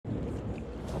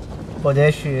Oh,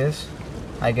 there she is,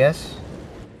 I guess.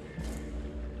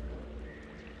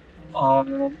 What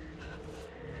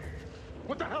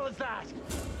the hell is that?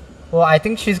 Oh, I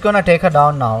think she's gonna take her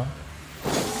down now.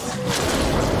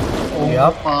 Oh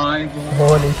yep. My God.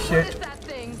 Holy shit. That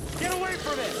thing? Get away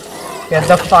from it! Get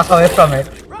the fuck away from it.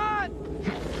 Run!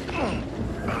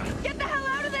 Get the hell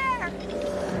out of there!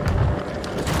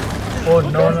 Oh,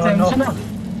 no.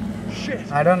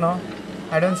 Shit! I don't know.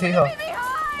 I don't see her.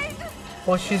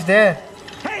 Oh, she's there.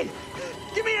 Hey!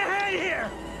 Give me a hand here!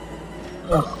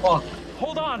 Oh, fuck.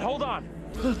 Hold on.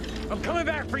 I'm coming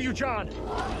back for you, John.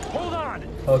 Hold on.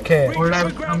 Okay. Hold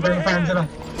on, I'm going to Angela.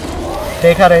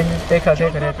 Take her in. Take her.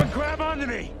 Grab onto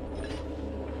me.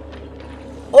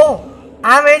 Oh,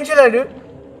 I'm Angela, dude.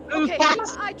 Okay,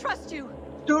 I trust you.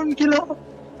 Don't kill her.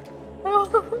 Oh,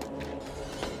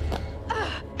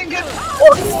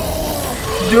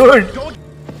 dude.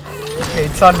 Okay,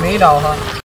 it's on me now,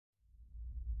 huh?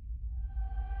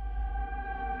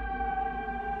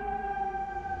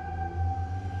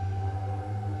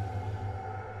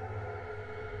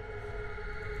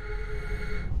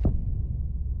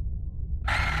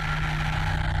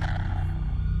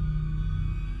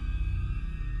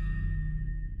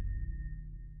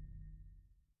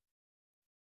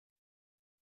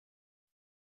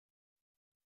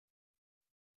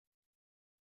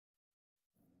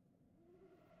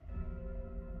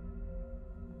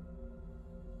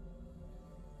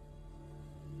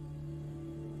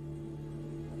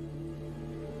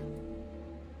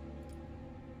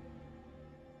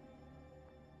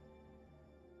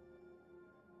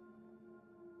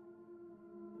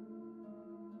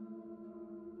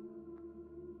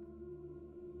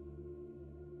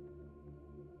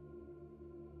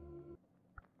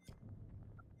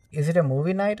 Is it a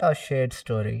movie night or shared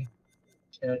story?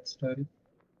 Shared story.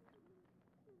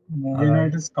 Movie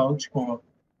night is couch co-op.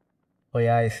 Oh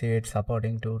yeah, I see it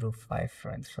supporting 2 to 5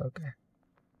 friends. Okay.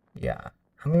 Yeah.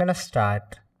 I'm gonna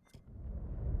start.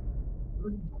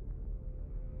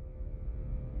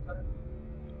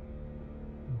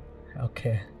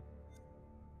 Okay.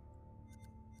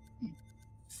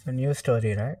 It's a new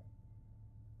story, right?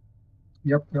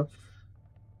 Yep.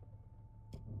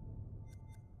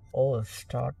 Oh,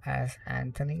 start as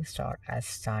Anthony, start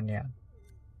as Tanya.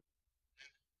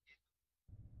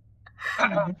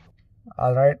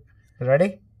 Alright.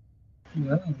 Ready?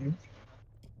 Yeah.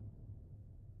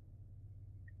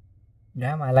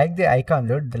 Damn, I like the icon,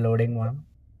 dude. The loading one.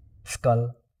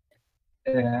 Skull.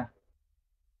 Yeah.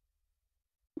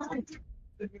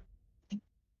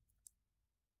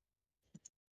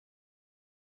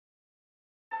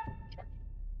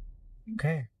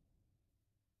 Okay.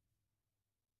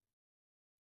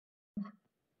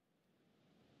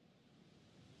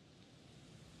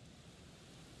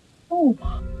 Oh.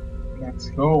 Let's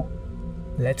go.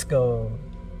 Let's go.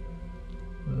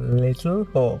 Little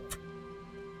hope.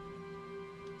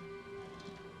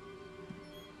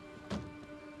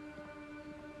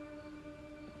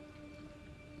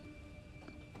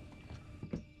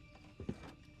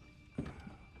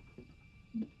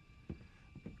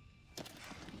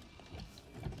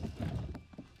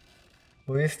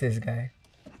 Who is this guy?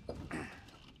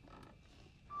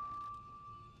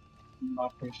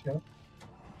 Not too sure.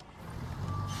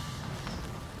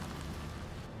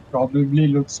 Probably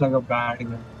looks like a bad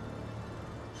guy.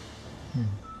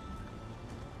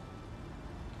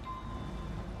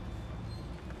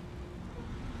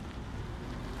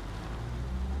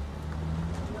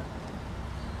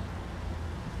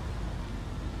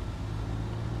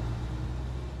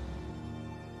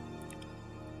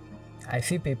 I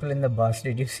see people in the bus.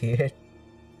 Did you see it?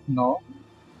 No.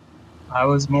 I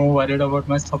was more worried about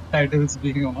my subtitles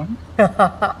being on.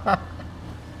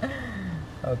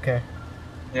 Okay.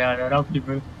 Yeah, there are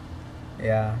people.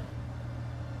 Yeah.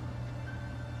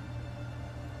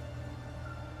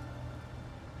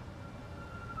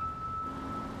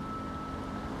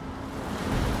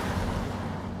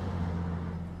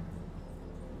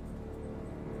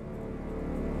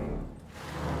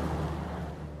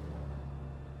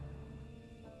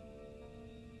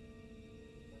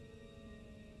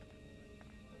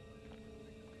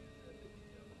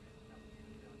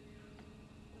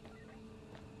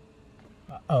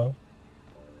 Uh-oh.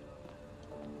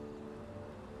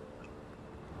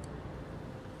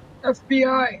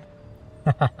 FBI!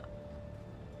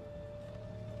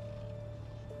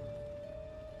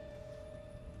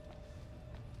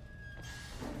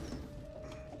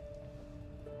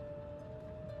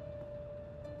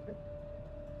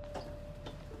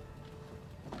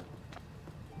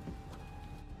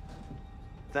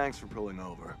 Thanks for pulling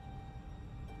over.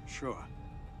 Sure.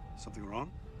 Something wrong?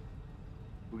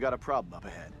 We got a problem up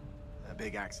ahead. A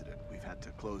big accident. We've had to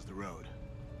close the road.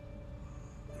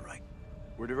 Right.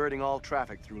 We're diverting all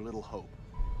traffic through Little Hope.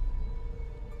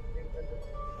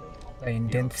 The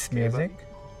intense Okay, music. buddy?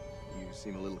 You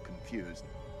seem a little confused.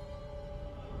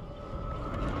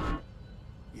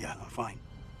 Yeah, I'm fine.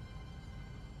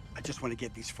 I just want to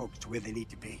get these folks to where they need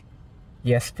to be.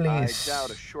 Yes, I please. doubt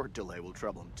a short delay will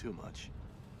trouble them too much.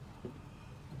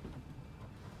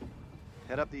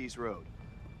 Head up the East Road.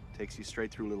 Takes you straight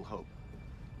through Little Hope.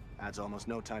 Adds almost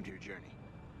no time to your journey.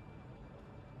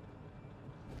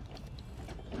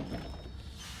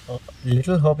 Oh,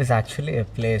 Little Hope is actually a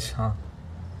place, huh?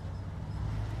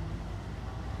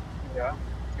 Yeah,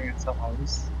 I think it's a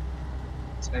house.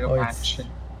 It's like a Oh, mansion.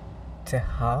 It's a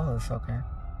house, okay.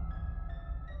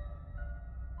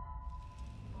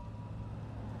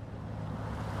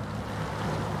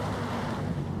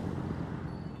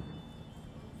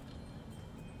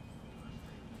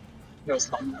 Yo,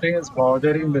 something is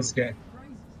bothering this guy.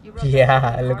 You wrote Yeah,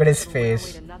 that in the look at his article on our way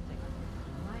face. to nothing.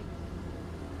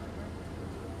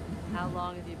 How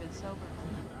long have you been sober?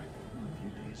 A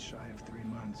few days shy of 3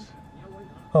 months.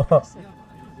 Oh, I heard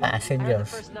the passengers.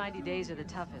 first 90 days are the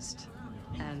toughest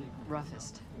and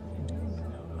roughest.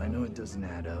 I know it doesn't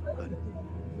add up, but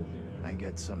I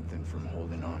get something from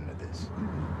holding on to this.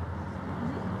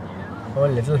 Oh,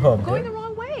 Little Hope. Going eh? the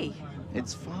wrong way.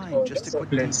 It's fine, Oh, just that's a a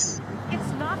quick place. detour.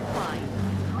 It's not fine.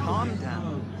 Calm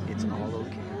down. It's all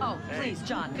okay. Oh, please,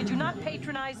 John, could you not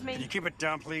patronize me? Can you keep it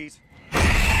down, please?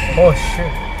 Oh,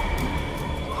 shit.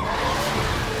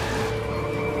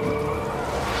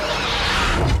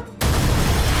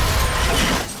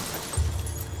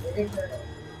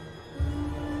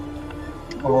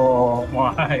 Oh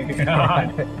my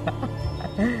god.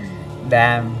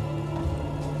 Damn.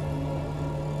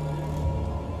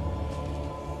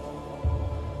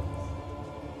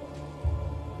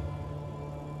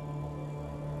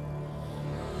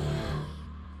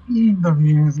 The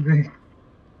music.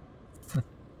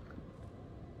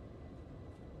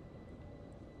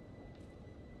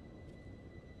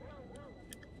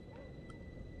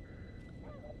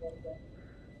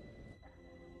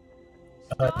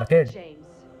 Stop kid. it, James.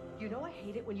 You know I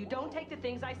hate it when you don't take the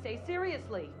things I say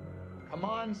seriously. Come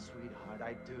on, sweetheart,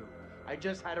 I do. I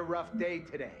just had a rough day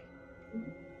today.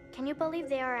 Can you believe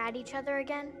they are at each other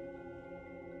again?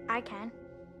 I can.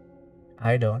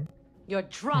 I don't. You're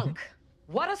drunk.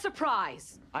 What a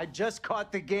surprise. I just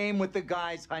caught the game with the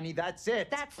guys, honey. That's it.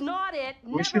 That's not it.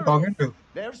 Who's she Never talking is. to?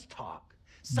 There's talk.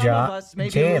 Some Ja- of us may be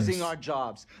James. losing our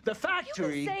jobs. The You've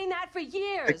factory. been saying that for The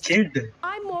years. kid.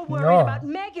 I'm more worried No. about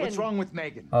Megan. What's wrong with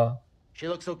Megan? Oh. She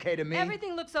looks okay to me.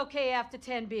 Everything looks okay after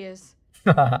 10 beers.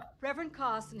 Reverend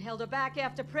Carson held her back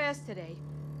after prayers today.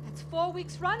 That's 4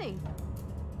 weeks running.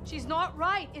 She's not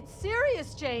right. It's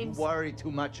serious, You James. worry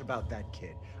too much about that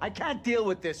kid. I can't deal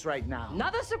with this right now.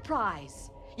 Another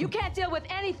surprise. You can't deal with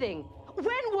anything.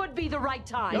 When would be the right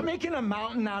time? You're making a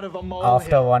mountain out of a molehill.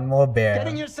 After one more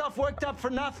Getting beer. yourself worked up for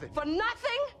nothing. For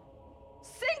nothing?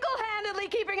 Single-handedly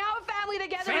keeping our family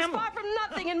together is Family? far from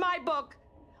nothing in my book.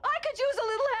 I could use a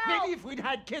little help. Maybe if we'd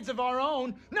had kids of our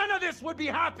own, none of this would be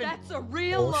happening. That's a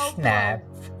real Oh, low snap.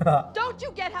 blow. Don't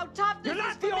you get how tough this You're is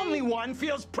not for the me? only one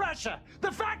feels pressure.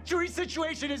 The factory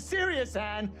situation is serious,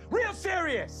 Anne. Real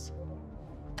serious.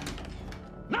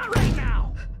 Not right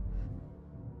now.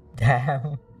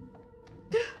 Damn.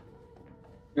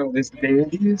 Yo, this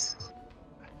lady is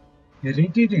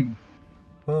irritating.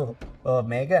 Oh,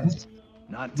 Megan.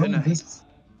 Not No, tonight. this,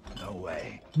 No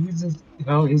way.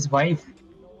 his wife.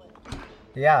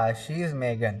 Yeah, she's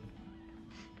Megan.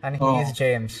 And he is Oh.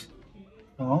 James.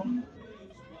 Oh.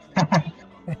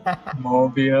 More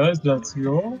beers, let's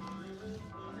go.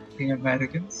 Being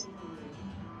Americans.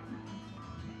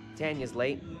 Tanya's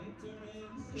late.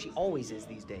 She always is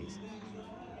these days.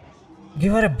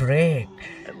 Give her a break.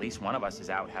 At least one of us is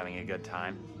out having a good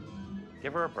time.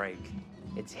 Give her a break.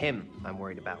 It's him I'm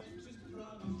worried about.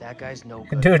 That guy's no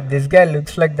good. Dude, this guy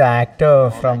looks like the actor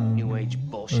that from New Age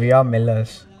bullshit. Via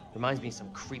Millers. Reminds me of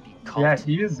some creepy cult. Yeah,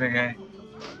 he is the guy.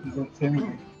 He's the same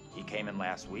guy. He came in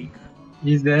last week.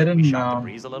 He's there We in shot the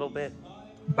breeze a little bit.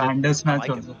 Bandersnatch I like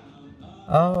also. him.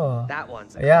 Oh. That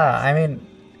one's a Yeah, classic. I mean,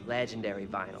 Legendary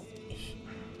vinyl.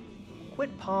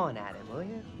 Quit pawing at him, will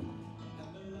you?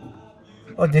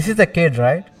 oh, this is the kid,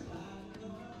 right?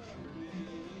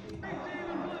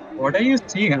 What are you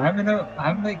seeing?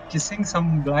 I'm like kissing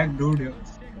some black dude here.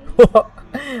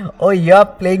 Oh, you're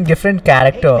playing different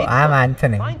character. Hey, I'm Bigfoot,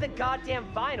 Anthony. Find the goddamn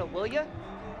vinyl, will you?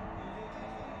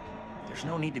 There's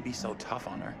no need to be so tough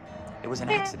on her. It was an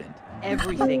accident.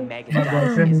 Everything Megan My does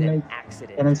boyfriend is is an like,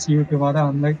 accident. Can I see you tomorrow?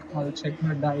 I'm like, I'll check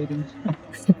my diary.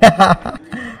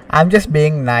 I'm just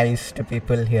being nice to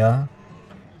people here.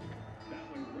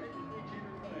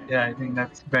 Yeah, I think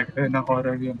that's better in a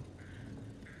horror game.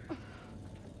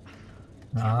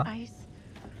 Ice.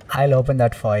 I'll open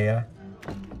that for you.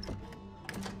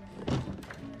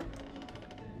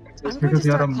 Just because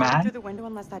you're a man? through the window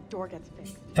unless that door gets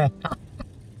fixed.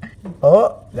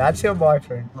 Oh, that's your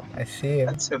boyfriend. I see him.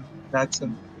 That's him. That's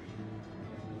him.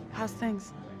 How's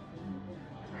things?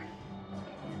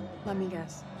 Let me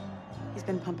guess. He's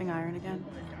been pumping iron again?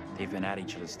 They've been at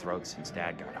each other's throats since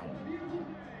Dad got home.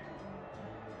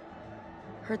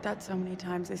 Heard that so many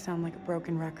times they sound like a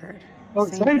broken record. Oh,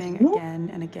 Same thing again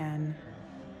and again.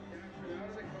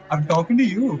 I'm talking to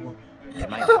you. It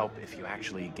might help if you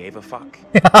actually gave a fuck.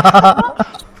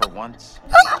 For once.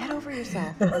 Get over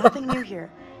yourself. Nothing new here.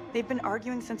 They've been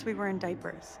arguing since we were in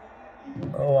diapers.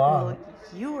 Oh, wow. Well,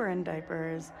 you were in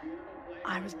diapers.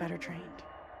 I was better trained.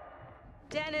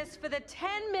 Dennis, for the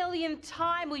 10 millionth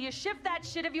time, will you shift that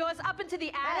shit of yours up into the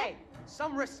attic? Hey,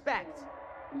 some respect.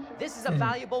 This is a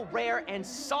valuable, rare, and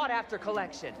sought-after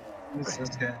collection. This is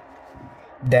good.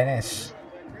 Dennis.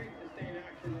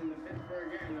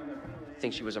 I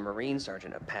think she was a Marine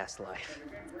sergeant in a past life.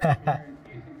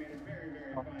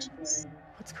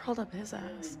 What's curled up his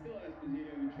ass?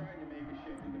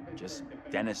 Just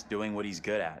Dennis doing what he's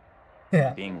good at.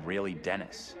 Yeah. Being really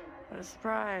Dennis. What a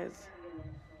surprise.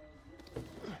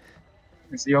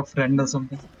 Is he your friend or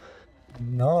something?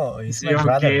 No, he's Is my he your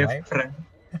brother, gay right? friend?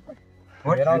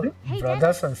 What? We're all Really? Hey,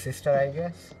 brothers and sister, I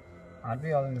guess. Aren't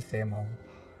we all in the same home?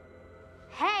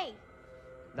 Hey!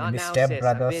 Not Maybe now, step sis. I'm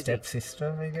brother, busy. step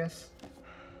sister, I guess.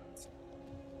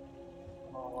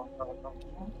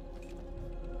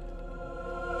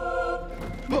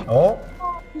 Oh,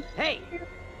 Hey,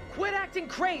 quit acting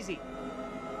crazy.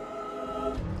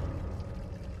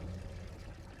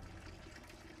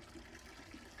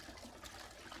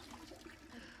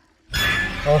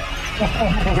 oh,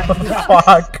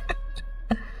 fuck.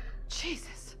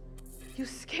 Jesus. You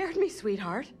scared me,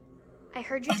 sweetheart. I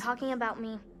heard you talking about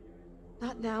me.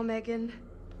 Not now, Megan.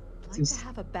 I'd like This to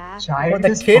have a bath. child Oh, the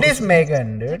is kid is possessed.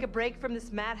 Megan, Take dude. a break from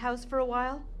this madhouse for a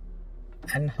while.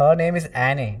 And her name is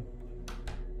Annie.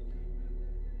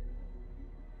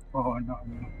 Oh, no,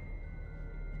 no.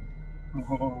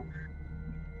 Oh.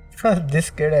 This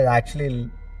kid is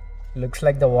actually looks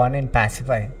like the one in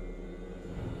Pacify.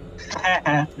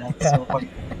 That's so funny.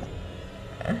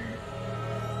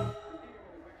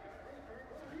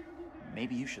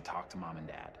 Maybe you should talk to Mom and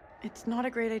Dad. It's not a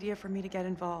great idea for me to get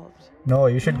involved. No,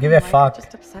 you I should don't give a like it, fuck.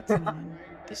 just upset someone.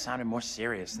 This sounded more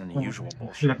serious than the usual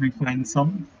bullshit. Let me find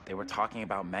some. They were talking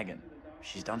about Megan.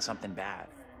 She's done something bad.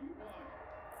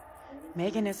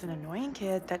 Megan is an annoying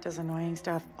kid that does annoying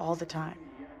stuff all the time.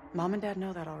 Mom and Dad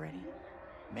know that already.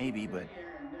 Maybe, but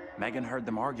Megan heard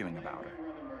them arguing about her.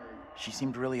 She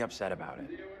seemed really upset about it.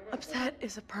 Upset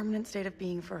is a permanent state of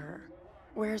being for her.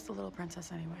 Where's the little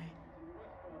princess anyway?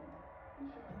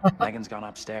 Megan's gone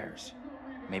upstairs.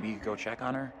 Maybe you could go check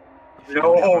on her? If you No.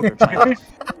 don't have other plans.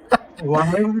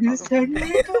 Why would you say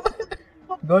that?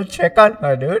 Go check on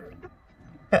her, dude.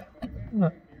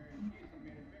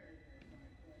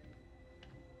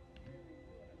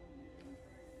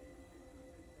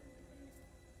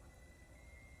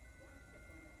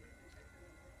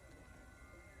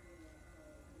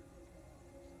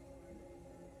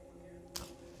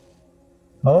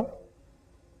 Oh,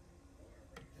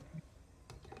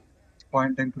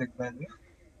 Point and click value.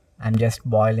 I'm just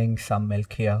boiling some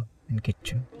milk here in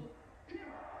kitchen.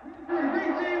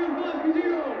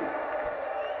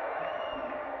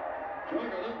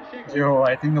 Yo,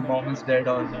 I think the mom is dead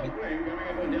already.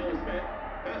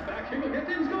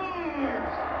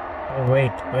 Oh,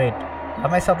 wait. What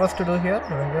am I supposed to do here?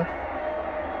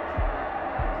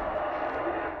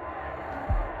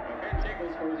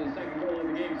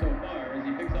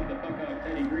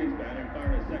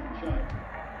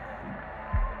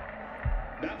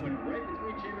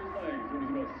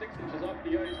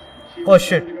 Oh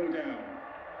shit.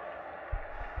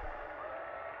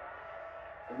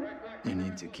 You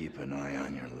need to keep an eye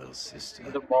on your little sister.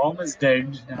 The mom is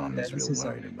dead. Mom is Dennis real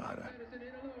worried about her.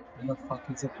 Who the fuck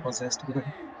is a possessed girl?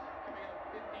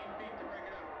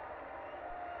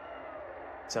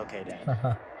 It's okay,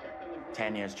 Dad.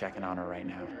 Tanya's checking on her right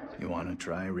now. You want to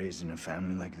try raising a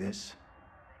family like this?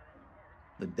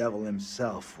 The devil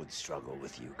himself would struggle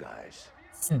with you guys.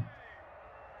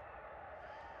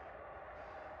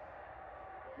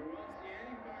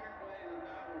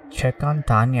 Check on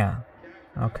Tanya.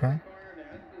 Okay.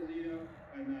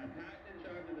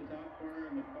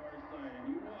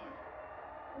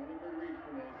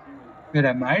 Wait,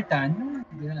 am I Tanya?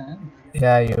 Yeah, I am.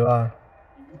 Yeah, you are.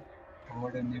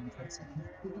 What a name for a second.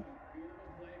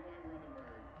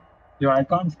 Yo, I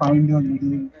can't find your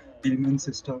little demon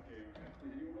sister.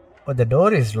 Oh, the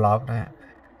door is locked. How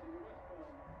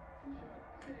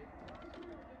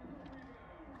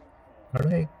do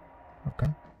I?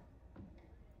 Okay.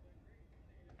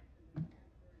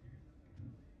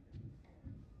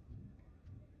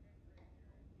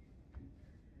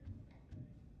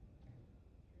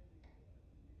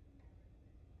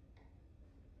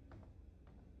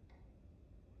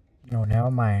 No,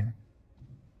 never mind.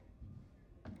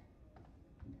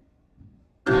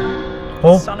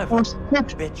 Oh, Son of a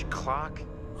bitch clock.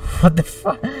 what the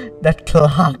fuck? That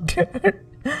clock, dude.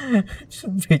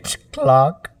 Bitch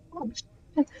clock.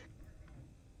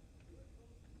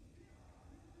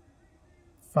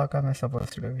 Fuck am I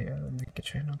supposed to do here in the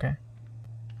kitchen? Okay.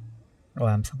 Oh,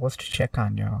 I'm supposed to check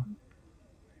on you.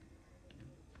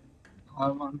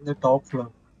 I'm on the top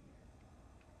floor.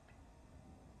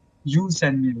 You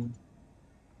send me one.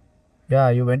 Yeah,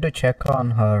 you went to check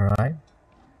on her, right?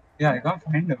 Yeah, I can't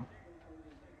find her.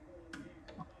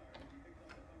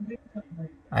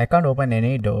 I can't open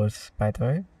any doors, by the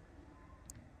way.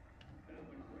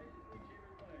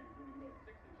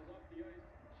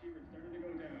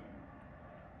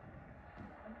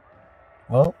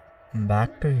 Well, I'm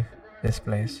back to this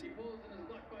place.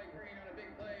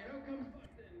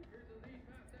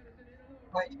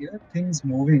 I hear things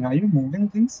moving. Are you moving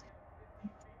things?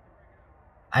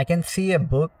 I can see a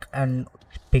book and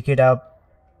pick it up.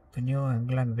 The New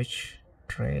England Witch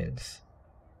Trails.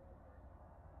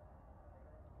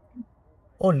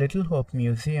 Oh, Little Hope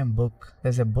Museum book.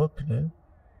 There's a book there.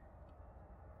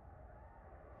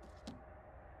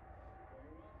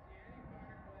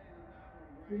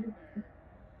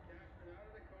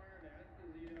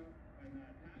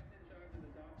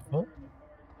 Oh.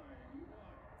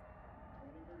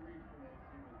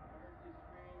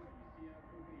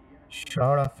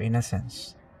 Shroud of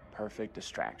Innocence. Perfect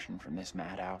distraction from this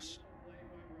madhouse.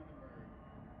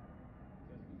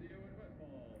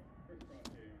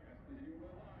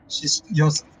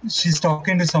 She's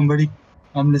talking to somebody.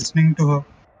 I'm listening to her.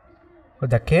 With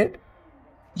the kid?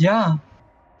 Yeah.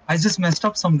 I just messed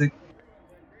up something.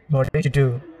 What did you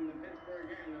do?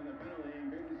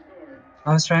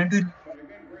 I was trying to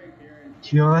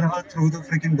hear her through the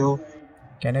freaking door.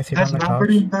 Can I sit There's on the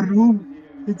nobody couch? in the room.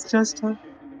 It's just her.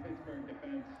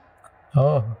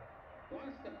 Oh.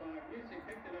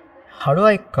 How do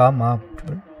I come up,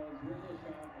 dude?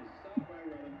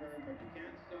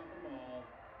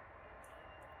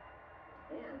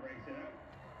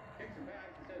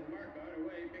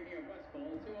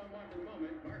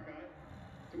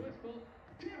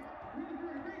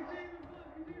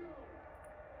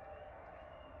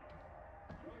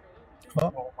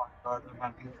 Oh my god, I'm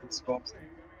having goosebumps.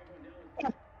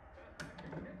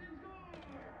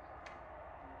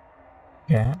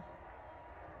 Yeah.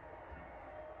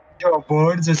 Yo, a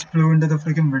bird just flew into the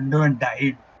freaking window and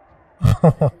died.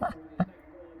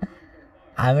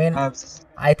 I mean,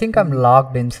 I think I'm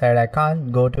locked inside. I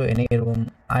can't go to any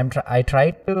room. I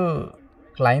tried to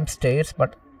climb stairs,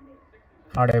 but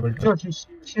not able to. Yo,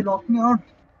 she locked me out.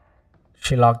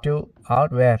 She locked you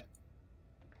out? Where?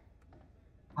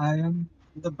 I am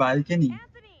in the balcony.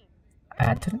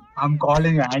 Anthony? I'm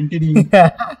calling Anthony.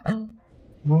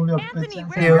 Move your Anthony,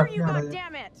 bitch. where are you,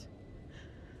 goddammit?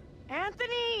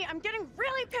 Anthony, I'm getting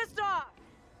really pissed off.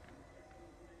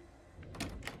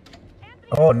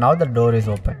 Anthony, Oh, now the door is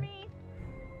open.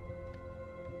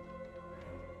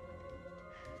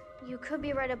 You could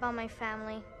be right about my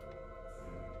family.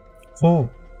 Who?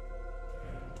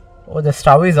 Oh, the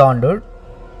stove is on, dude.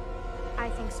 I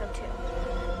think so too.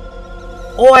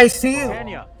 Oh, I see you.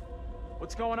 Tanya,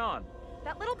 what's going on?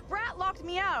 That little brat locked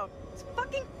me out. It's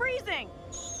fucking freezing.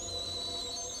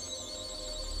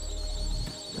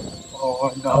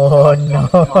 Oh no. Oh no.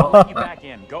 I'll let you back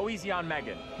in. Go easy on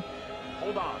Megan.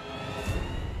 Hold on.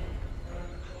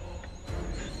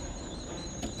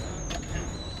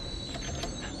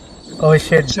 Oh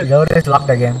shit, the door is locked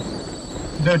again.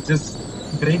 Dude, just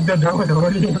break the door.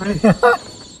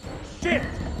 Shit!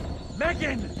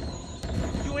 Megan!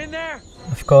 You in there?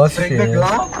 Of course Break she the is.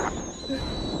 glass?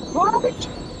 What?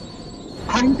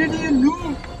 How did you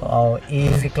know? Oh,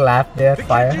 easy clap there, The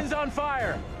fire. kitchen's on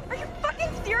fire! Are you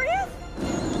fucking serious?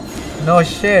 No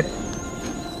shit.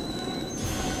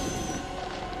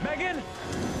 Megan?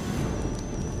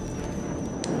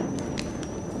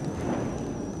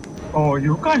 Oh,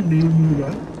 you can't leave me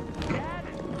there.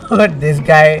 What this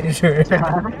guy, dude.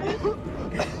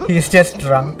 He's just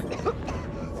drunk.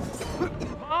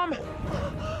 Mom?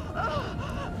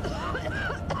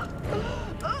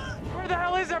 Where the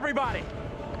hell is everybody?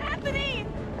 Anthony,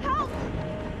 help!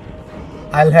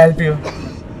 I'll help you.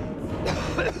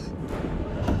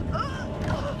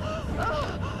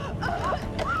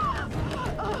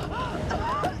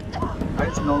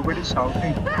 Nobody's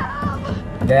shouting.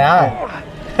 They are.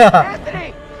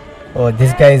 Anthony! Oh,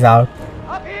 this guy is out.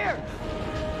 Up here!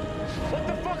 What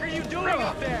the fuck are you doing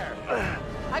up there?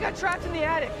 I got trapped in the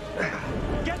attic.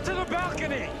 Get to the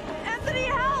balcony! Anthony,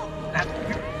 help!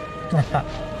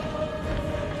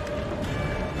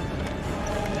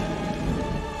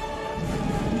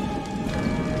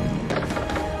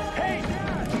 Hey,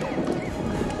 Dad!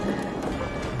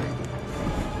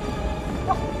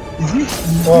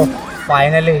 Oh,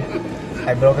 finally.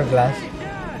 I broke a glass.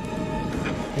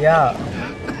 Yeah.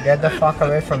 Get the fuck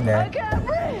away from there.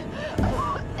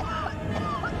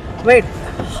 Wait,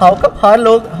 how come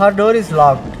her door is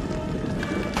locked?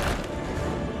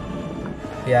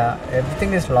 Yeah,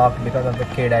 everything is locked because of the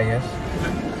kid, I guess.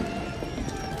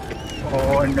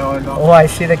 Oh no. Oh, I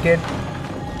see the kid.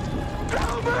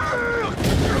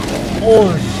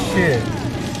 Oh shit.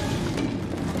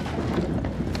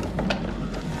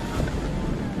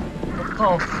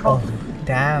 Oh fuck. Oh,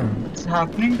 damn. What's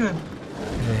happening to him?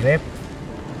 Rip.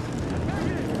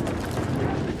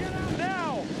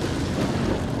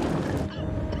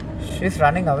 She's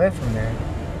running away from there.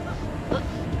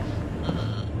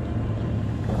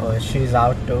 Oh, she's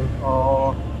out too.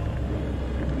 Oh,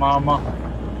 Mama.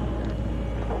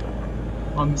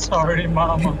 I'm sorry,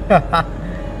 Mama.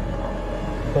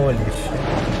 Holy shit.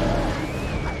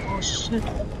 Oh shit.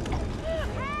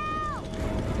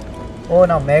 Oh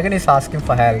no, Megan is asking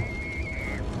for help.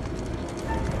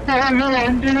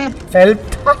 Help.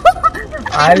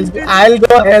 I'll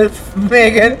go help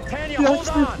Megan. Tanya, hold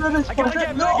on! I gotta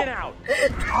get Megan out!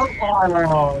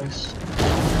 Oh,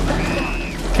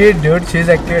 Kid, dude, she's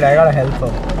a kid. I gotta help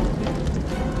her.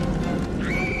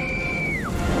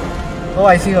 Oh,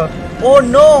 I see her. Oh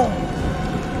no!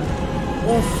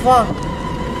 Oh fuck!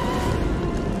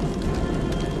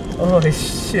 Oh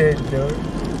shit, dude.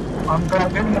 I'm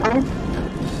grabbing her.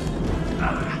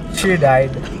 She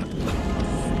died.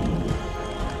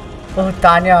 Oh,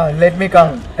 Tanya, let me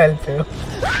come help you.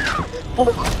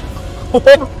 Oh.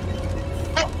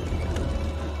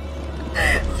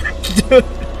 Dude.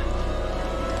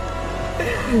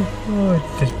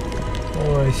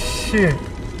 Oh shit.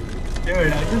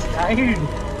 Dude, I just died.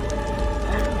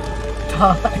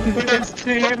 It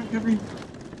saved me.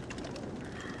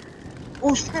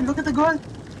 Oh shit, look at the girl.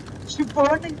 She's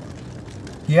burning.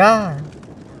 Yeah.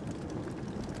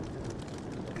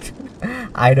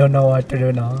 I don't know what to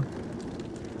do now.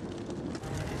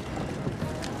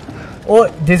 Oh,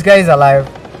 this guy is alive.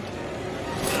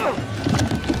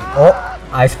 Oh,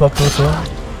 I spoke too soon.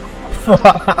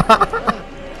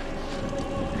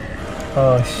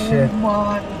 Oh shit. Oh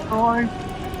my god.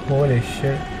 Holy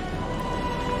shit.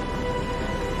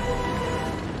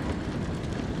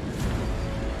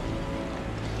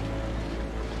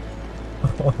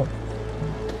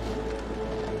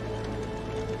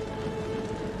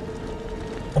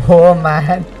 Oh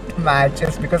man,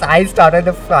 matches because I started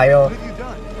the fire.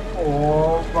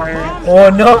 Oh my. Oh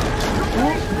no.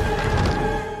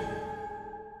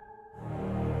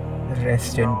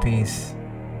 Rest in peace.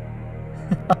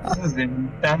 This is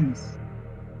intense.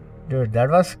 Dude, that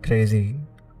was crazy.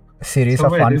 A series So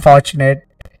of wait, unfortunate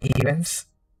events.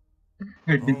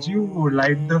 Wait, did you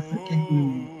light the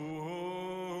freaking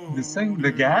this thing,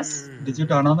 the gas? Did you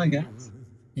turn on the gas?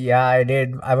 Yeah, I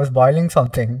did. I was boiling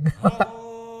something.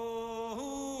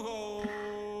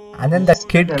 And then the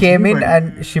kid came in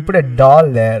and she put a doll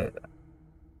there.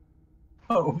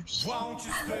 Oh shit.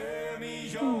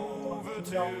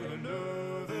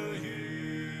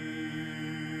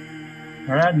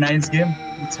 Alright, nice game.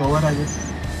 It's over, I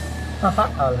guess.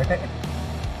 Alright.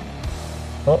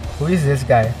 Oh, who is this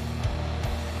guy?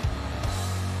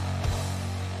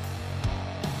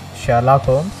 Sherlock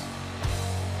Holmes?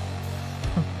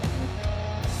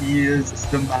 He is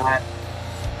the man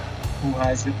who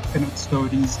has infinite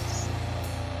stories.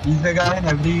 He's the guy in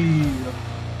every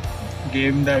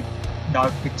game that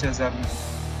Dark Pictures have made.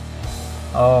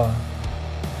 Oh.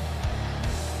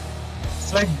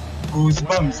 It's like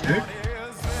Goosebumps, dude.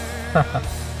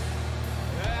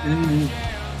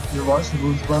 You watched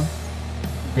Goosebumps?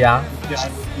 Yeah.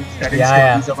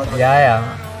 Yeah.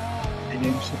 Yeah. The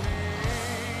game show.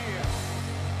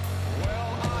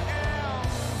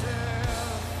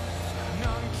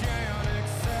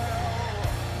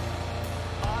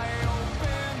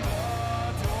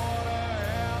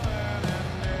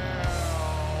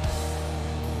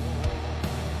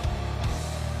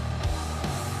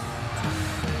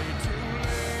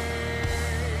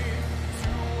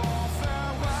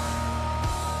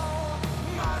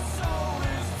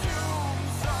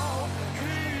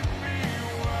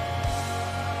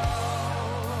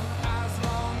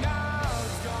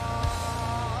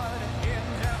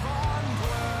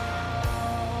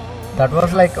 That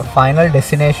was like a final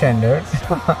destination, dude.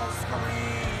 I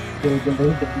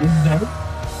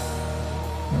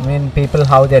mean, people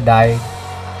how they died.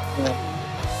 Yeah.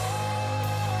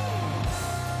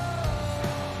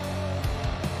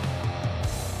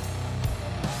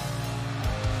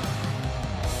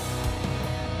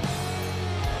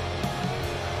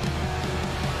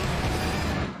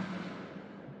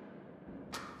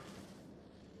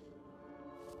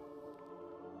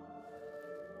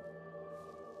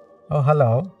 Oh,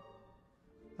 hello.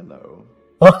 Hello.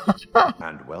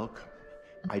 And welcome.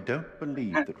 I don't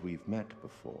believe that we've met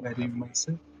before. Very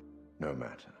immersive. No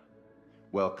matter.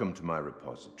 Welcome to my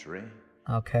repository.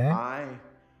 Okay. I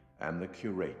am the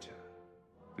curator,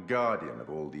 the guardian of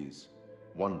all these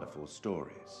wonderful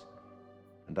stories.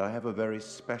 And I have a very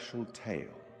special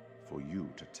tale for you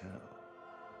to tell.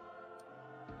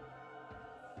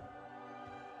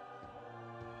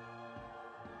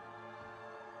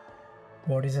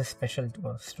 What is a special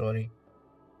story?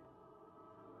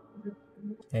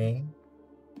 Hey.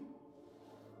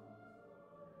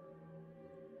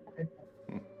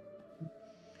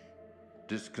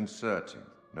 Disconcerting,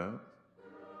 no?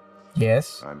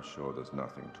 Yes. I'm sure there's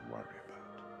nothing to worry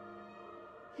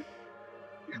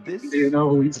about. This Do you know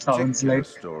who he sounds particular like?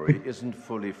 story isn't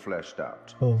fully fleshed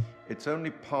out. Who? It's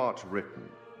only part written,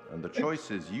 and the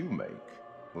choices you make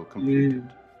will complete it.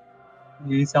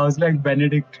 He sounds like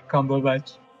Benedict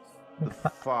Cumberbatch. The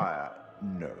fire.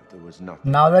 No, there was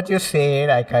nothing. Now that you say it,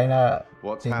 I kinda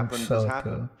What's think happened so has too.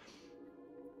 happened.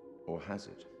 Or has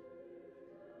it?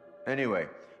 Anyway,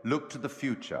 look to the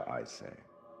future, I say.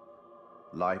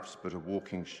 Life's but a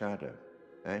walking shadow,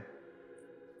 eh?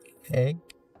 Hey.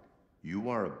 You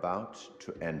are about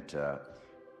to enter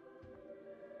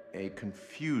a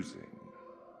confusing,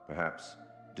 perhaps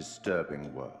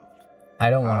disturbing world. I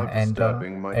don't How want to enter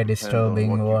disturbing might a depend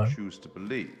disturbing on what world. you choose to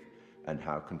believe, and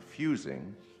how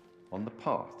confusing on the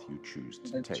path you choose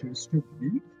to take.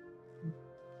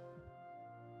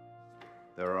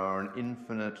 There are an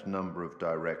infinite number of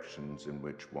directions in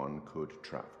which one could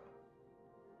travel.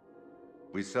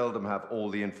 We seldom have all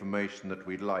the information that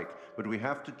we'd like, but we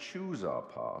have to choose our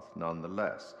path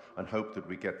nonetheless, and hope that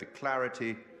we get the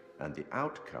clarity and the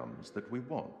outcomes that we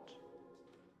want.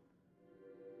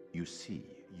 You see,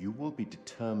 you will be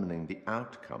determining the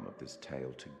outcome of this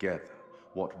tale together.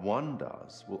 What one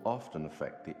does will often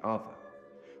affect the other.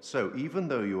 So even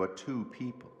though you are two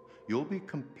people, you'll be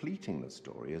completing the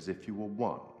story as if you were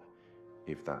one,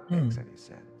 if that makes any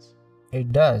sense.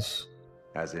 It does.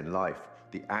 As in life,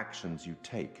 the actions you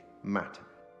take matter.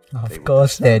 Of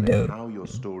course they do. How your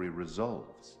story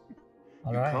resolves.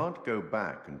 All you right. can't go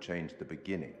back and change the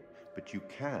beginning, but you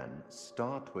can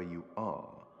start where you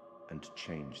are and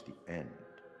change the end.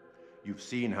 You've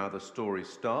seen how the story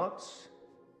starts.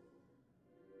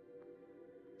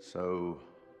 So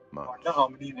much. I wonder how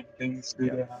many endings do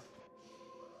they have.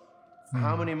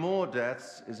 How many more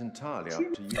deaths is entirely up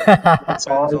to you. Depends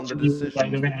on the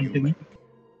decisions that you make.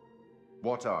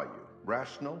 What are you?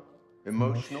 Rational?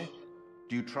 Emotional?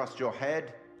 Do you trust your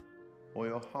head or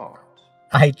your heart?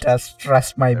 I just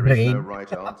trust my There brain. is no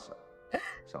right answer.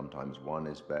 Sometimes one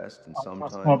is best and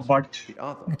sometimes the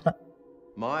other.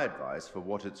 My advice, for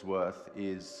what it's worth,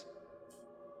 is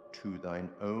to thine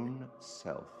own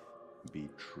self be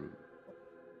true.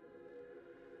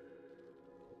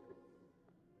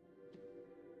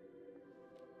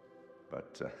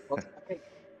 But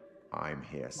I'm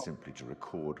here simply to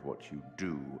record what you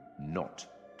do, not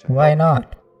to Why help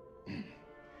not? you.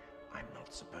 I'm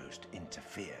not supposed to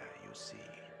interfere, you see.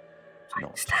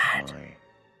 Not my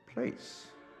place,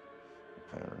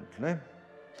 apparently.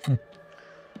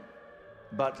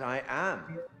 But I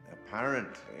am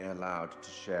apparently allowed to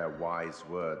share wise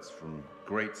words from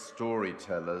great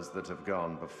storytellers that have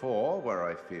gone before, where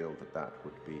I feel that that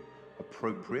would be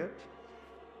appropriate.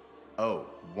 Oh,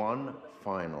 one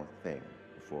final thing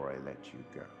before I let you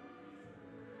go.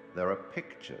 There are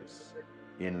pictures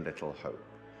in Little Hope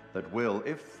that will,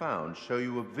 if found, show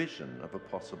you a vision of a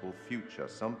possible future,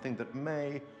 something that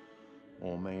may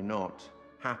or may not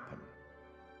happen.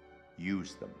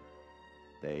 Use them.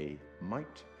 They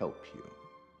might help you.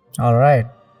 All right.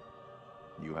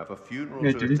 You have a funeral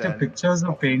Wait, to did it have attend. pictures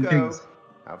or Off you go. paintings?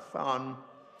 Have fun.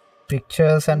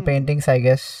 Pictures and paintings, I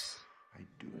guess. I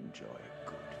do enjoy a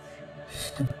good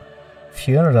funeral.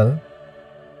 Funeral?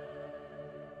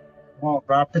 Oh,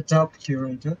 wrap it up,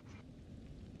 curator.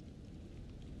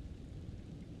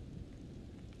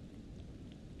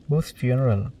 Whose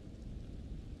funeral?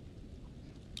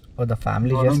 Oh, the family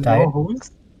You just wanna know died?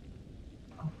 whose?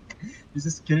 You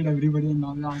just killed everybody and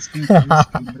now you're asking whose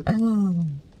funeral.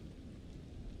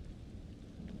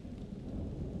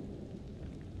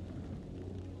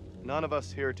 None of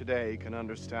us here today can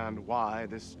understand why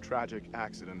this tragic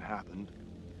accident happened.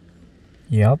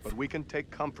 Yep. But we can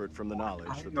take comfort from the knowledge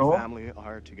that the know. family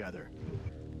are together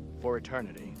for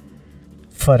eternity.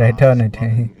 For God's eternity.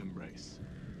 loving embrace.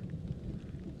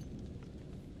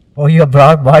 Oh, your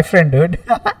boyfriend, dude.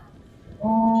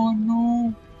 Oh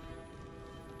no.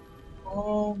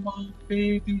 Oh my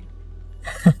baby.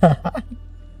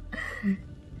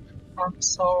 I'm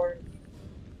sorry.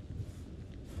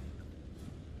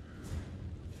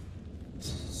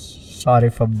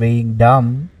 Sorry for being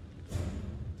dumb.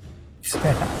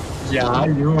 Yeah,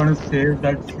 you want to save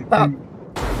that freaking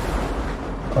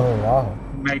Oh wow.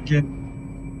 Megan.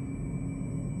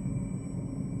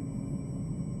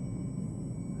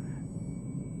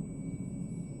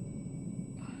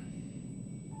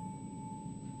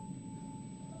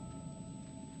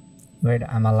 Wait,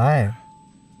 I'm alive.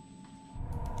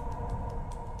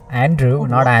 Andrew, Oh,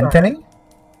 not what the Anthony? heck?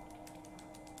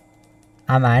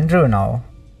 I'm Andrew now.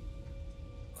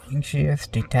 I think she is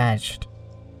detached.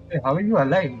 Hey, how are you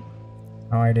alive?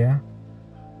 No idea.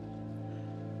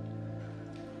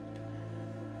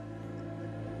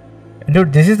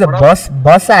 Dude, this is the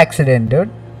bus accident,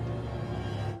 dude.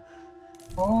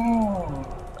 Oh.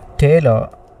 Taylor.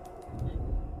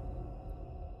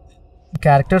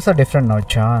 Characters are different now,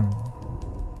 John.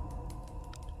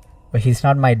 But he's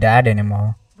not my dad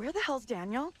anymore. Where the hell's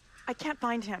Daniel? I can't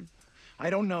find him. I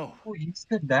don't know. Oh, he's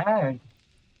the dad.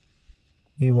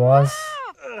 He was...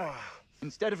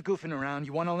 Instead of goofing around,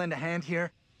 you want to lend a hand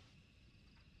here?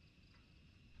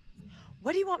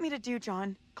 What do you want me to do,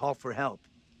 John? Call for help,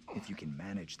 if you can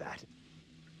manage that.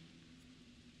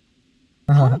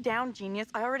 Calm down, genius.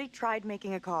 I already tried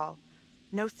making a call.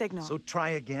 No signal. So try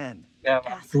again. Yeah,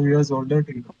 I'm 2 years older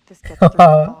than you. Hope this gets through the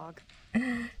fog.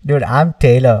 Dude, I'm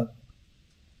Taylor.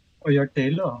 Oh, you're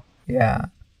Taylor? Yeah.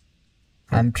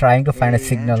 I'm trying to find a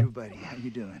signal. Andrew, buddy, how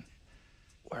you doing?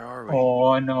 Where are we?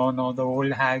 Oh, no, the old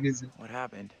hag is... What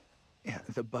happened? Yeah,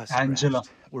 the bus Angela. crashed.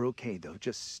 We're okay, though.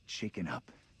 Just shaken up.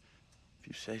 If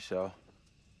you say so.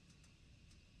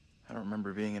 I don't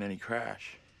remember being in any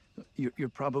crash. You're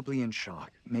probably in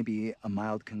shock. Maybe a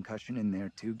mild concussion in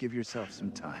there, too. Give yourself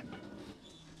some time.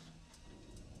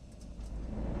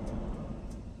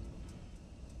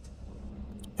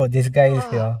 Oh, this guy is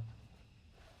here.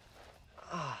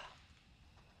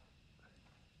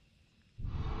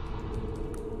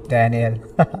 Daniel.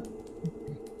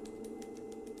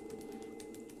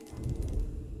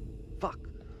 Fuck.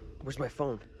 Where's my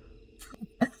phone?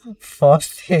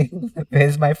 First thing,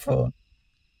 where's my phone?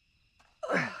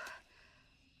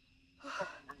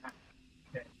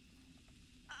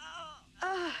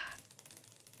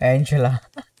 Angela.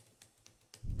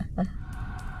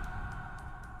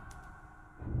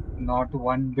 Not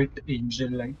one bit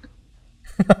angel-like.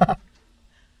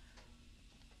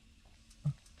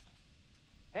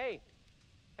 Hey,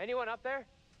 anyone up there?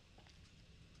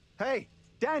 Hey,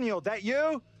 Daniel, that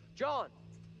you? John,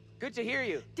 good to hear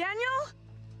you. Daniel?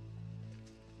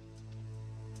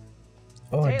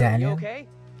 Oh, Taylor, Daniel. you okay?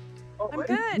 Oh, I'm where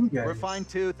did good. you guys? We're fine,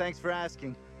 too. Thanks for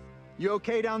asking. You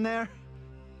okay down there?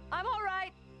 I'm all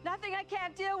right. Nothing I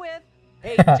can't deal with.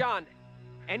 Hey, John,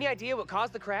 any idea what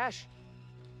caused the crash?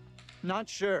 Not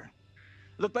sure.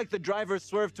 Looked like the driver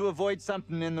swerved to avoid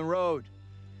something in the road.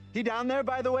 He down there,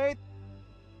 by the way?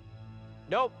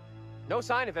 Nope, no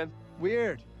sign of him.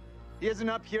 Weird. He isn't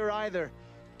up here either.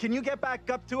 Can you get back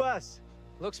up to us?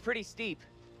 Looks pretty steep.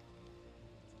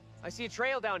 I see a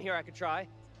trail down here I could try.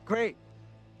 Great.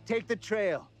 Take the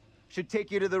trail. Should take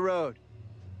you to the road.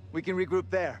 We can regroup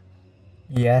there.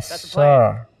 Yes, That's the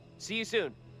plan. sir. See you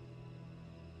soon.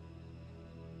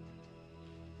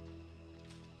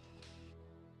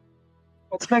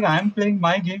 It's like I'm playing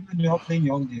my game and you're playing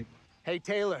your game. Hey,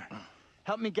 Taylor.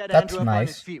 Help me get That's Andrew up on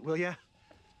his nice. feet, will ya?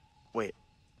 Wait,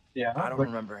 Yeah, I don't but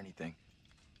remember anything.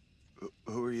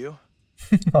 Who are you?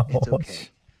 It's okay.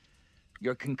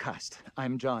 You're concussed.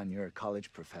 I'm John. You're a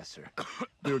college professor.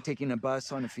 We were taking a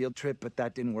bus on a field trip, but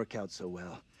that didn't work out so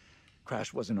well.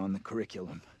 Crash wasn't on the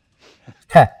curriculum.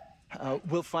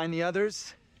 We'll find the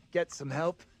others, get some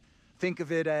help. Think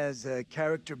of it as a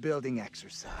character-building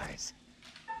exercise.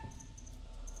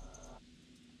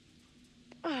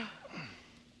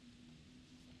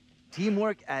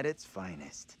 Teamwork at its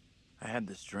finest. I had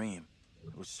this dream.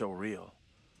 It was so real.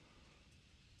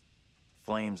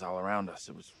 Flames all around us.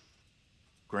 It was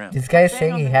grim. This guy is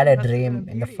saying he had a dream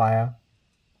in the fire.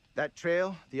 That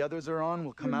trail the others are on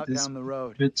will come out this down the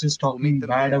road. bitch is We'll talking meet them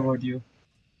bad there. about you.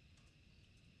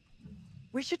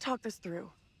 We should talk this through.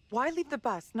 Why leave the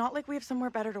bus? Not like we have somewhere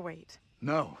better to wait.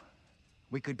 No.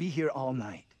 We could be here all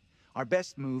night. Our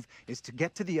best move is to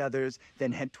get to the others,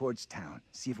 then head towards town.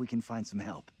 See if we can find some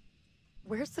help.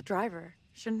 Where's the driver?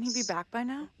 Shouldn't he be back by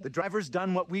now? The driver's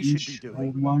done what we should be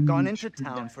doing. Gone into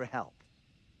town for help.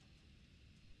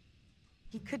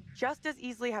 He could just as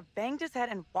easily have banged his head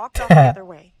and walked off the other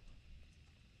way.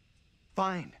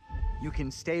 Fine. You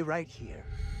can stay right here.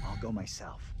 I'll go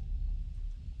myself.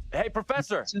 Hey,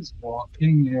 Professor! Just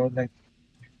walking here like...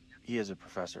 He is a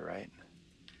professor, right?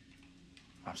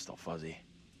 I'm still fuzzy.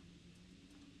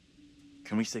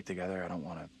 Can we stick together? I don't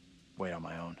want to wait on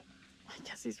my own. I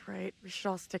guess he's right. We should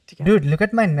all stick together. Dude, look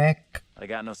at my neck. I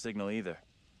got no signal either.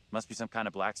 Must be some kind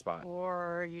of black spot.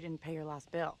 Or you didn't pay your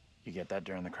last bill. You get that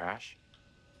during the crash?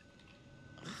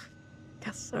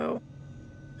 Guess so.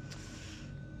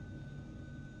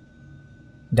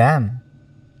 Damn.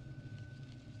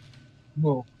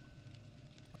 Whoa.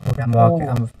 Okay, I'm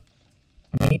walking.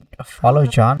 Follow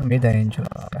John, meet the angel.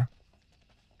 Okay.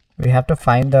 We have to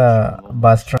find the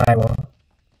bus driver.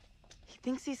 He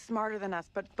thinks he's smarter than us,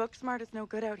 but book smart is no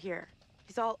good out here.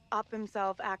 He's all up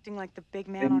himself, acting like the big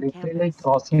man on campus. Like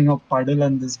crossing a puddle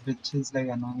and this bitch is like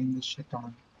annoying the shit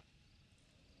on.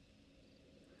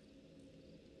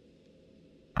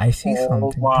 I see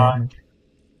something. Damn it.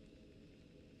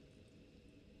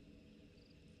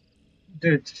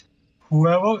 Dude,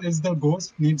 whoever is the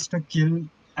ghost needs to kill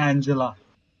Angela.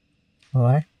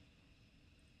 Why?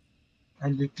 I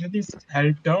literally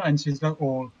helped her and she's like,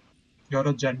 oh, you're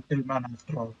a gentleman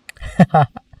after all.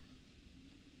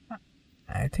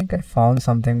 I think I found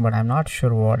something, but I'm not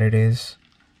sure what it is.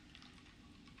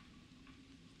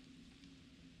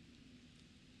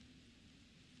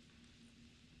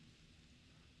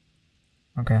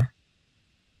 Okay.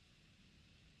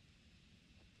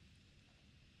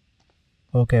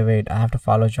 Okay, wait. I have to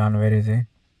follow John. Where is he?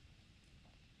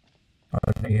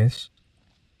 Oh, there he is.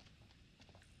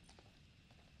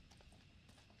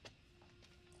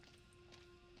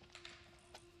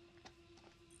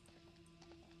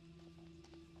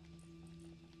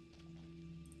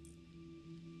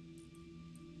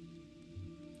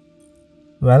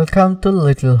 Welcome to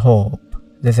Little Hope.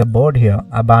 There's a board here.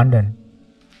 Abandoned.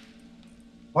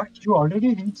 What? You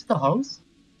already reached the house?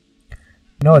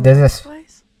 No, there's a...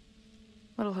 place?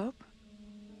 Little Hope?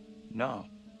 No.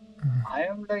 I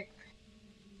am like...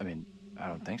 I mean, I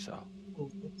don't think so.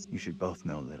 You should both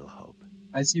know Little Hope.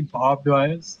 I see barbed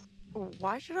wires.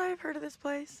 Why should I have heard of this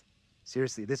place?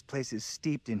 Seriously, this place is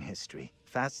steeped in history.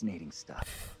 Fascinating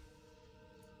stuff.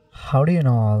 How do you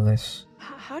know all this?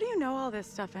 How do you know all this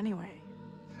stuff anyway?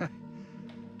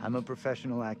 I'm a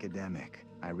professional academic.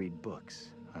 I read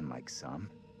books, unlike some.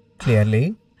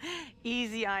 Clearly.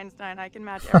 Easy, Einstein. I can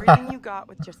match everything you got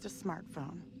with just a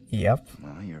smartphone. Yep.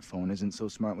 Well, your phone isn't so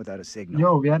smart without a signal.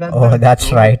 Yo, we are at Oh,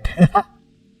 that's right.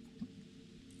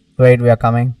 Wait, we are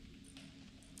coming.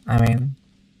 I mean,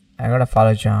 I gotta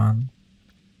follow John.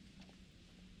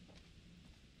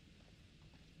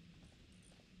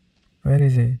 Where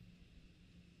is he?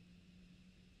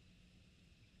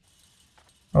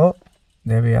 Oh,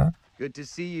 there we are. Good to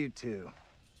see you two.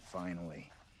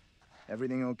 Finally.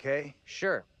 Everything okay?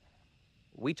 Sure.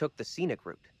 We took the scenic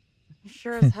route. You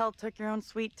sure as hell took your own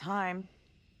sweet time.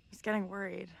 He's getting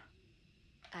worried.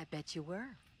 I bet you were.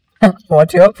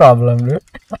 What's your problem, dude?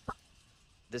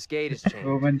 This gate is chained.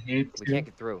 Roman hates We can't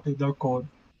get through. to the core.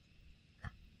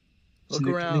 Look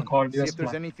around. See if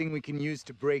there's anything we can use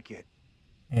to break it.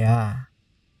 Yeah.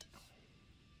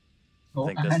 Oh,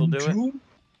 Think this'll do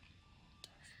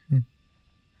it?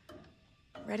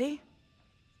 Ready?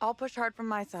 I'll push hard from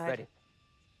my side. Ready.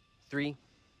 3,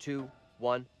 2,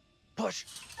 1, push!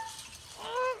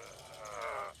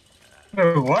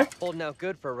 What? Holding out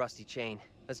good for a rusty chain.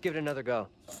 Let's give it another go.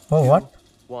 Oh, what?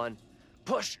 1,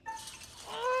 push!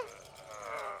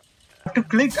 I have to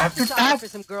click, I have to Sorry tap. for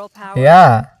some girl power.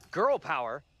 Yeah. Girl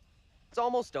power? It's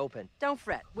almost open. Don't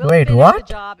fret. We'll Wait, finish what?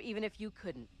 the job even if you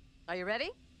couldn't. Are you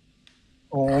ready?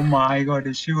 Oh my god,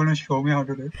 is she gonna show me how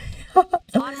to do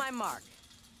it? On my mark.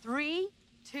 3,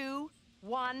 2,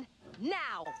 1,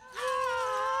 now!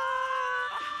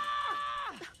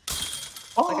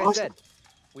 Like I said,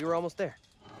 we were almost there.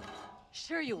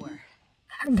 Sure you were.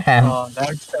 Damn. Oh,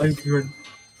 that felt good.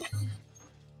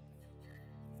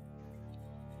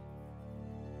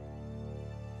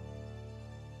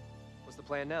 What's the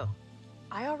plan now?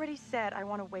 I already said I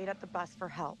want to wait at the bus for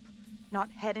help, not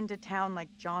head into town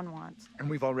like John wants. And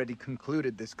we've already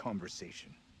concluded this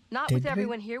conversation. Not with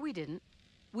everyone here, we didn't.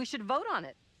 We should vote on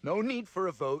it. No need for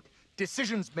a vote.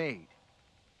 Decision's made.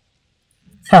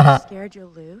 Scared you'll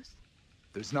lose?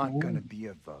 There's not gonna be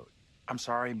a vote. I'm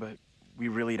sorry, but we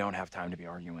really don't have time to be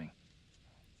arguing.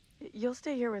 You'll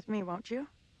stay here with me, won't you?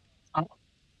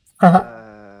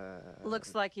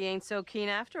 Looks like he ain't so keen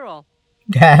after all.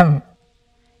 Damn.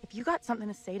 If you got something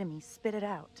to say to me, spit it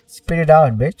out. Spit it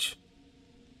out, bitch.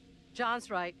 John's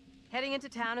right. Heading into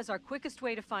town is our quickest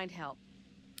way to find help.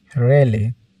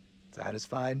 Really?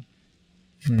 Satisfied?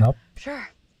 Nope. Sure.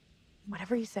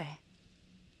 Whatever you say.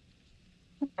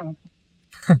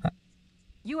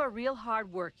 You are real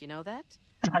hard work, you know that?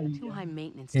 Too high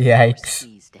maintenance.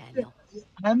 Yikes. Daniel.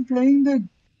 I'm playing the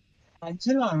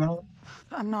Angela now.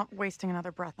 I'm not wasting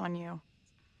another breath on you.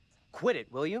 Quit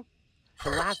it, will you?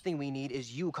 The last thing we need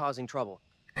is you causing trouble.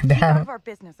 Keep out of our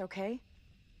business, okay?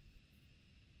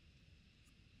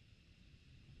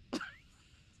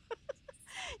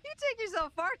 You take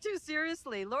yourself far too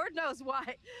seriously. Lord knows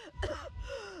why.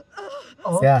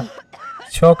 Yeah.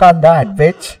 Choke on that,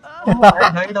 bitch.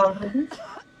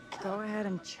 Go ahead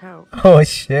and choke. Oh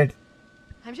shit.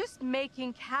 I'm just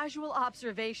making casual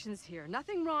observations here.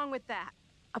 Nothing wrong with that.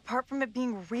 Apart from it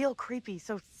being real creepy,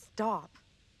 so stop.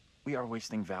 We are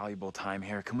wasting valuable time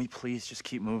here. Can we please just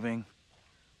keep moving?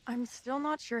 I'm still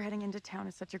not sure heading into town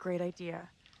is such a great idea.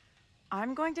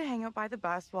 I'm going to hang out by the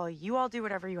bus while you all do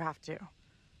whatever you have to.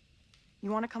 You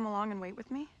want to come along and wait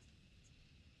with me?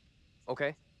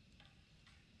 Okay.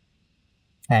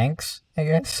 Thanks, I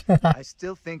guess. I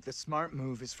still think the smart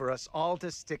move is for us all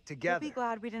to stick together. You'll be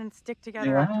glad we didn't stick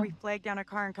together after we flagged down a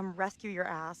car and come rescue your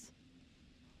ass.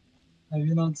 Have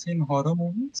you not seen horror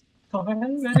movies? Oh,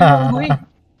 wait.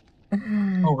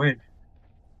 Oh, wait.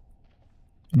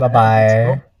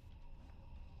 Bye-bye.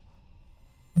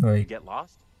 You Wait. get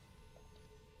lost?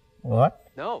 What?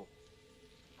 No.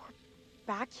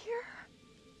 Back here?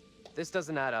 This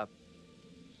doesn't add up.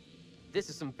 This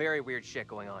is some very weird shit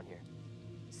going on here.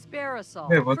 Spare us all.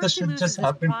 Wait, what the First he shit loses just his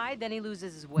happened? pride, then he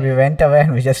loses his way. We went away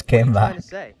and we just came What are you back.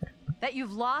 trying to say? That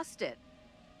you've lost it.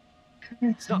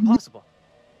 It's not possible.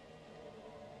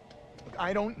 Look,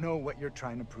 I don't know what you're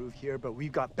trying to prove here, but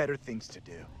we've got better things to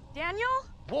do. Daniel?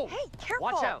 Whoa! Hey, careful!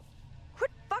 Watch out!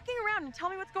 Quit fucking around and tell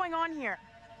me what's going on here.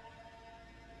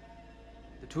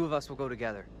 The two of us will go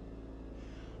together.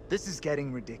 This is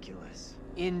getting ridiculous.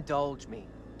 Indulge me.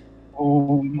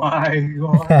 Oh my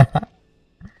god.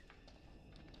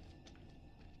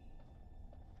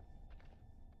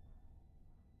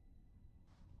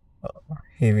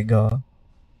 Here we go.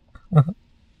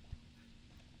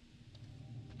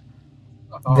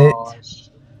 Oh,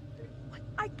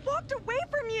 I walked away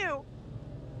from you!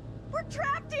 We're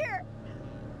trapped here!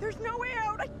 There's no way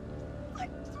out! I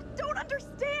don't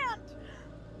understand!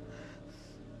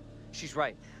 She's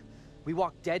right. We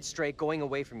walked dead straight going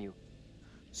away from you.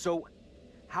 So,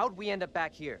 how'd we end up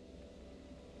back here?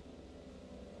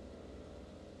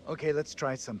 Okay, let's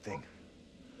try something.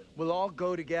 We'll all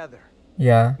go together.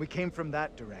 Yeah. We came from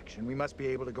that direction. We must be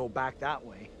able to go back that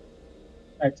way.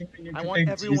 I think we need I to want take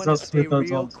everyone to Jesus stay with us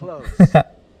real also. close.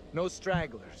 No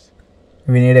stragglers.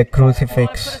 We need a Want to put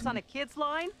crucifix. us on a kid's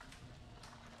line?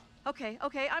 Okay,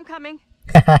 I'm coming.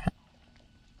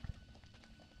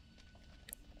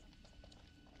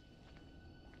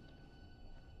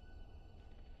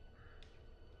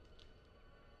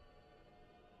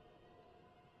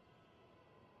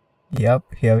 Yep,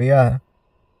 here we are.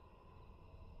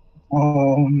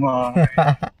 Oh my.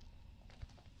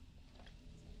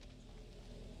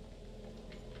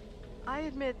 I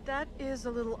admit that is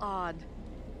a little odd.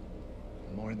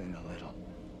 More than a little.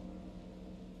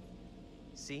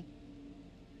 See?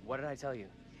 What did I tell you?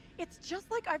 It's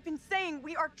just like I've been saying,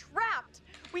 we are trapped!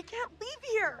 We can't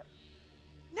leave here!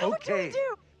 Now what can we Okay,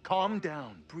 do? calm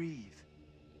down, breathe.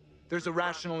 There's a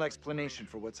rational explanation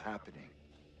for what's happening.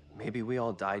 Maybe we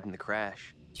all died in the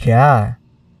crash. Yeah.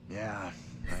 Yeah,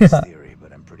 nice theory,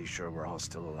 but I'm pretty sure we're all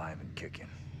still alive and kicking.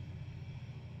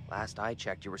 Last I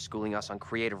checked, you were schooling us on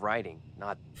creative writing,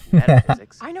 not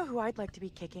metaphysics. I know who I'd like to be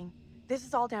kicking. This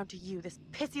is all down to you, this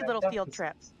pissy little field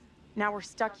trip. Now we're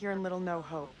stuck here in Little No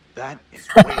Hope. That is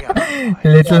way out of line.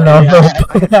 Little no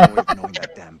hope. I had no way of knowing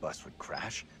that damn bus would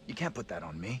crash. You can't put that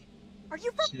on me. Are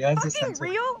you for She has a fucking sense of-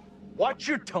 real? Watch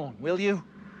your tone, will you?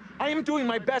 I am doing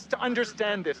my best to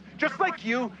understand this, just like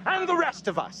you and the rest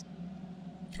of us.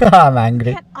 I'm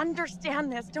angry. I can't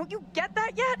understand this. Don't you get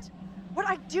that yet? What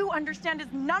I do understand is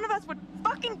none of us would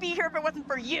fucking be here if it wasn't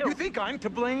for you. You think I'm to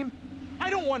blame? I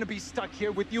don't want to be stuck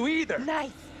here with you either.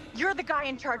 Nice. You're the guy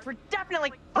in charge. We're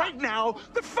definitely Right now,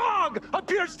 the fog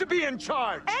appears to be in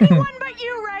charge. anyone but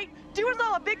you, right? Do us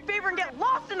all a big favor and get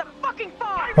lost in the fucking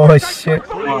fog. Oh shit.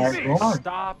 Oh my god.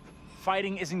 Stop.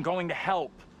 Fighting isn't going to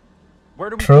help. Where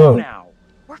do we True. go now?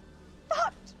 We're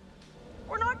fucked.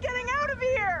 We're not getting out of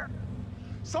here.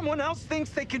 Someone else thinks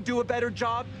they can do a better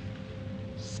job?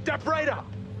 Step right up.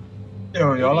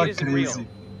 Yo, y'all are Maybe it isn't real. crazy.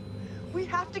 We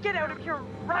have to get out of here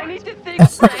right. I need to think.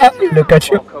 Look at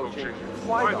you.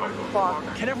 Why the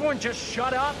fuck? Can everyone just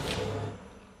shut up?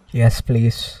 Yes,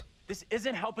 please. This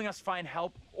isn't helping us find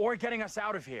help or getting us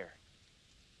out of here.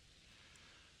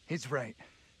 He's right.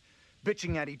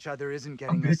 Bitching at each other isn't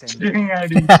getting us anywhere. Bitching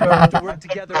at each We have to other. work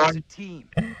together as a team.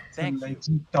 Thank you.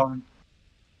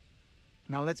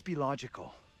 Now let's be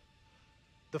logical.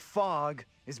 The fog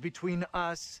is between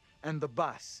us and the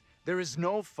bus. There is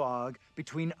no fog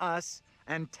between us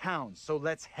and town, so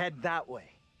let's head that way.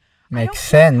 Makes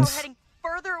sense. Heading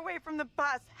further away from the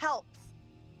bus helps.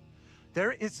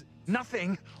 There is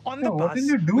nothing on the what bus will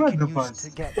you do we at can the use bus? to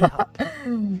get help.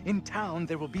 In town,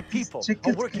 there will be people,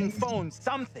 a working phone,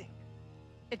 something.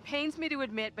 It pains me to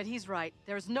admit, but he's right.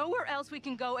 There's nowhere else we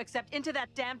can go except into that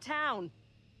damn town.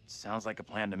 Sounds like a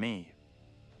plan to me.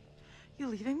 You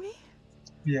leaving me?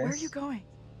 Yes. Where are you going?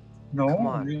 No, Come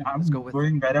on, I'm let's go with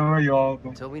going wherever you're going.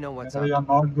 Until we know what's Wherever up,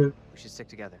 you're not good. we should stick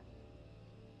together.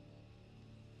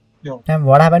 Yo. And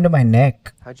what happened to my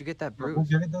neck? How'd you get that Who bruise?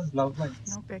 gave it those love lines?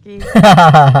 No biggie.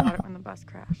 I got it when the bus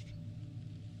crashed.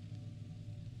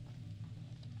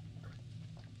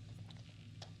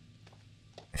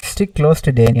 Stick close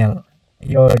to Daniel.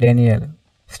 Yo, Daniel.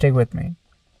 Stick with me.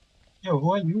 Yo,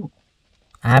 who are you?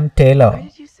 I'm Why Taylor.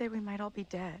 did you say we might all be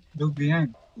dead? Look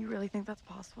behind. You really think that's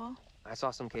possible? I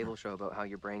saw some cable show about how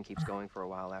your brain keeps going for a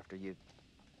while after you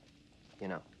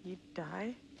know. You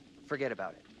die? Forget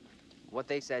about it. What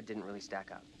they said didn't really stack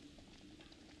up.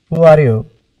 Who are you?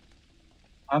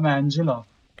 I'm Angela.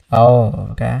 Oh,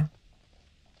 okay.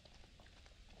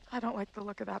 I don't like the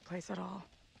look of that place at all.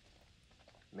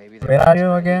 Maybe Where are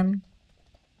you again?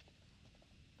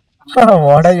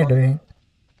 What are you doing?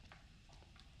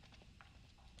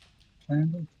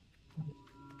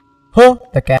 Oh,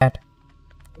 the cat.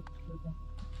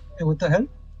 Hey, what the hell?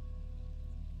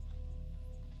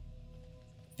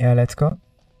 Yeah, let's go.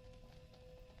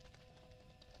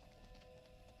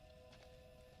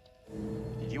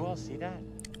 Did you all see that?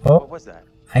 Oh, What was that?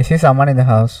 I see someone in the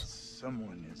house.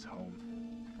 Someone is home.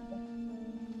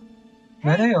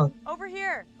 Where are you? Over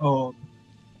here. Oh.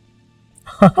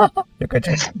 Look at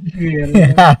you.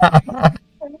 Yeah.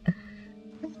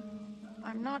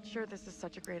 I'm not sure this is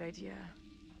such a great idea.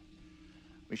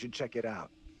 We should check it out.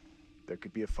 There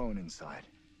could be a phone inside.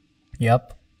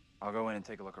 Yep. I'll go in and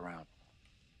take a look around.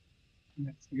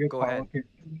 Go ahead.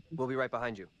 We'll be right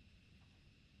behind you.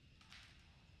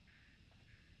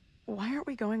 Why aren't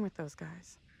we going with those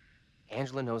guys?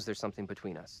 Angela knows there's something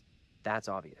between us. That's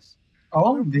obvious.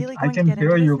 Oh, We're really I going to can get hear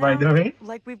into this you, by now? the way.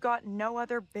 Like we've got no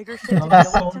other bigger shit to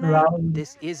That's deal so with tonight? loud.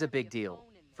 This is a big deal.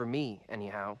 For me,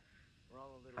 anyhow.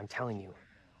 I'm telling you,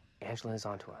 Angela is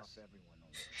onto us.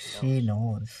 She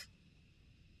knows.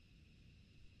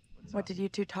 What did you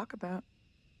two talk about?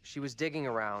 She was digging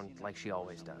around like she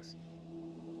always does.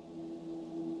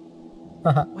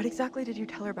 What exactly did you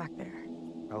tell her back there?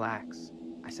 Relax.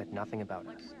 I said nothing about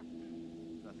us.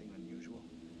 Nothing unusual.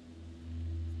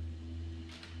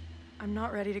 I'm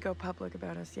not ready to go public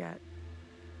about us yet.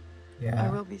 Yeah. I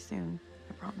will be soon,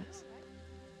 I promise.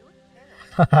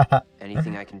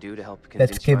 Anything I can do to help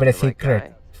convince Let's you keep I'm it a the right secret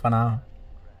guy? for now.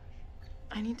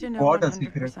 I need to know What a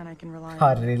 100% I can rely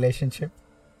Our on you, relationship.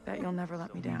 that you'll never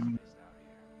let me down.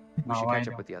 We Now should I catch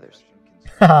know. up with the others.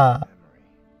 Memory.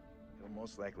 It'll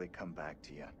most likely come back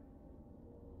to you.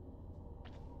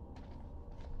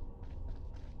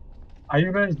 Are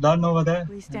you guys done over there?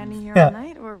 We standing here Yeah. all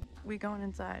night, or we going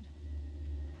inside?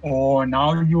 Oh,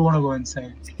 now you want to go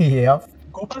inside. Yep.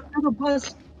 Go back to the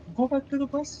bus. Go back to the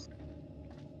bus.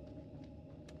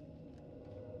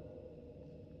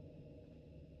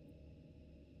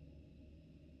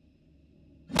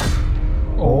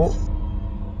 Oh.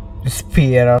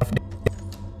 Spear of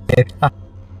death.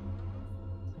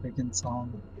 Freaking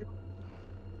sound.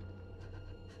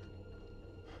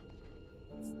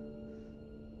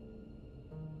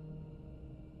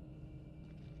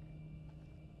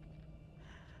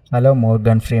 Hello,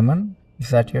 Morgan Freeman. Is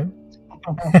that you?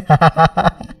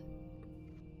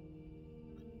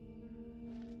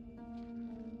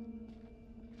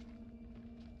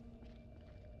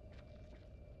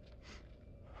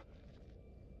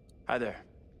 Hi there.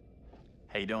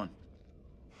 How you doing?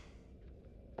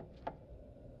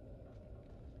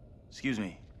 Excuse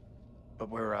me, but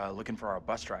we're looking for our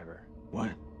bus driver.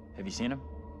 What? Have you seen him?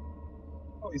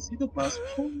 Oh, is he the bus?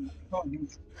 Oh, you.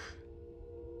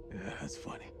 Yeah, that's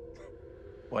funny.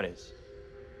 What is?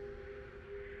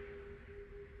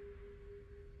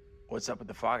 What's up with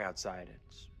the fog outside?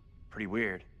 It's pretty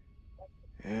weird.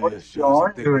 Yeah, What it is sure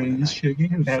is a John thick one doing? He's tonight. shaking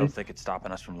his So head. thick it's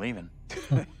stopping us from leaving.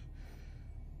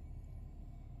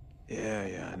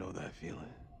 Yeah, I know that feeling.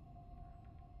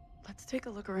 Let's take a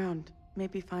look around.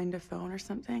 Maybe find a phone or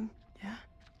something.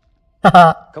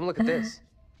 Yeah? Come look at this.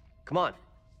 Come on.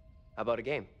 How about a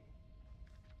game?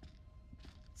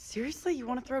 Seriously, you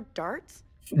want to throw darts?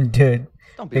 Dude,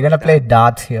 Don't be we're gonna like play that.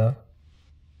 darts here.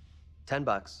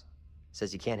 $10.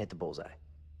 Says you can't hit the bullseye.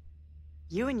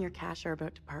 You and your cash are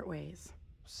about to part ways.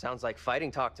 Sounds like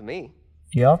fighting talk to me.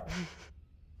 Yup.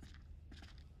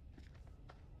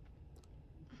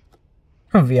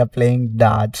 We are playing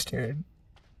darts, dude.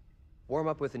 Warm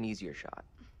up with an easier shot.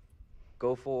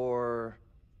 Go for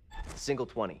single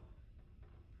 20.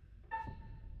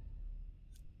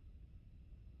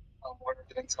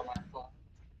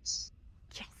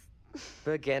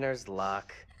 Beginner's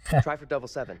luck. Try for double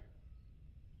 7.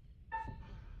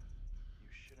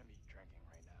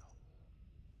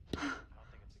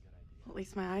 At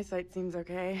least my eyesight seems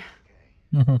okay.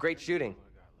 Great shooting.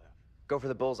 Go for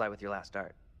the bullseye with your last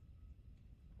dart.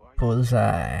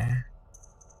 Bullseye.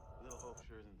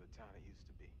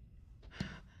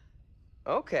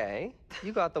 Okay,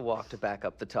 you got the walk to back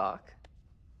up the talk.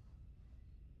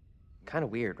 Kind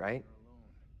of weird, right?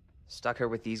 Stuck her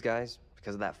with these guys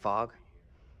because of that fog.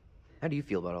 How do you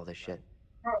feel about all this shit?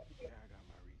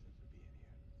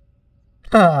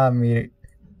 We're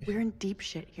in deep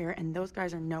shit here, and those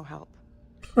guys are no help.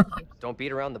 Don't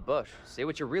beat around the bush. Say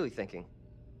what you're really thinking.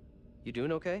 You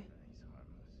doing okay?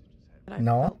 But I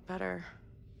No. felt better.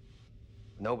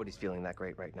 Nobody's feeling that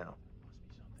great right now.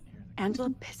 Angela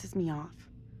pisses me off.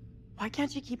 Why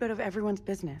can't you keep out of everyone's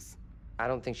business? I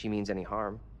don't think she means any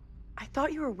harm. I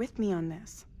thought you were with me on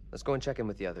this. Let's go and check in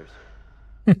with the others.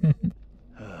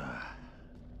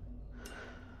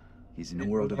 He's in a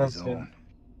world of his own.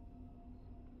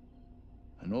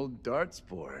 An old darts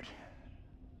board.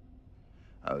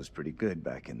 I was pretty good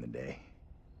back in the day.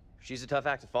 She's a tough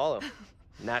act to follow.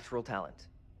 Natural talent.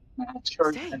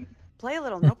 Stay. Play a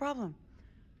little, no problem.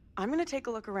 I'm gonna take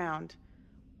a look around.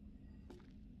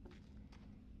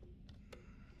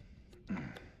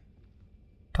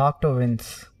 Talk to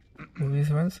Vince. Who is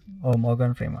Vince? Oh,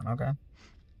 Morgan Freeman. Okay.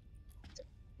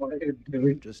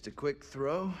 Just a quick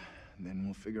throw, and then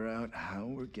we'll figure out how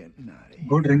we're getting out of here.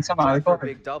 Go drink some alcohol.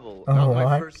 Big double. Oh, Not my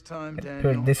what? first time,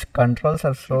 Daniel. Dude, these controls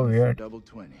are so Shooting for weird. Double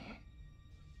 20.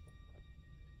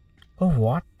 Oh,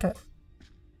 what the?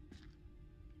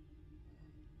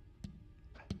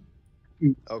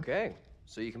 Okay,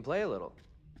 so you can play a little.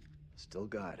 Still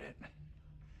got it.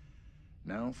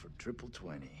 Now for triple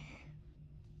 20.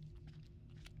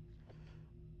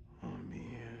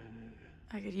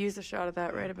 I could use a shot of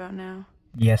that right about now.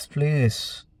 Yes,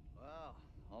 please.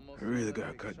 I really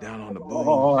gotta cut down on the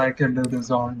Oh, booze. I can do this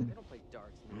on.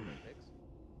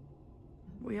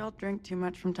 We all drink too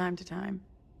much from time to time.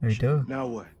 We do. Now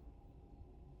what?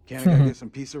 Can't I go get some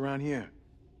peace around here?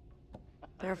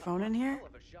 There a phone in here?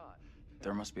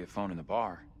 There must be a phone in the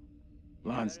bar.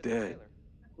 Lon's dead.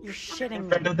 You're shitting me.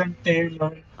 Better than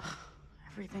Taylor.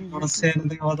 Everything You wanna say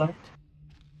anything about that?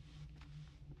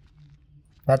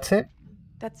 That's it?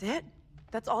 That's it?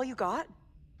 That's all you got?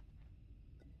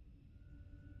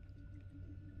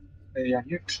 Hey, are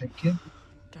you drinking?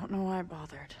 Don't know why I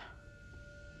bothered.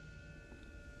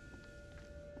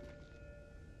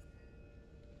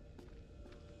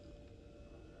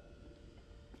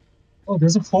 Oh,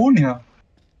 there's a phone here.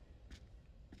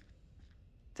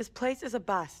 This place is a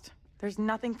bust. There's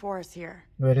nothing for us here.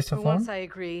 Where is the For phone? once, I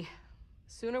agree.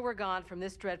 Sooner we're gone from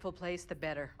this dreadful place, the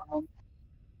better.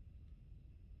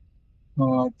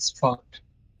 No, it's fucked.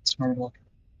 It's not working.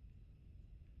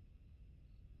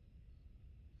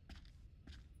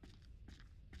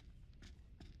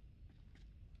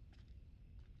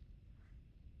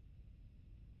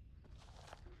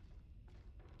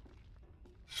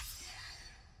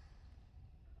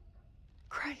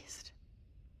 Christ.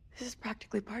 This is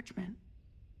practically parchment.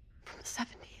 From the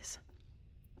 70s.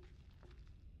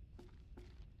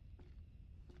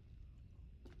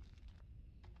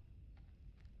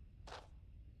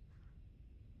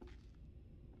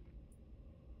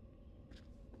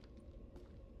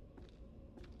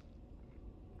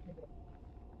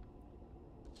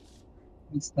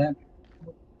 What's that?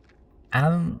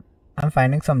 I'm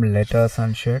finding some letters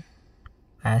and shit.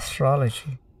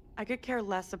 Astrology. I could care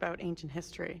less about ancient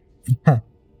history.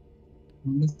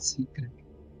 What's secret?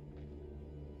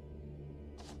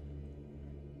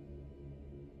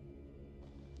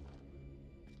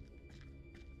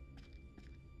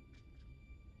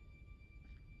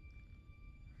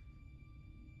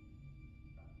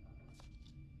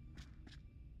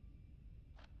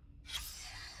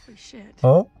 Holy shit.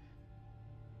 Oh?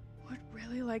 Would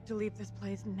really like to leave this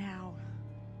place now.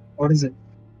 What is it?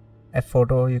 A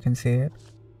photo, you can see it.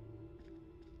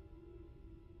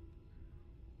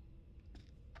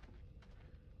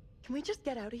 Can we just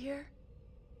get out of here?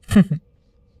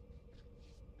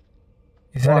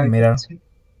 Is that a mirror?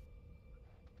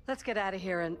 Let's get out of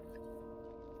here and...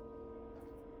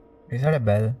 Is that a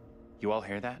bell? You all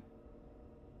hear that?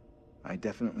 I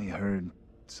definitely heard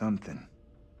something.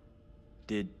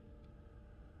 Did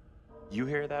you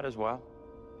hear that as well?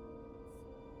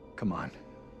 Come on.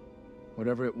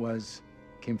 Whatever it was,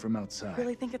 came from outside.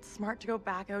 Really think it's smart to go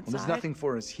back outside? Well, there's nothing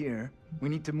for us here. We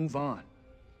need to move on.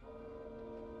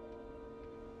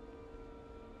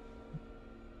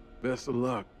 Best of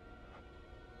luck.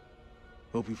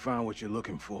 Hope you find what you're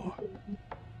looking for.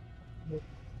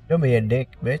 Don't be a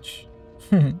dick, bitch.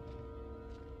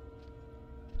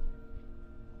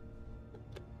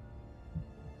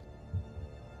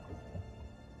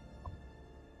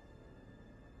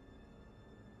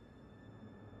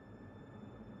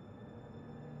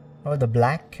 Oh, the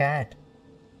black cat.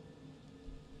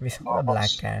 We saw the black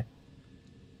cat.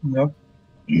 Yep.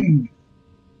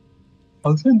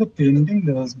 Also in the painting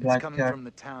there was black It's coming cat. from the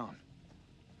town.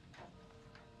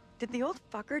 Did the old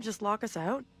fucker just lock us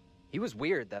out? He was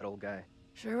weird, that old guy.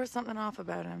 Sure was something off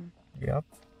about him. Yep.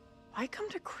 Why come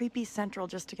to Creepy Central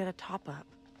just to get a top-up?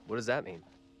 What does that mean?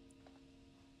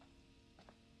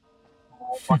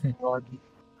 Oh my god.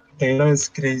 Taylor is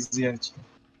crazy actually.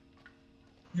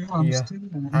 Yeah, I'm still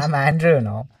I'm Andrew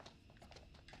now.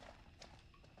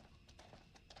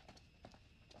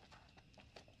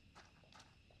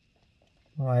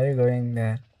 Why are you going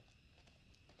there?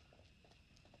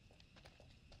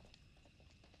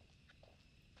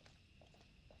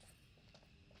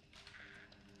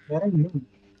 Where are you?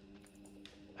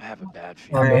 I have a bad I'm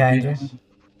feeling. behind you.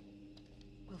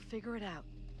 We'll figure it out.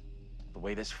 The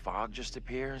way this fog just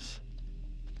appears,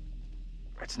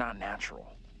 it's not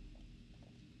natural.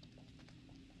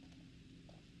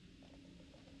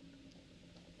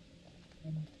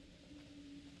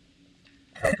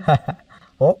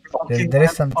 Oh, there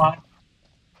is something.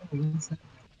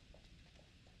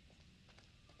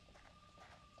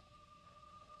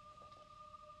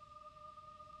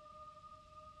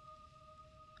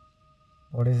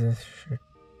 What is this shit?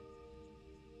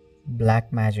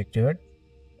 Black magic, dude.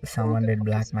 Someone did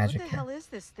black magic What the here. hell is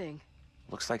this thing?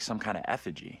 Looks like some kind of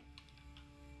effigy.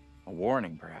 A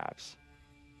warning, perhaps.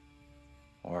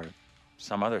 Or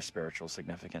some other spiritual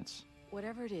significance.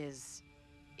 Whatever it is,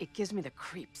 it gives me the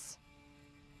creeps.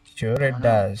 Sure it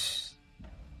does.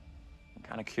 I'm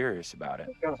kind of curious about it.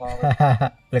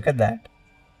 Look at that.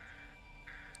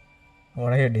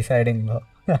 What are you deciding, bro?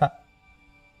 I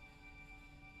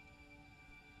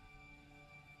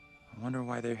wonder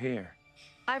why they're here.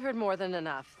 I've heard more than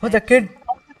enough. Oh, the kid.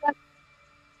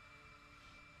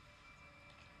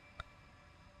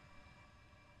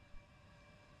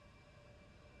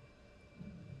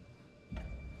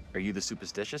 Are you the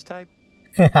superstitious type?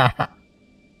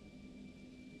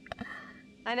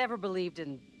 I never believed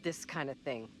in this kind of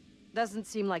thing. Doesn't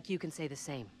seem like you can say the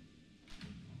same.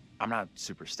 I'm not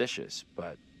superstitious,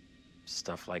 but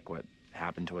stuff like what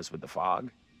happened to us with the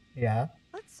fog. Yeah.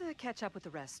 Let's catch up with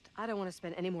the rest. I don't want to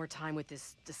spend any more time with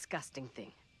this disgusting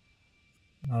thing.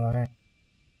 Alright.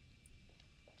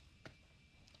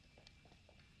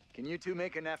 Can you two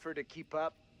make an effort to keep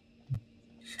up?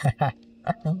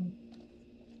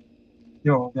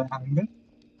 Yo, the angle.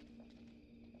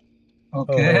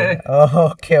 Okay. Oh,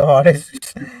 okay, what is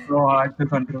this? So hard to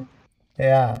control.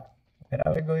 Yeah. Where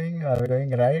are we going? Are we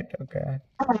going right? Okay.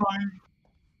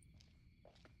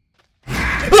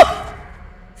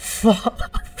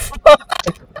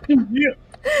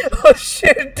 Oh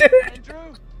shit, dude.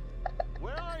 Andrew,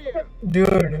 where are you?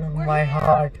 Dude, my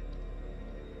heart.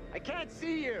 I can't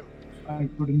see you. I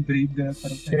couldn't breathe there for a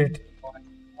second.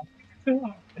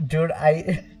 Shit. Dude,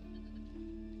 I.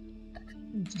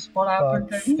 Just what happened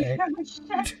Fuck's to me?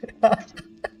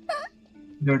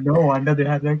 Dude, no wonder they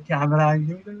had that camera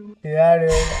angle. Yeah,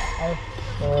 dude.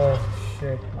 Oh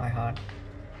shit, my heart.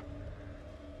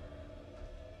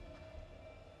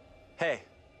 Hey,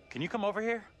 can you come over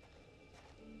here?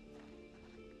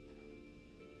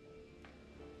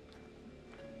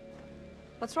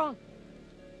 What's wrong?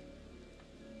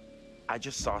 I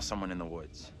just saw someone in the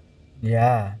woods.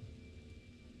 Yeah.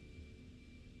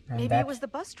 And Maybe that- it was the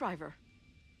bus driver.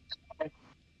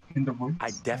 In the woods?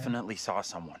 I definitely saw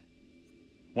someone.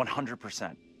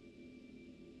 100%.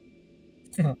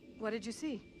 What did you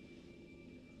see?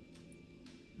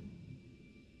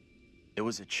 It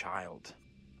was a child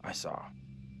I saw.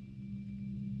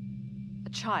 A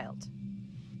child.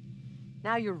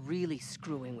 Now you're really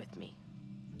screwing with me.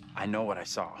 I know what I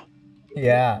saw.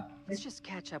 Yeah. Let's just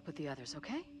catch up with the others,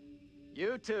 okay?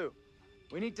 You two.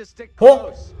 We need to stick Oh.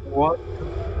 close. What?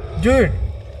 Dude.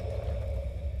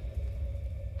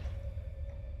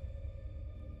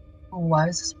 why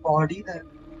is his body there?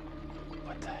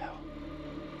 What the hell?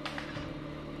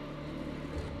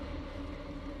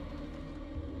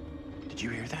 Did you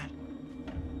hear that?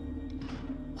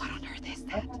 What on earth is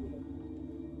that?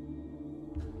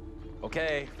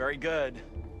 Okay, very good.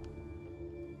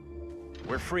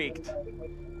 We're freaked.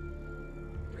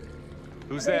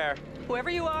 Who's there? Whoever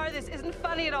you are, this isn't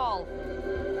funny at all.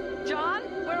 John,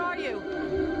 where are you?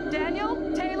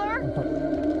 Daniel? Taylor?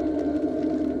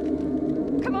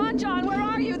 Come on, John, where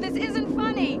are you? This isn't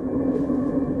funny.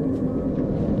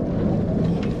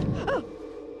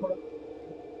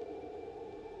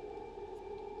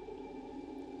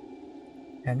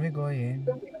 Can we go in?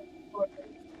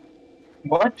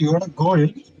 What? You wanna go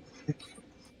in?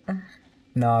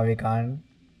 No, we can't.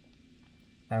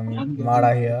 I'm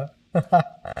Mada here.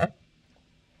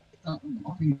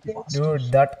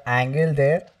 Dude, that angle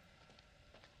there.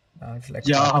 It's like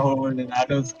Yeah, fucking... that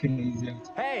was crazy.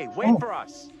 Hey, wait for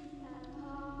us.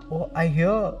 Oh, I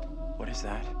hear. What is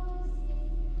that?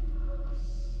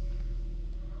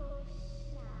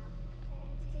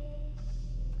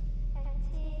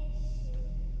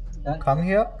 Come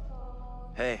here.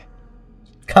 Hey,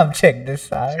 Come check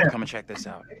this out. come and check this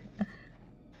out.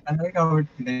 I like how it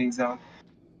plays out.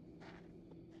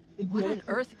 What on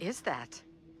earth is that?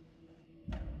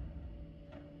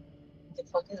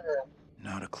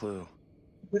 Not a clue.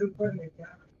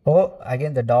 Oh,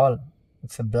 again the doll.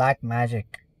 It's a black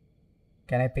magic.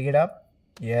 Can I pick it up?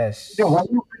 Yes.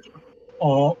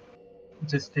 Oh,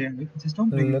 just don't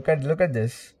bring Look at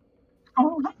this.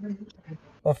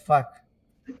 Oh fuck.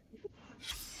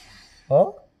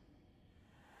 Oh?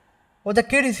 Oh, the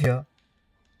kid is here.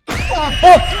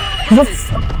 Oh!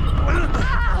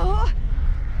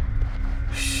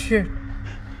 Shit.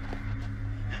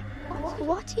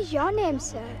 What is your name,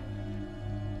 sir?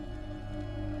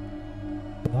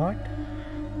 What?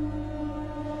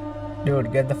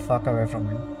 Dude, get the fuck away from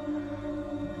me.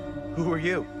 Who are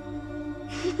you?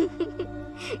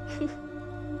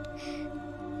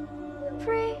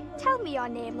 Pray, tell me your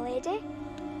name, lady.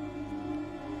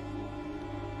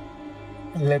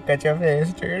 Look at your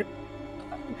face, dude.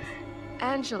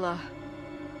 Angela.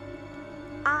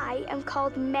 I am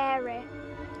called Mary.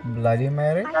 Bloody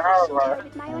Mary? I fashioned her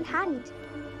with my own hand.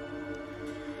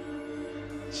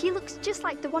 She looks just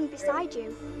like the one beside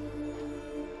you.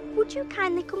 Would you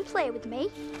kindly come play with me?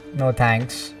 No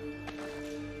thanks.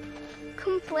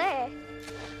 Come play.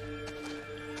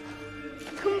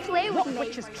 Come play with me. What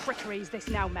witch's trickery is this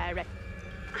now, Mary?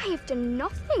 I have done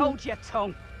nothing. Hold your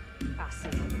tongue. I see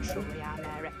what you truly are,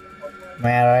 Mary.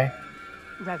 Mary?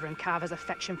 Reverend Carver's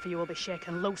affection for you will be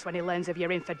shaken loose when he learns of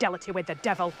your infidelity with the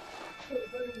devil.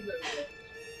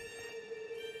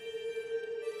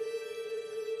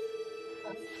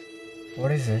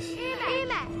 What is this?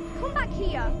 Amy, come back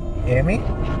here. Amy?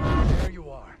 There you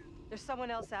are. There's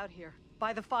someone else out here,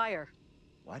 by the fire.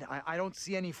 What? I don't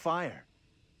see any fire.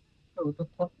 What the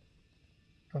fuck?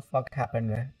 What the fuck happened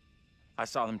there? I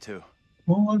saw them too.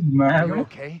 Oh, Are you man.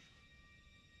 okay?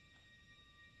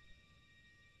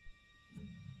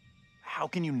 How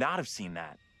can you not have seen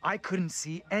that? I couldn't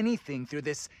see anything through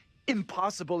this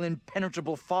impossible,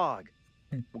 impenetrable fog.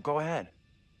 Well, go ahead.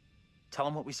 Tell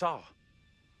them what we saw.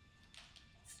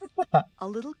 A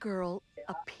little girl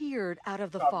appeared out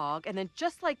of the fog, and then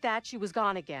just like that, she was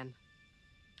gone again.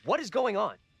 What is going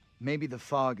on? Maybe the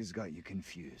fog has got you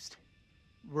confused.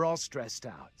 We're all stressed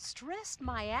out. Stressed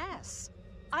my ass.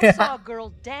 I saw a girl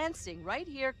dancing right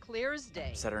here, clear as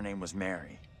day. Said her name was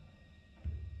Mary.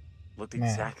 Looked Man.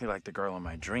 exactly like the girl in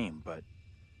my dream, but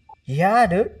Yeah,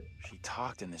 dude. she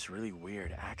talked in this really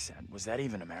weird accent. Was that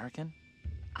even American?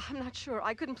 I'm not sure.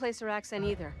 I couldn't place her accent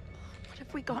either. What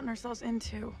have we gotten ourselves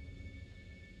into?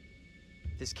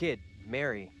 This kid,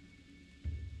 Mary,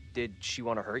 did she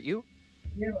want to hurt you?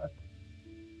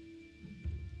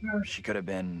 She could have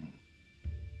been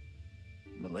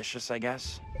malicious, I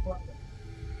guess.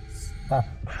 Huh.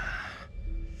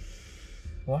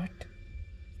 What?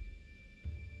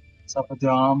 What's up with the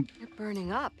arm? You're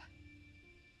burning up.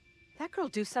 That girl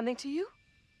do something to you?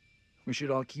 We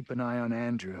should all keep an eye on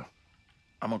Andrew.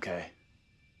 I'm okay.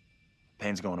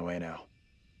 Pain's going away now.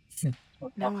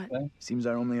 Now what? Seems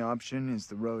our only option is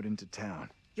the road into town.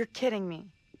 You're kidding me.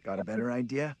 Got a better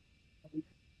idea?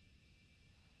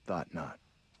 Thought not.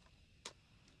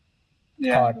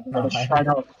 Yeah, God, gotta no, shut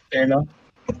up, Taylor.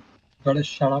 Gotta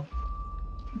shut up.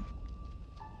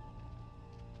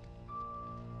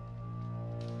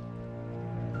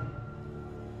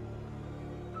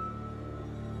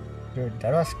 Dude,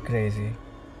 that was crazy.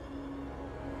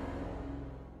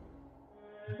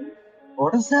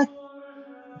 What is that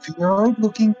weird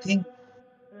looking thing?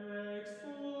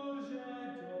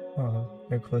 Oh.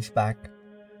 Look who's back.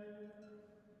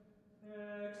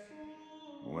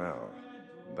 Well,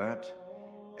 that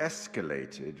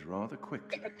escalated rather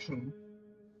quickly.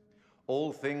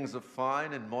 All things are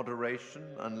fine in moderation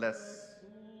unless...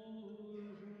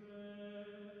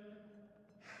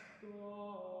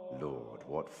 Lord,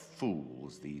 what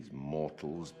fools these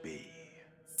mortals be.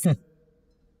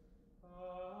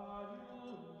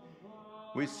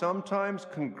 We sometimes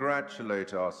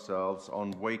congratulate ourselves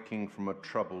on waking from a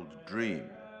troubled dream.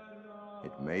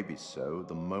 It may be so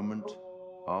the moment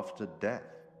after death.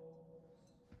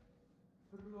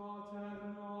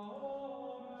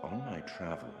 On my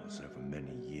travels over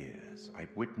many years,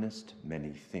 I've witnessed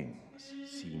many things,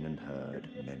 seen and heard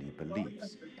many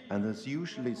beliefs, and there's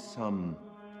usually some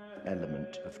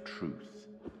element of truth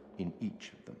in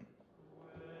each of them.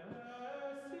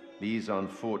 These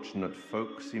unfortunate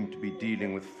folk seem to be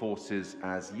dealing with forces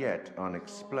as yet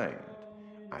unexplained.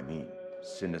 I mean,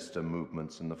 sinister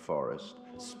movements in the forest,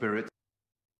 spirits,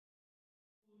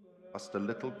 just a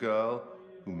little girl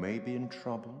who may be in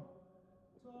trouble.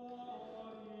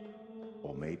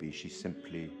 Or maybe she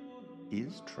simply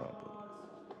is trouble.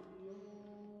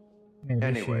 Maybe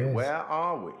Anyway, she is. where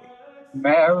are we?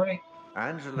 Mary.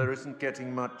 Angela isn't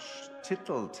getting much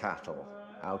tittle-tattle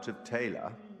out of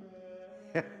Taylor.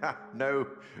 No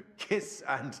kiss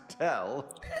and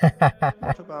tell.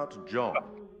 What about John?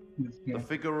 The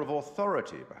figure of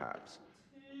authority, perhaps?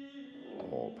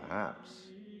 Or perhaps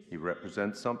he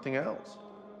represents something else.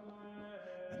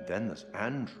 And then there's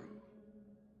Andrew.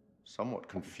 Somewhat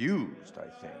confused, I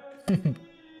think.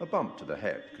 A bump to the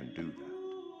head can do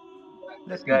that.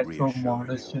 This Let guy's me so reassure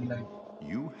modest you. and like.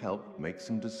 You helped make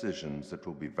some decisions that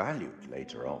will be valued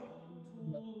later on.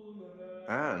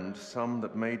 And some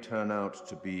that may turn out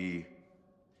to be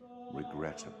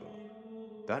regrettable.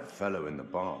 That fellow in the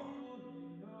bar,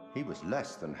 he was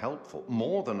less than helpful,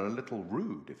 more than a little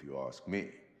rude, if you ask me.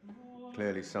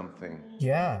 Clearly something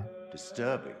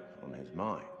disturbing on his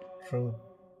mind. True.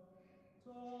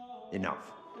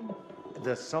 Enough.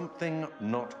 There's something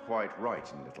not quite right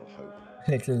in Little Hope.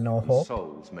 Little no And hope.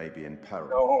 souls may be in peril.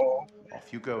 No.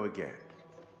 Off you go again.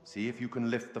 See if you can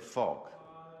lift the fog.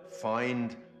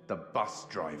 Find the bus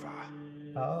driver.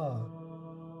 Oh.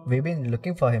 We've been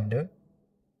looking for him, dude.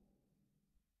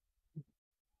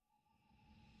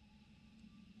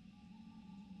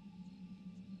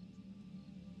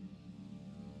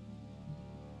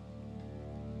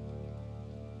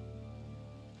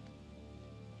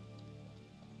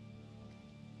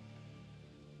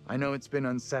 I know it's been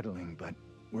unsettling, but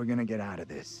we're gonna get out of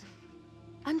this.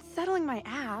 Unsettling my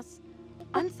ass.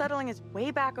 Unsettling is way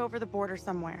back over the border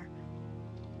somewhere.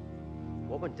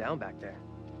 What went down back there?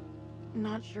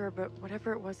 Not sure, but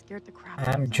whatever it was scared the crap out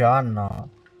of me. I'm John now.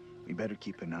 We better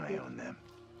keep an eye on them.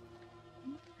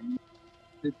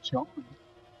 The John.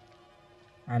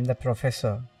 I'm the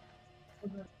professor.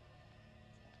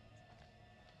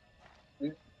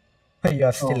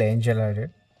 You're still Angela,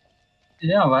 dude.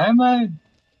 Yeah, why am I?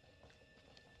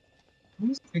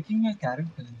 Who's picking my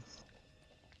characters?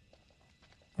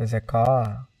 There's a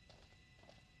car.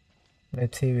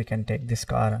 Let's see if we can take this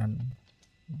car and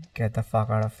get the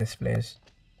fuck out of this place.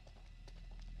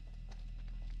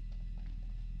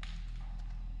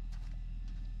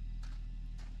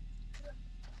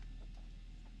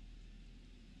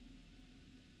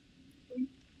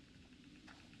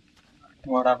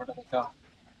 What happened to the car?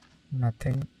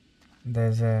 Nothing.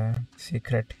 There's a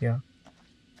secret here.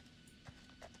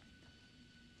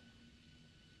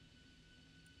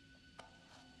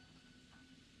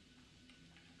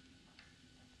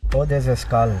 Oh, there's a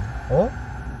skull. Oh?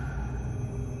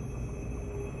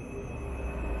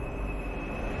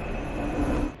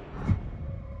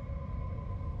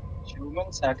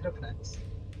 Human sacrifice.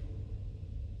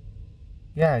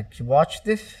 Yeah, watch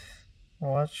this.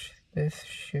 Watch this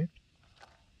shit.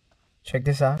 Check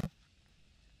this out.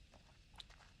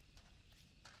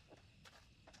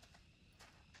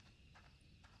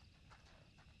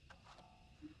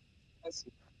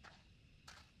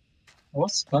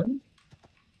 What skull?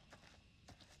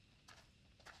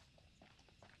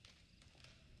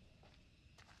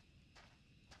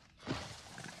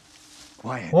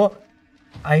 Quiet. Oh,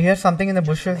 I hear something in the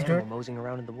bushes, Animal dude. moseying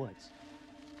around in the woods.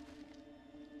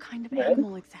 Kind of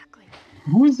animal exactly.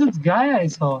 Who is this guy I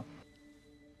saw?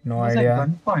 No He was idea. at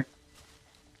gunpoint.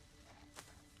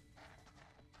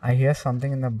 I hear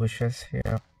something in the bushes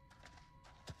here.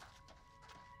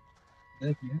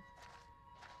 There he is.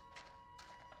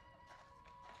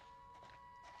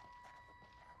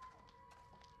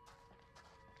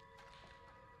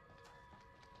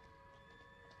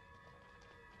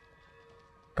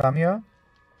 Come here.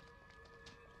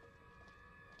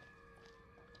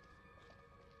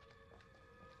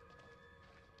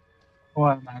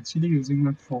 actually using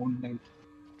my phone like.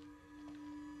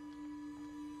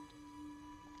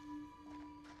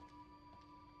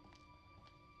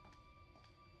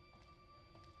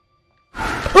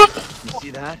 You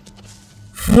see that?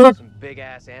 Some big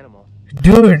ass animal.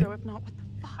 Dude, So if not, what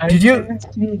the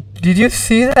fuck? did you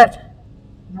see that?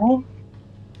 No.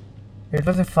 It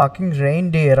was a fucking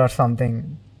reindeer or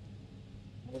something.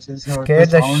 I just heard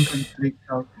the sound and freaked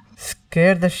out.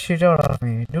 Scared the shit out of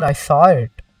me. Dude, I saw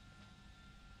it.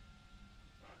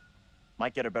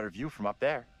 Might get a better view from up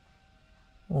there.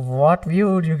 What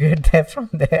view would you get there from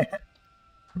there?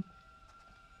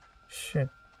 Shit.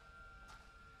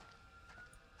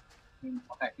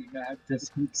 My God,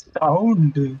 this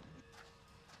sound.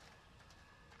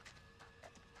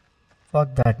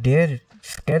 Fuck that deer.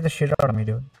 Scared the shit out of me,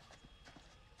 dude.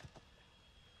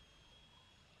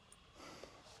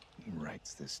 Who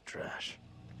writes this trash?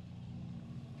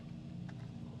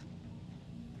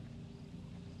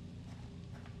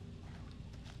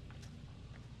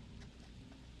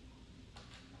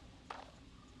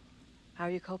 How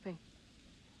are you coping?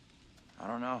 I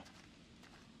don't know.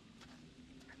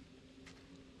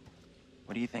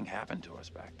 What do you think happened to us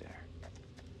back there?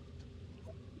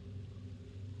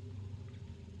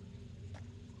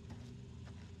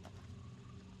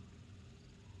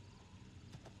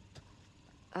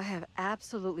 I have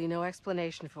absolutely no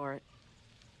explanation for it.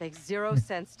 Makes zero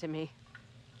sense to me.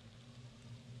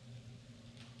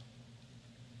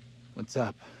 What's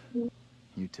up?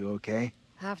 You two okay?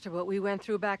 After what we went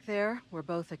through back there, we're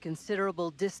both a considerable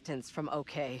distance from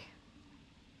okay.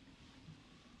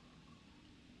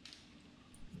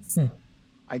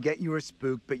 I get you were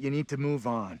spooked, but you need to move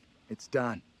on. It's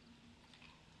done.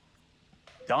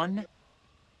 Done?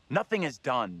 Nothing is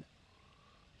done.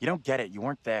 You don't get it. You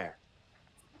weren't there.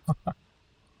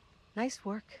 Nice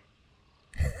work.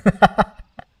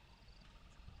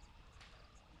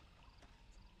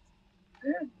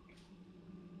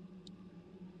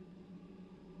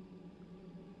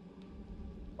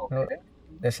 Oh,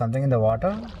 there's something in the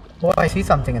water? Oh, I see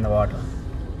something in the water.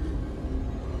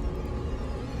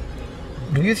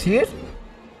 Do you see it?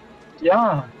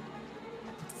 Yeah.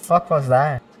 Fuck was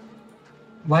that?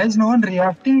 Why is no one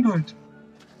reacting to it?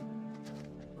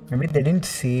 Maybe they didn't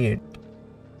see it.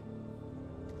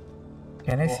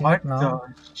 Can I see it now?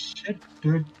 What the shit,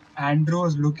 dude? Andrew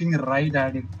was looking right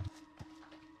at it.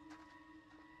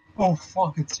 Oh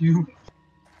fuck, it's you.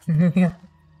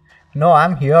 No,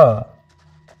 I'm here.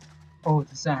 Oh,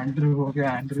 this is Andrew. Okay,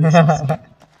 Andrew is listening.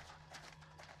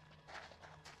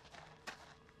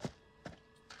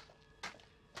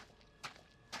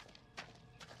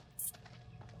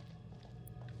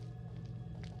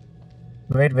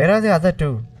 Wait, where are the other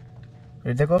two?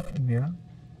 Did they go from here?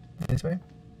 This way?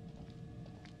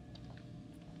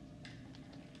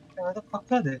 Where the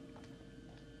fuck are they?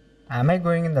 Am I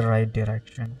going in the right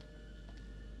direction?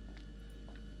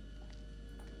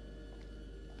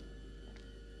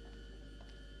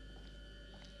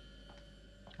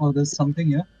 Oh, there's something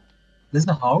here. There's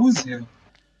a house here.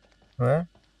 Where?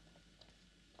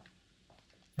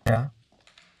 Yeah.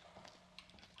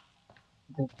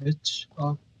 The Witch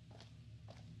of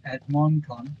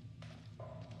Edmonton.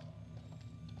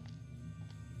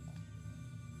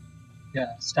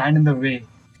 Yeah, stand in the way.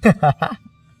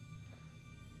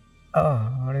 Oh,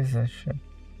 what is that shit?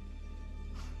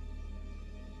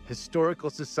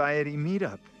 Historical Society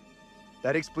meetup.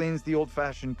 That explains the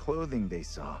old-fashioned clothing they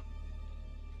saw.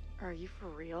 Are you for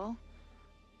real?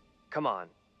 Come on.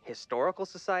 Historical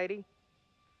Society?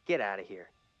 Get out of here.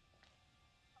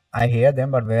 I hear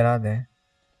them, but where are they?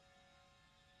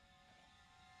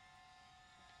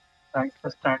 Thanks for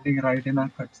standing right in our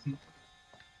cutscene.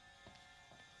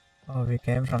 Oh, we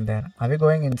came from there. Are we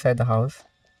going inside the house?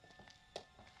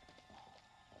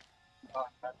 I'm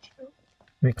not sure.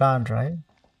 We can't, right?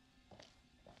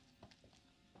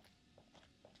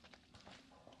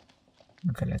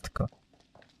 Okay, let's go.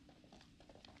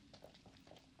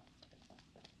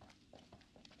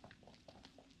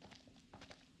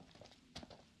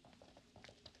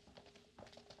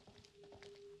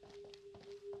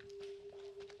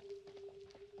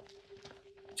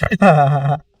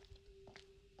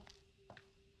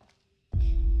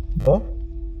 Oh,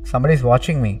 somebody's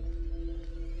watching me.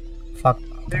 Fuck,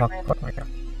 fuck, fuck my God.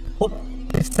 Oh,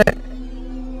 it's that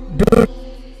dude.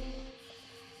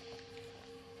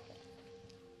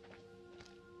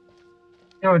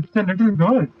 Yo, it's a little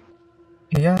girl.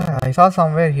 Yeah, I saw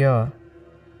somewhere here.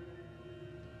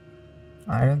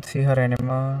 I don't see her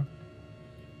anymore.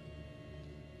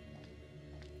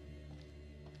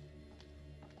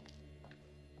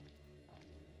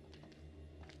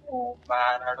 Oh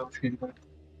man, I don't feel good.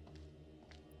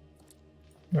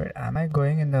 Wait, am I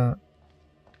going in the...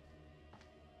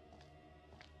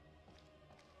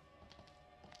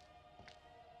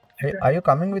 Are you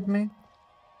coming with me?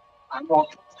 I'm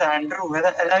walking to Andrew. Where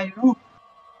the hell are you?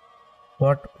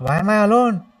 What? Why am I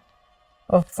alone?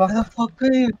 Oh fuck. Where the fuck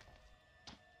are you?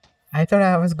 I thought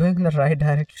I was going in the right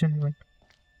direction, but...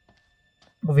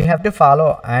 We have to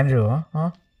follow Andrew,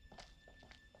 huh?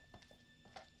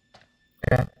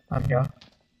 Okay, I'm here.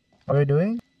 What are you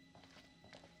doing?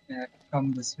 Yeah,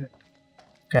 come this way.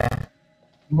 Okay.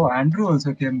 Oh, Andrew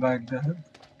also came back there.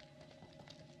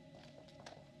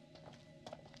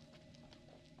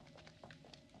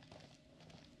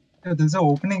 Yeah, there's an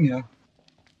opening here.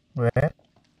 Where?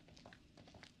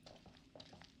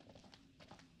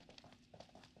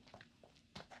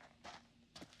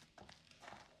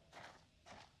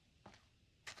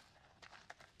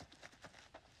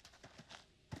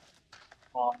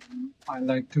 I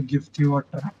like to gift you a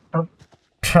tractor.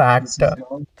 Tractor.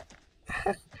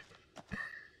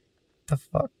 The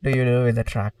fuck do you do with a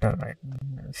tractor, right?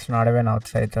 It's not even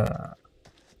outside the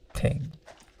thing.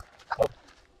 Oh,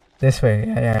 this way.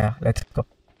 Yeah. Let's go.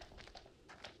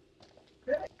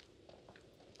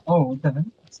 Oh, what the hell?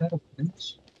 Is that a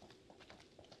bridge?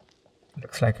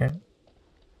 Looks like it.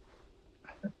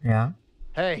 Yeah.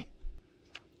 Hey,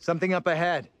 something up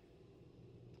ahead.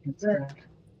 What's that?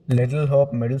 Little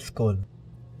Hope Middle School.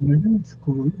 Middle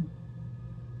school?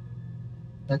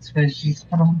 That's where she's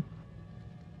from.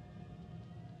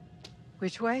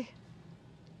 Which way?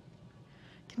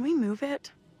 Can we move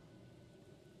it?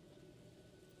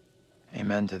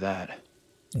 Amen to that.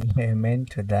 Amen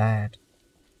to that.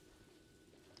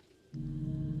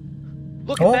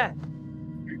 Look at that!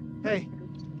 Hey,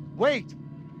 wait!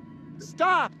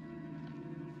 Stop!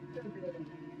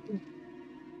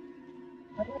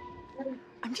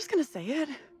 I'm just gonna say it.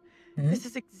 This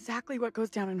is exactly what goes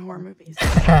down in horror movies.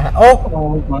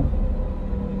 Oh my.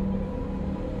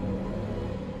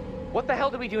 What the hell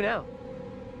do we do now?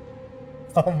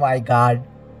 Oh my god.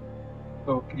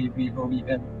 So creepy, holy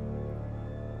hell.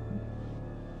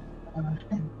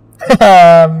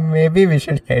 Maybe we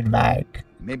should head back.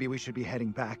 Maybe we should be heading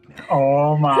back now.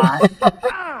 Oh my.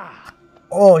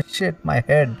 Oh shit, my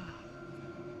head.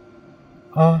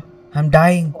 Oh, I'm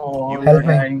dying. Oh, help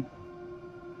me. dying.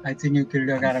 I think you killed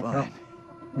your character.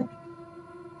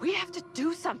 We have to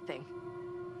do something.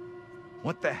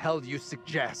 What the hell do you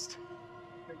suggest?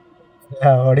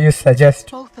 Yeah, what do you suggest?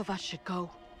 Both of us should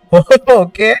go. Oh,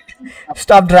 okay.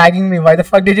 Stop dragging me. Why the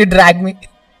fuck did you drag me?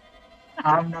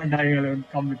 I'm not dying alone.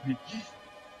 Come with me.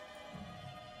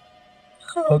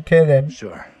 Okay then.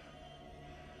 Sure.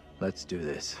 Let's do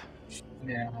this.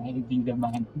 Yeah, I'll be the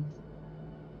man.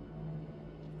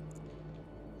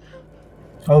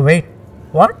 Oh wait.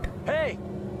 What? Hey,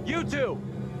 you two!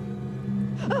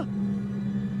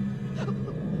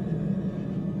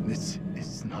 This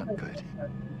is not good.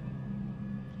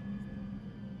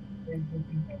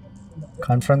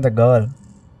 Confront the girl.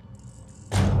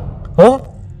 Oh!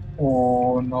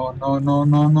 Oh,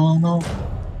 no.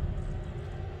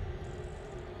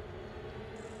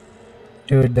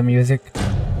 Dude, the music.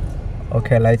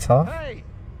 Okay, lights off. Hey!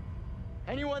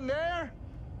 Anyone there?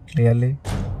 Clearly.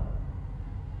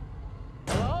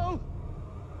 Hello?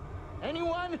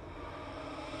 Anyone?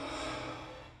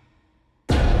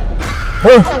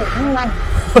 Oh!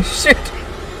 Oh shit!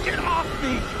 Get off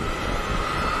me!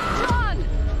 John!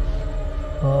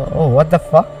 Oh, what the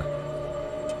fuck?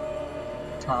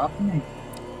 What's happening?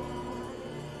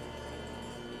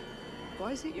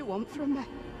 What is it you want from me?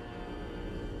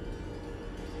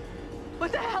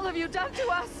 What the hell have you done to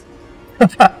us?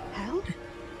 Hell?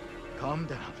 Calm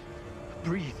down.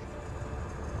 Breathe.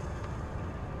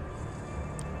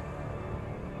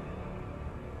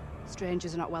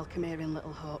 Strangers are not welcome here in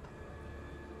Little Hope.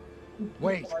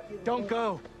 Wait, don't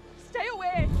go. Stay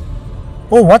away!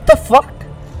 Oh, what the fuck?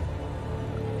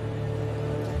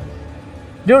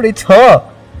 Dude, it's her!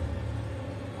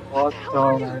 What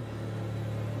the?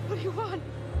 What do you want?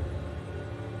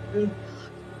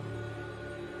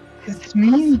 It's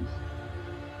me.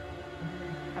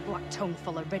 A black tongue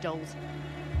full of riddles.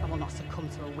 I will not succumb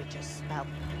to a witch's spell.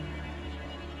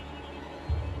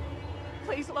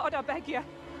 Please, Lord, I beg you.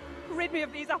 Rid me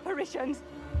of these apparitions.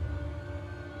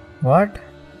 What?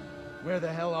 Where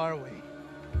the hell are we?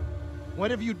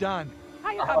 What have you done?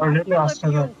 I I have already all asked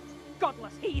of her that. you,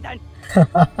 godless heathen.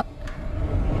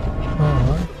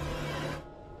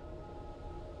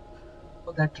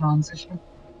 Oh, that transition.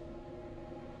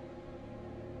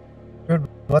 Dude,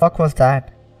 what the fuck was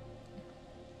that?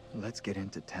 Let's get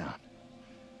into town.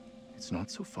 It's not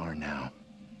so far now,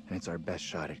 and it's our best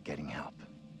shot at getting help.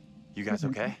 You guys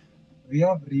okay? We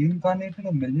have reincarnated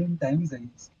a million times, I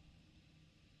guess.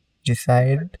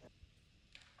 Decide.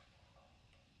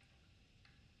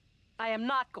 I am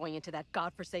not going into that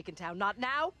godforsaken town. Not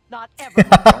now, not ever.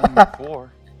 Going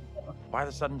before. Why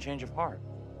the sudden change of heart?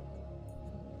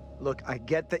 Look, I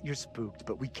get that you're spooked,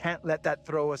 but we can't let that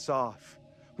throw us off.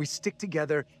 We stick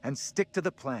together and stick to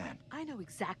the plan. I know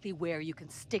exactly where you can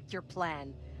stick your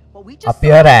plan. What we Up just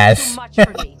your saw is ass. too much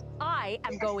for me. I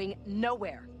am going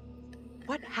nowhere.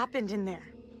 What happened in there?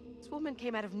 This woman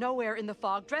came out of nowhere in the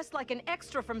fog, dressed like an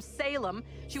extra from Salem.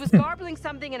 She was garbling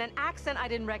something in an accent I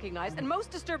didn't recognize, and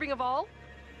most disturbing of all,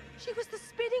 she was the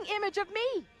spitting image of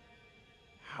me.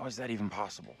 How is that even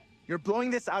possible? You're blowing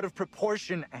this out of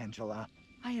proportion, Angela.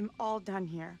 I am all done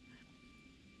here.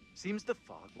 Seems the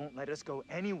fog won't let us go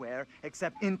anywhere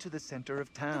except into the center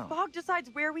of town. The fog decides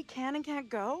where we can and can't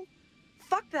go?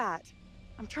 Fuck that.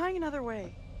 I'm trying another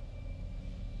way.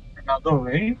 Another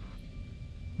way?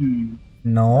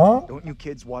 No. Don't you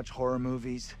kids watch horror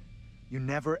movies? You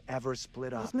never ever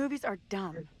split up. Those movies are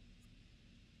dumb.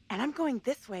 And I'm going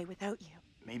this way without you.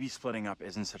 Maybe splitting up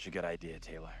isn't such a good idea,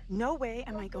 Taylor. No way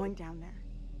am I going down there.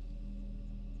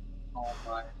 Oh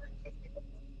my.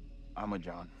 I'm with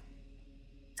John.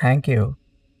 Thank you.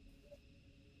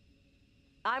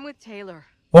 I'm with Taylor.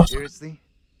 What? Seriously?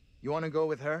 You want to go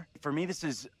with her? For me, this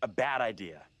is a bad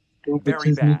idea. Two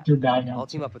Very pictures need bad. to die. I'll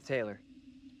team up with Taylor.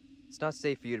 It's not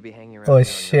safe for you to be hanging around. Oh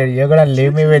here on your shit, own. you're gonna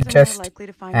leave me Two with teams are more just likely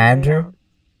to find a way Andrew? out,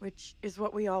 which is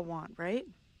what we all want, right?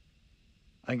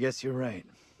 I guess you're right.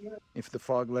 If the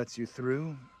fog lets you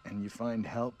through and you find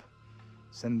help,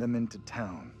 send them into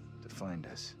town to find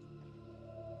us.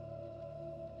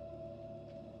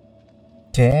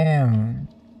 Damn.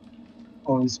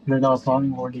 Oh, we split our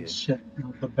song. Holy shit.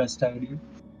 Not the best idea.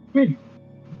 Wait,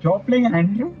 you're playing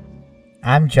Andrew?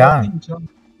 I'm You're John. playing John.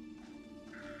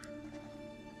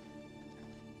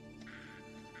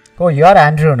 Oh, you're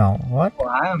Andrew now. What? Oh,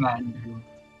 I am Andrew.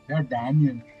 You're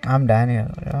Daniel. I'm Daniel.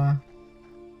 Yeah.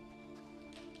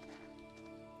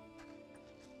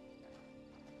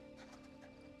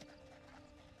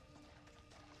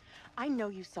 I know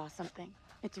you saw something.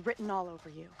 It's written all over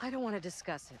you. I don't want to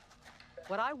discuss it.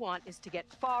 What I want is to get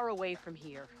far away from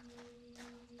here.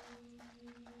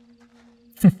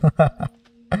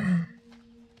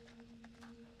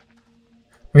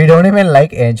 We don't even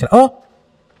like Angel. Oh!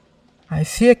 I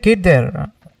see a kid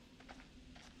there.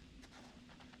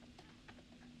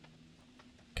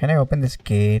 Can I open this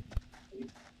gate?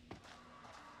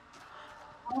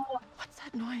 What's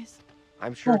that noise?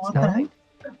 I'm sure it's what the nothing.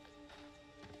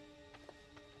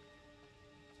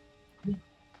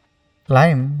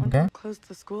 Climb, Wonder okay. what closed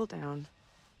the school down.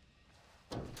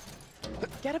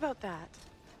 Forget about that.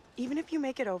 Even if you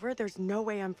make it over, there's no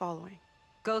way I'm following.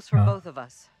 Goes for No. both of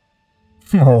us.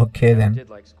 Okay I then. did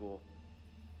like school.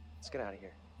 Let's get out of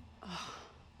here.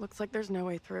 Looks like there's no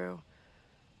way through.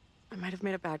 I might have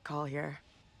made a bad call here.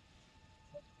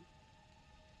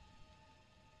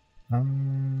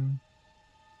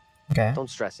 Okay. Don't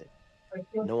stress it.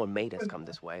 No one made us come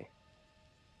this way.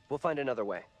 We'll find another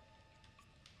way.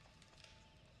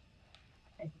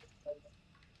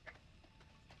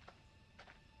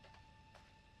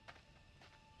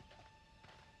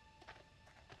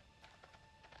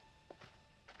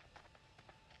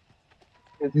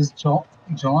 Yeah, this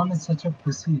John is such a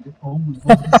pussy. Oh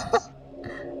my god.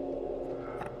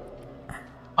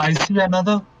 I see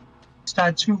another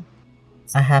statue.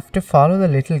 I have to follow the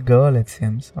little girl, it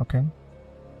seems. Okay.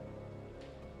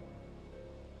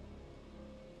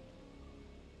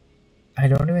 I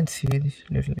don't even see this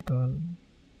little girl.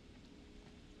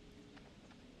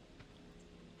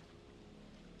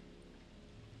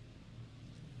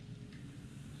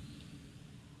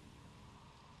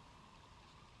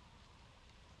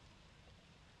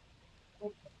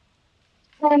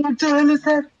 Oh, what the hell is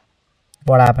that?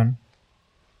 What happened?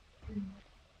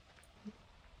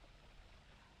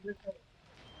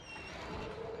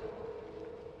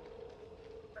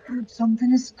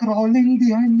 Something is crawling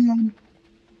behind me.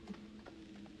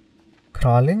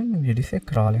 Crawling? Did you say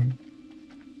crawling?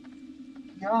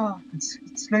 Yeah, it's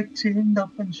like chained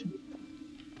up and shit.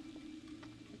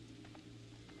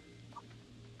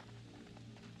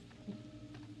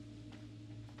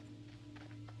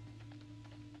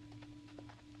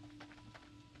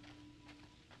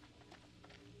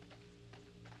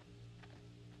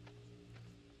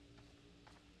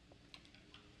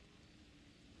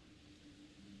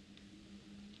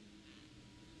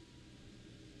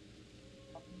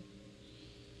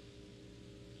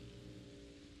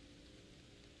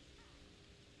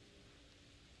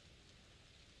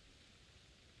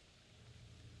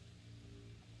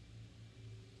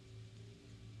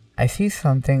 I see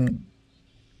something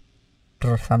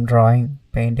some drawing,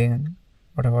 painting,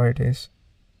 whatever it is.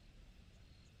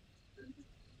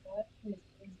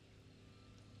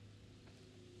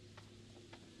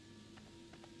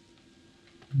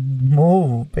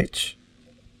 Move, bitch.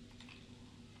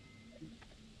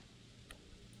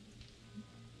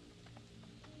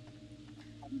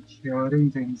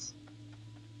 Hearing things.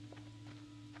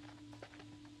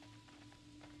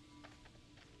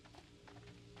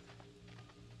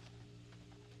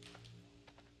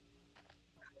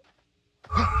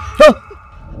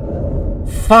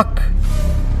 Fuck.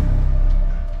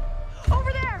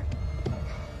 Over there.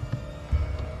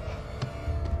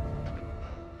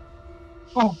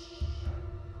 Oh.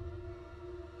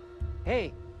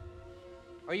 Hey,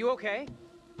 are you okay?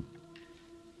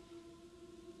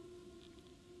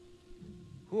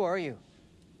 Who are you?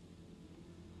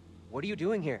 What are you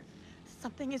doing here?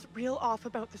 Something is real off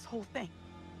about this whole thing.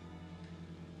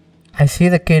 I see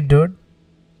the kid, dude.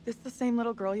 This the same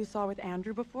little girl you saw with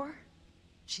Andrew before?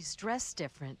 She's dressed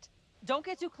different. Don't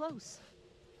get too close.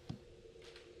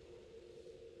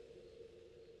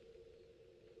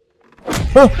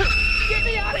 Oh. Get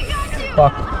me out of here!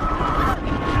 Fuck.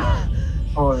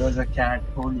 Oh, it was a cat.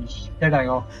 Holy shit, I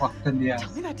got fucked in the ass.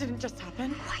 Tell me that didn't just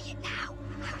happen. Quiet now.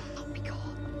 I will not be caught.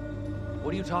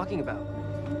 What are you talking about?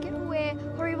 Get away,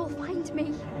 or he will find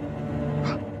me.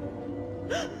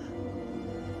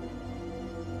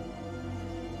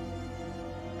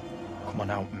 Come on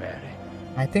out, Mary.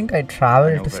 I think I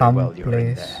traveled to some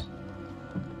place.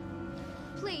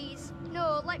 Please,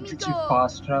 no, let me Did go. you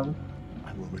fast travel?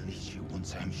 I will release you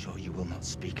once I am sure you will not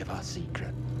speak of our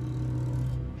secret.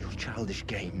 Your childish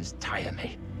games tire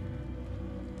me.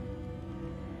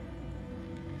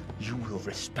 You will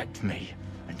respect me,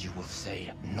 and you will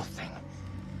say nothing.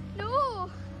 No.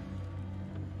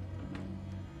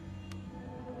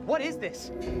 What is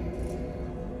this?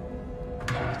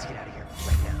 Let's get out of here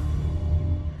right now.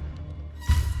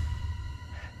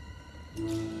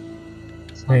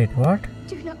 Wait, what?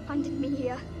 Do not abandon me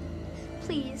here.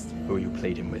 Please. Who are you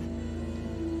pleading with?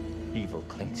 Evil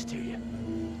clings to you.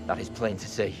 That is plain to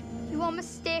see. You are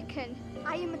mistaken.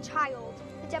 I am a child.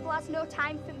 The devil has no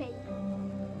time for me.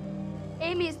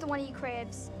 Amy is the one he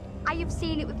craves. I have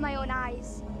seen it with my own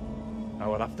eyes. I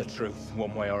will have the truth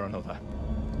one way or another.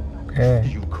 Okay.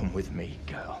 You come with me,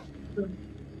 girl.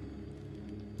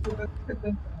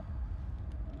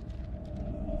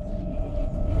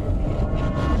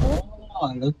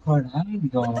 Oh, look what I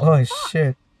got. Oh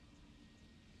shit.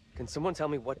 Can someone tell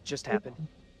me what just happened?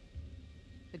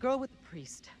 The girl with the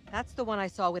priest. That's the one I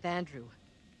saw with Andrew.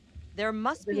 There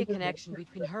must be a connection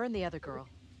between her and the other girl.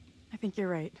 I think you're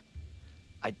right.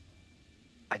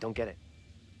 I don't get it.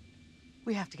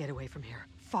 We have to get away from here.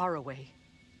 Far away.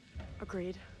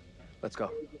 Agreed. Let's go.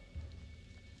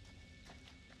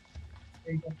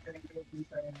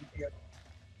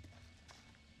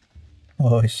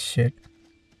 Oh shit.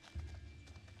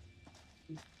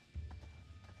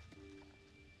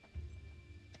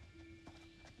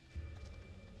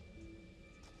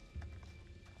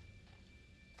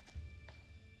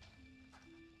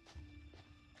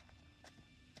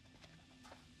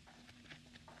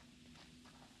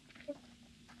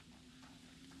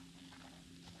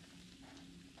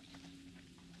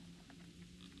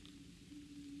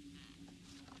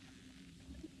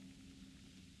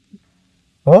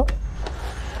 Oh?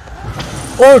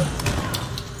 Oh!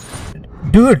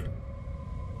 Dude!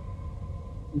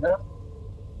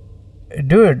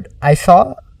 Dude, I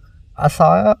saw,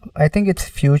 I think it's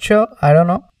future, I don't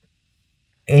know.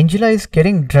 Angela is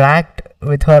getting dragged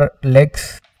with her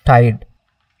legs tied.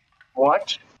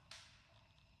 What?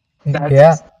 That's,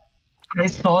 Yeah. I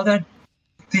saw that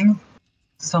thing.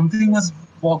 Something was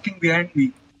walking behind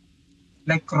me.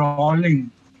 Like crawling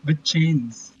with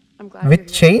chains. I'm glad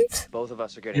With chains? Both of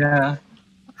us are getting. Yeah.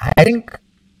 I think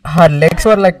her legs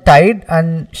were like tied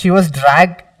and she was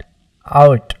dragged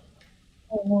out.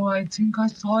 Oh, I think I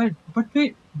saw it. But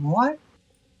wait, what?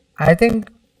 I think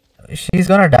she's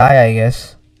gonna die, I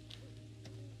guess.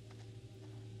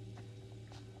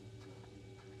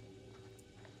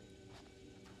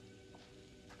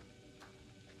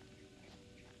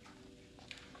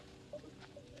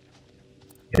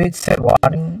 Maybe it's a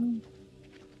warning.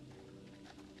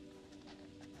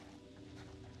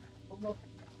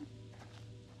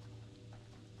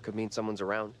 Could mean someone's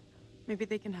around. Maybe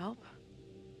they can help.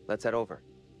 Let's head over.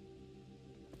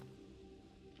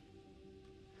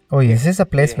 Oh, is this a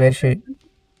place where she...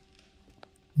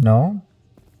 No?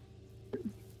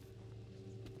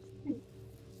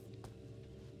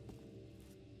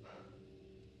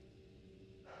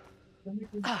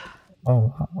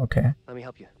 Oh, okay. Let me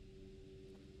help you.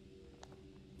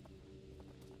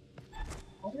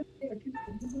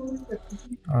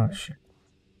 Oh shit.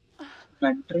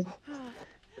 Country.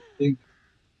 Big.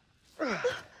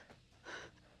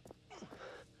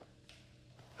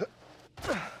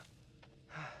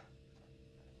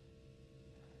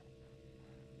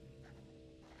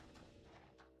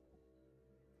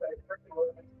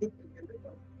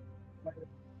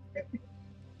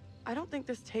 I don't think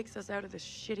this takes us out of this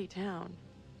shitty town.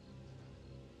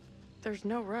 There's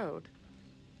no road.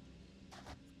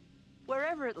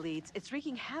 Wherever it leads, it's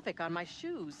wreaking havoc on my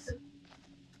shoes.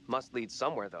 Must lead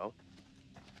somewhere, though.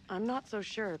 I'm not so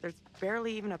sure. There's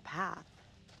barely even a path.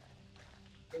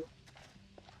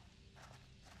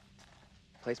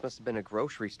 Place must have been a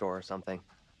grocery store or something.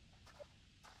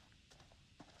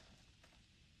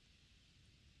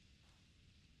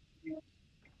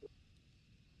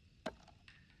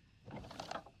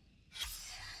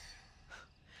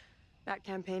 That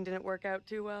campaign didn't work out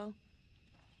too well.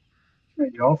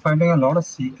 You're finding a lot of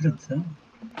secrets, huh?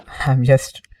 I'm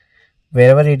just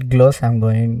wherever it glows, I'm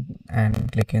going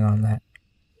and clicking on that.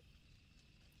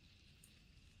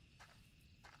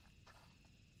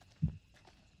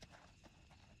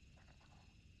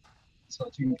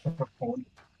 Searching for a phone.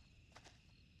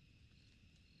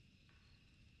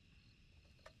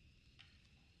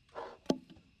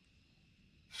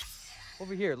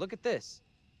 Over here, look at this.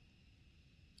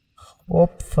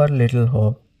 Hope for little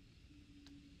hope.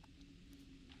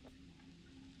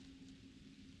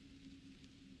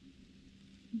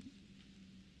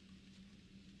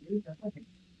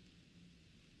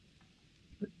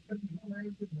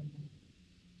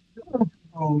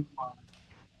 Oh my.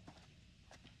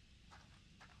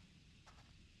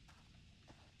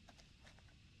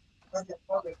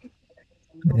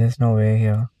 There's no way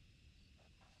here.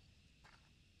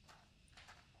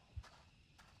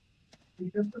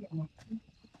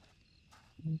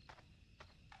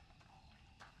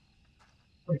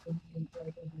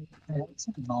 That's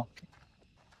a knock.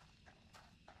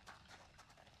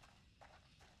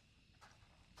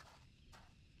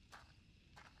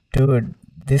 Dude,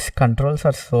 these controls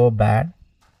are so bad.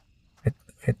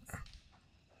 With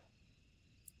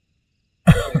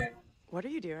What are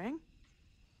you doing?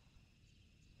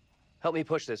 Help me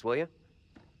push this, will you?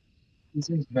 This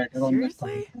is better on the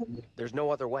Seriously? There's no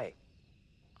other way.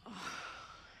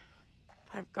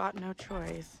 I've got no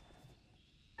choice.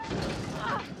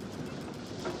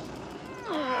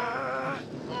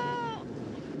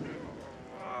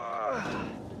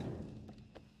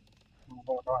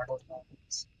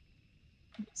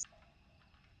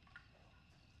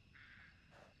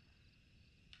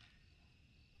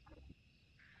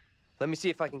 Let me see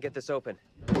if I can get this open.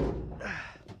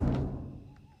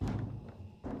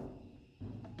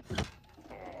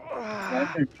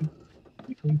 I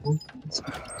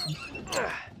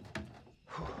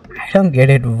don't get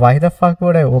it. Why the fuck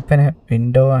would I open a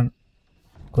window and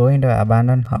go into an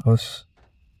abandoned house?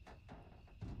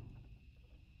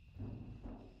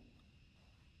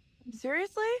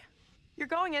 Seriously? You're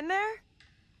going in there?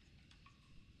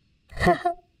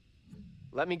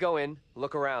 Let me go in,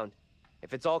 look around.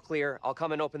 If it's all clear, I'll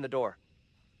come and open the door.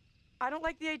 I don't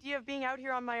like the idea of being out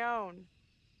here on my own.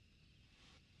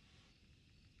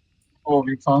 Oh,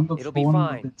 we found the It'll be phone.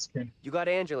 fine. You got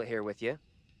Angela here with you.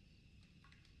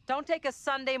 Don't take a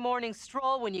Sunday morning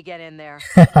stroll when you get in there.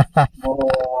 I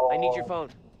need your phone.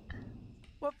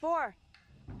 What for?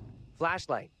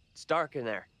 Flashlight. It's dark in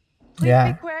there. Please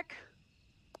Yeah. be quick.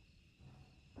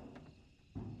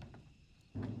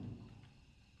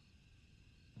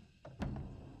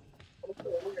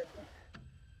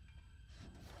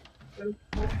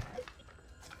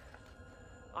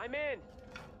 I'm in.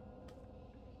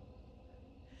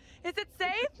 Is it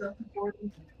safe?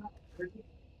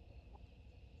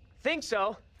 Think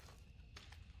so.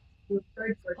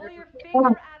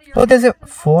 Oh, there's a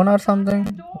phone or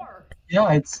something?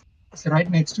 Yeah, it's right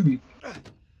next to me.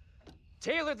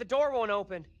 Taylor, the door won't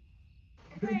open.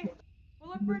 Okay, we'll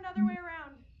look for another way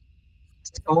around.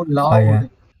 So loud. Oh yeah.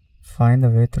 Find the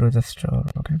way through the store.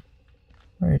 Okay.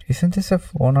 Wait, isn't this a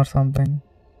phone or something?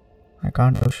 I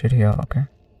can't do shit here. Okay.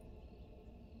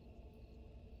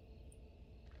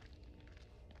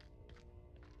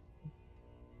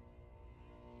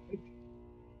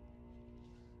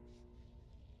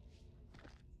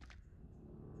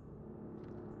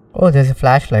 Oh, there's a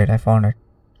flashlight. I found it.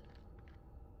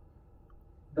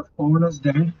 The phone is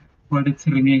dead, but it's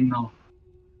ringing now.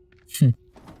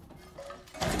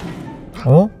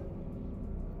 Oh,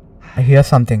 I hear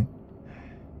something.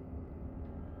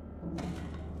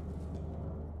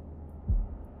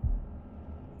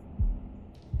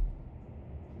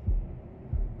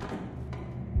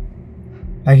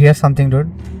 I hear something,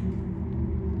 dude.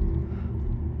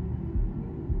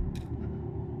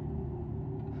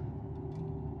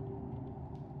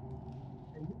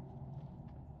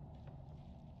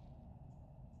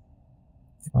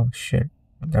 Oh shit,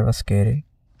 that was scary.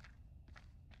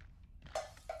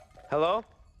 Hello?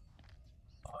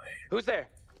 Who's there?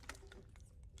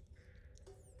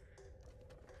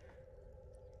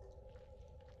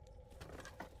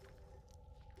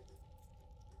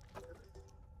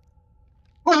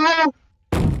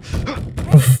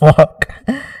 Fuck.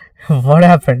 What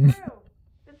happened?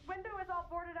 This window is all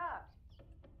boarded up.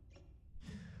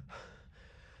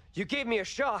 You gave me a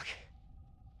shock.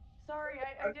 Sorry,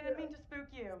 I didn't mean to spook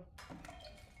you.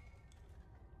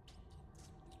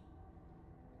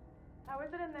 How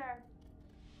is it in there?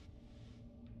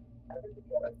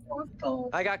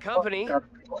 I got company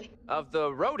of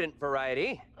the rodent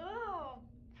variety. Ugh,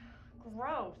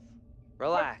 gross.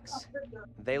 Relax.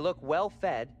 They look well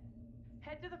fed.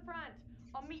 Head to the front.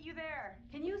 I'll meet you there.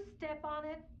 Can you step on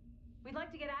it? We'd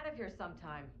like to get out of here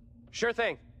sometime. Sure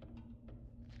thing.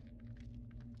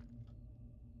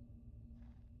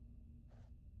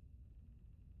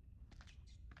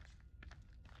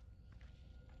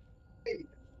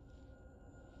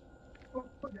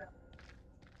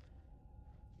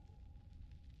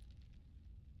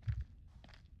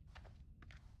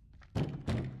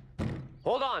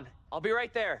 Hold on. I'll be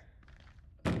right there.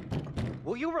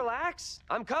 Will you relax?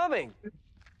 I'm coming.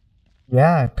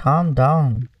 Yeah, calm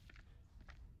down.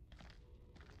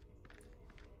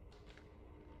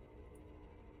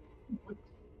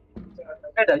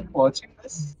 Are you watching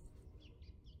this?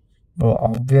 Oh,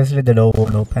 obviously the door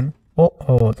won't open.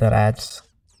 Oh, the rats.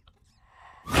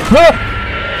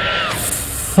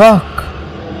 Fuck.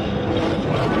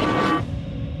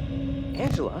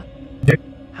 Angela?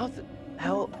 How the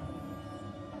hell?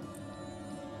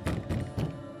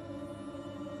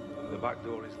 The back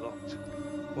door is locked.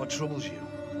 What troubles you?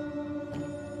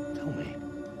 Tell me,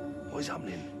 what is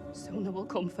happening? Soon they will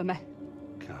come for me.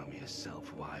 Calm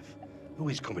yourself, wife. Who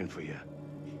is coming for you?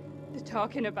 They're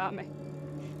talking about me.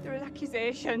 There are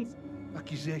accusations.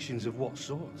 Accusations of what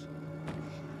sort?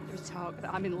 There's talk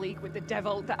that I'm in league with the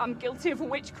devil, that I'm guilty of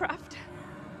witchcraft.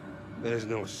 There's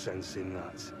no sense in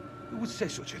that. Who would say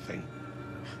such a thing?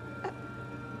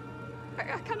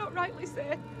 I cannot rightly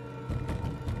say.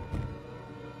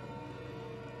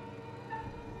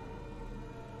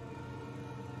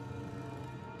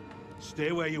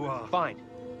 Stay where you are. Fine.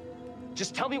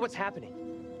 Just tell me what's happening.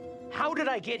 How did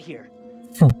I get here?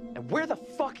 And where the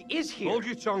fuck is here? Hold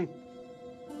your tongue.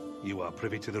 You are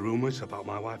privy to the rumors about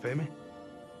my wife, Amy?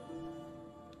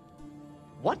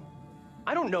 What?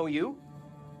 I don't know you.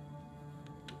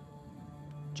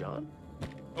 John?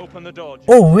 Open the door, John.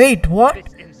 Oh wait, what?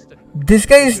 This instant. This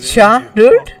guy is Chan,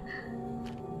 dude?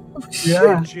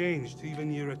 Yeah. Changed,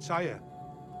 even your attire.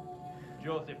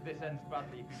 Joseph, this ends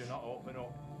badly if you do not open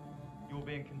up. You will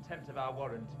be in contempt of our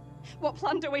warrant. What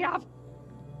plan do we have?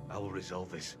 I will resolve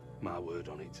this. My word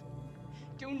on it.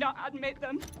 Do not admit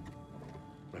them.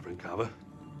 Reverend Carver.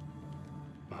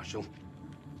 Marshal.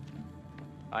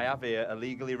 I have here a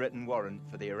legally written warrant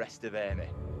for the arrest of Amy.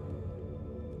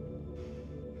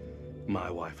 My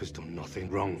wife has done nothing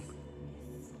wrong.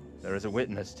 There is a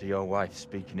witness to your wife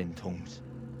speaking in tongues.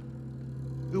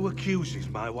 Who accuses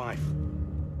my wife?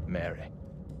 Mary.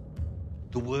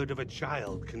 The word of a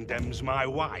child condemns my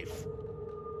wife.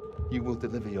 You will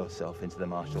deliver yourself into the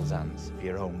Marshal's hands for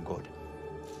your own good.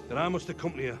 Then I must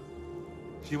accompany her.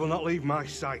 She will not leave my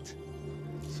sight.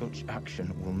 Such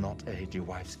action will not aid your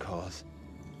wife's cause.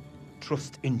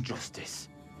 Trust in justice.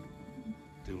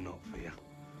 Do not fear.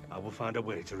 I will find a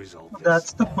way to resolve this.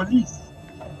 That's the police.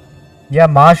 Yeah,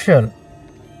 Marshal.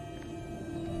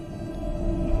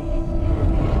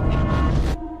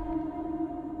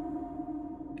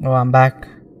 Oh, I'm back.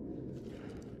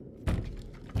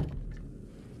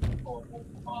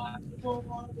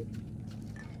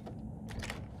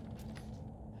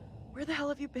 Where the hell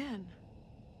have you been?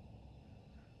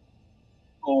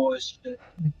 Oh shit.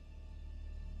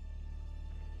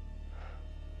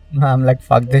 I'm like,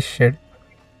 fuck this shit.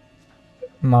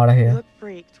 I'm out of You here. look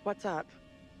freaked. What's up?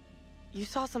 You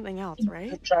saw something else,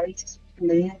 right? He tries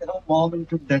playing her mom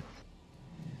into death.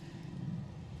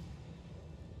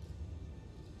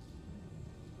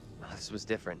 This was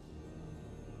different.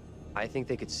 I think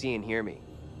they could see and hear me.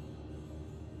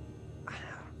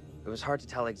 It was hard to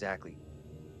tell exactly.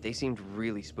 They seemed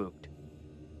really spooked.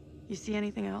 You see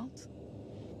anything else?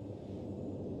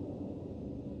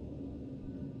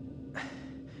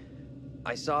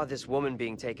 I saw this woman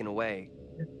being taken away.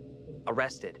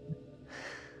 Arrested.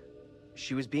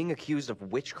 She was being accused of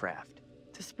witchcraft.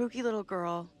 The spooky little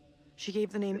girl. She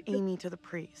gave the name Amy to the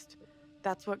priest.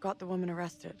 That's what got the woman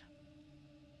arrested.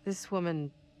 This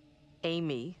woman,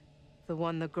 Amy, the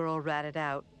one the girl ratted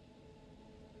out,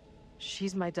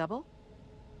 she's my double?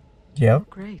 Yep.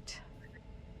 Great.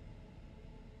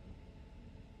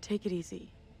 take it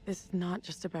easy. This is not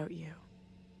just about you.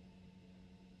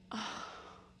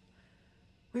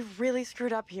 We've really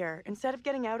screwed up here. Instead of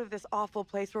getting out of this awful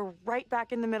place, we're right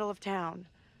back in the middle of town.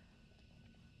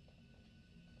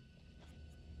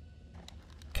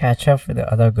 Catch up with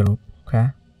the other group, okay?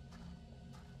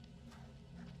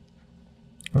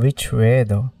 Which way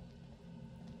though?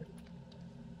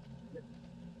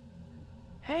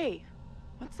 Hey,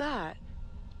 what's that?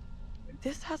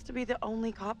 This has to be the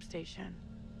only cop station.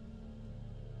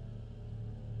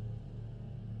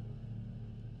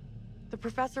 The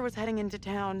professor was heading into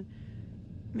town.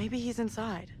 Maybe he's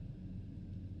inside.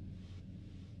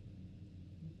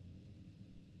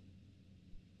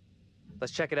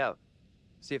 Let's check it out.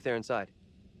 See if they're inside.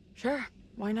 Sure,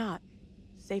 why not?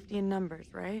 Safety in numbers,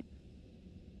 right?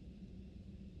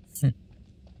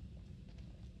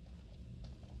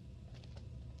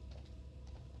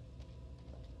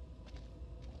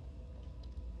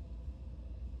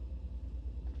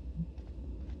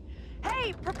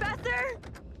 Hey, Professor!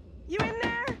 You in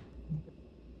there?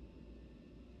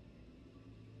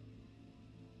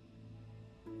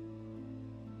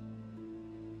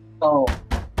 Oh,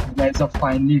 you guys are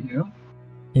finally here.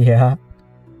 Yeah.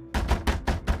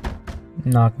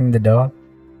 Knocking the door.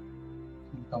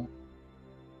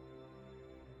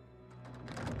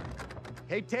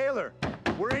 Hey, Taylor,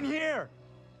 we're in here.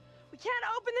 We can't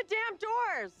open the damn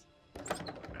doors!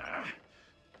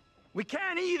 We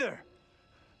can't either.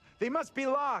 They must be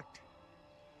locked.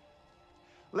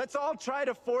 Let's all try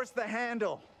to force the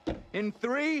handle. In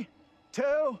 3,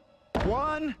 2,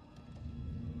 1.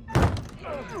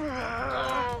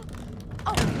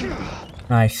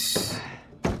 Nice.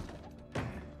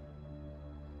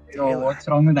 Yo, what's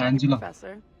wrong with Angela?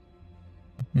 Professor?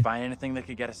 Find anything that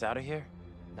could get us out of here?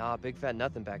 Nah, big fat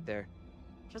nothing back there.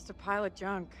 Just a pile of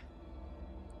junk.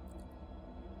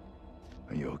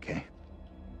 Are you okay?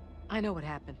 I know what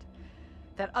happened.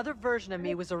 That other version of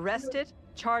me was arrested,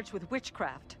 charged with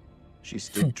witchcraft. She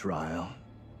stood trial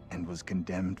and was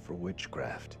condemned for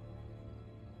witchcraft.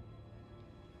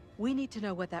 We need to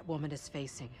know what that woman is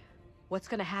facing. What's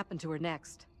gonna happen to her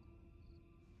next?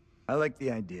 I like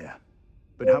the idea,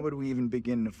 but how would we even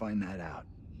begin to find that out?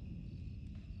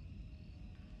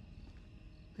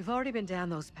 We've already been down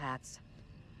those paths.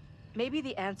 Maybe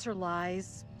the answer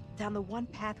lies down the one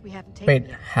path we haven't taken Wait,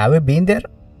 yet. have we been there?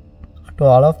 To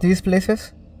all of these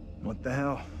places? What the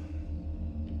hell?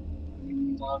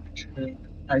 Not sure.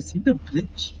 I see the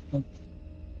bridge. But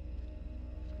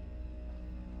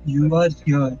you are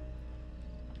here.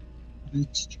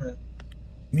 Which trail?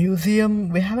 Museum?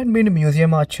 We haven't been to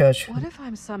museum or church. What if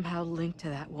I'm somehow linked to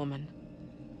that woman?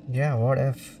 Yeah, what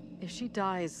if? If she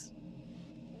dies,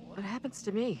 what happens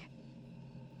to me?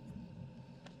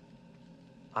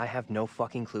 I have no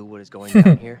fucking clue what is going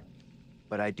down here,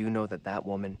 but I do know that that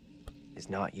woman is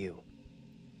not you.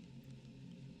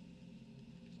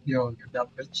 Yo,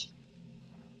 that bridge.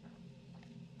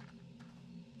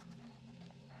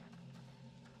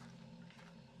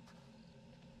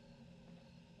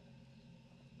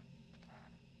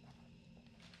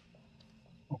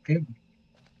 Okay.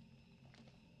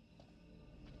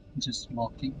 Just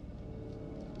walking.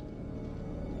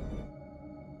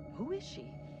 Who is she?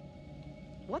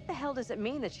 What the hell does it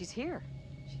mean that she's here?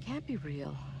 She can't be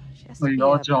real. She has to Well, be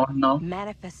you're a John now.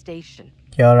 manifestation.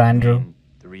 You're Andrew.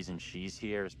 The reason she's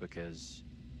here is because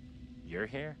you're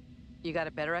here? You got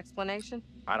a better explanation?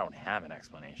 I don't have an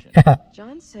explanation.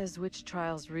 John says witch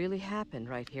trials really happened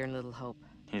right here in Little Hope.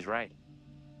 He's right.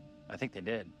 I think they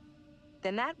did.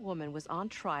 Then that woman was on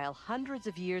trial hundreds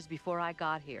of years before I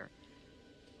got here.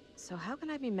 So how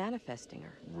can I be manifesting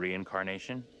her?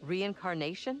 Reincarnation?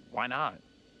 Reincarnation? Why not?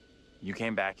 You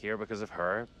came back here because of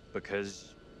her,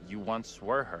 because you once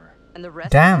were her. And the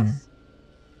rest Damn. of us?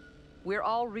 We're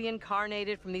all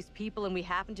reincarnated from these people and we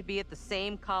happen to be at the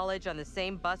same college on the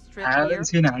same bus trip I here? haven't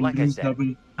seen Like I Andrew's said,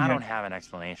 double. I yet. don't have an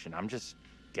explanation. I'm just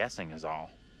guessing is all.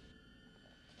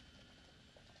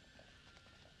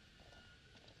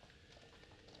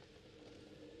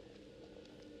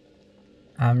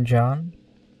 I'm John.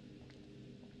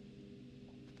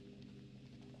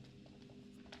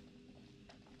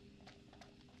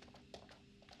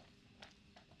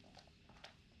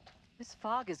 This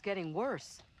fog is getting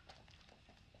worse.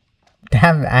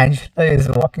 Damn, Angela is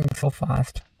walking so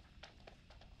fast.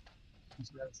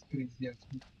 That's crazy,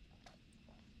 actually.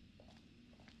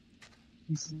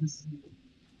 This is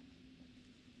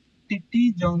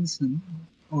Titty Johnson.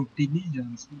 Oh, Tilly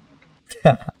Johnson.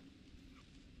 Okay.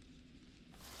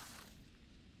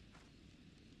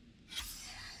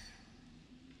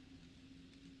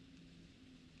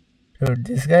 Dude,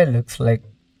 this guy looks like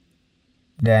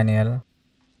Daniel.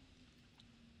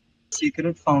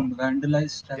 secret found.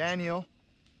 Vandalized statue. Daniel,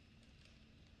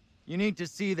 you need to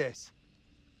see this.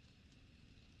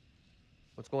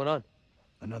 What's going on?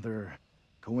 Another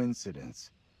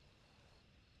coincidence.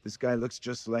 This guy looks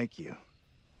just like you.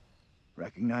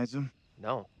 Recognize him?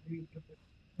 No.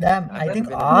 Damn, I've I never think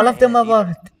been in all my of them hand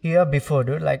were here before,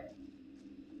 dude. Like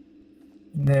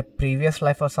their previous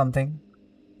life or something.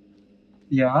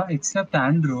 Yeah, except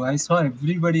Andrew. I saw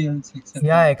everybody else except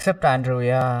Yeah, Andrew. except Andrew.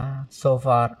 Yeah, so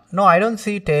far. No, I don't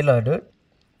see Taylor, dude.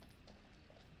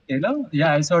 Taylor?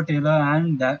 Yeah, I saw Taylor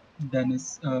and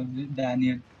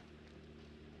Daniel.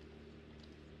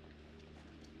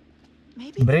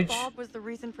 Maybe Bridge. the fog was the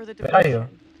reason for the Where are you?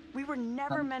 diversion. We were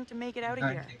never meant to make it out of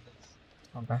here.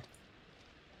 Okay.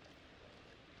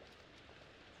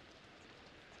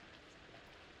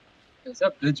 Is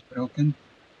that bridge broken?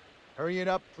 Hurry it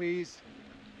up, please.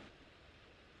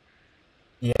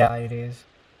 Yeah, it is.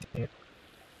 Yeah.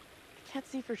 I can't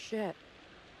see for shit.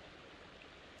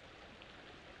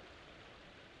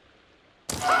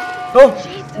 Oh!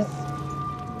 Jesus!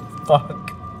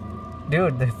 Fuck.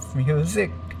 Dude, the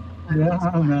music. Yeah,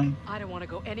 man. I don't want to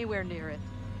go anywhere near it.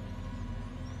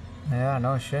 Yeah,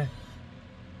 no shit.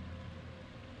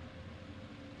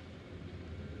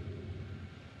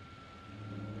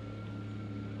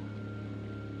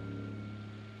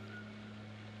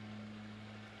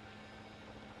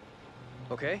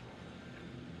 Okay.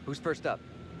 Who's first up?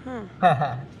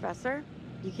 Professor,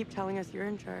 you keep telling us you're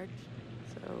in charge,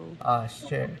 so... Ah,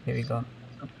 shit. Here we go.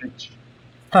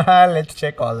 Let's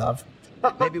check all of.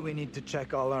 Maybe we need to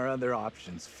check all our other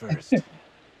options first.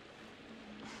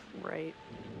 Right.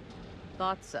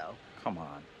 Thought so. Come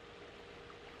on.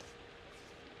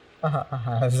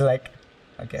 I was like,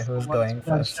 okay, who's going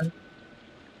first?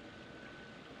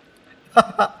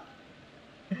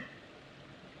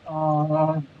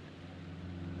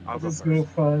 I'll just go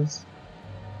first.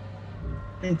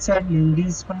 It's at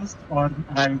ladies first or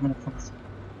I'll go first.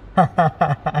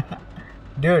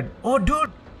 Dude. Oh,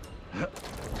 dude.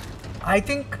 I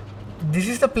think this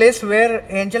is the place where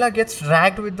Angela gets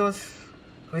dragged with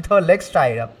her legs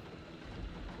tied up.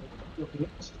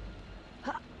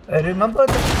 Remember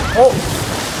the... Oh!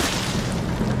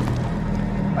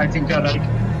 I think you're right.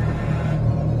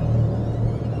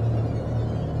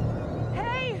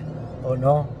 Hey! Oh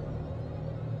no.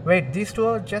 Wait, these two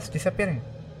are just disappearing.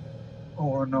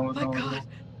 Oh no, My God.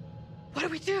 What do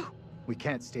we do? We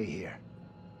can't stay here.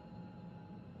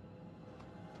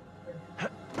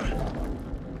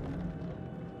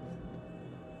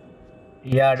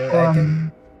 Yeah,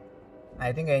 dude,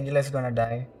 I think Angela's gonna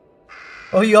die.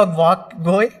 Oh, you're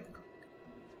going?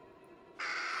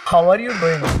 How are you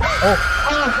going? Oh.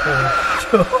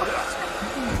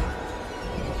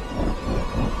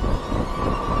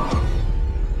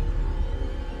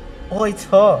 Oh, it's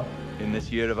her. In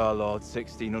this year of our Lord,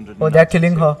 1600. Oh, they're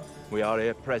killing her. We are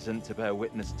here present to bear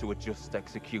witness to a just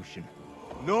execution.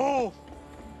 No!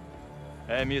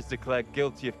 Amy is declared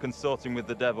guilty of consorting with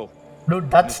the devil.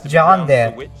 Dude, that's John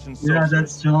there. Yeah,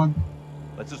 that's John.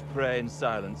 Let us pray in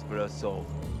silence for her soul.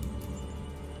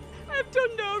 I've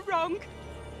done no wrong.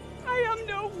 I am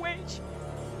no witch.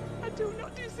 I do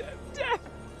not deserve death.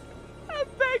 I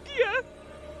beg you.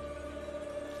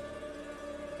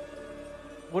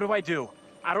 What do I do?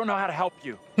 I don't know how to help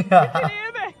you. You can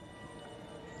hear me.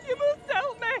 You must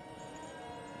help me.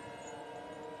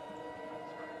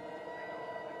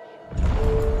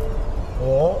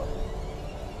 Oh.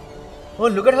 Oh,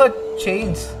 look at her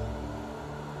chains.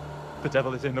 The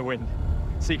devil is in the wind,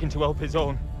 seeking to help his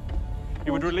own. He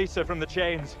would release her from the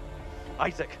chains.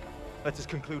 Isaac, let us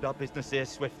conclude our business here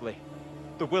swiftly.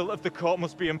 The will of the court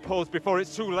must be imposed before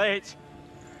it's too late.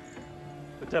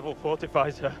 The devil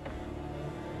fortifies her.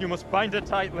 You must bind her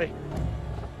tightly.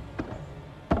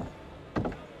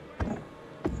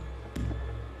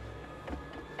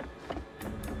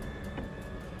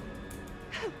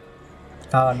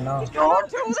 Oh no. Don't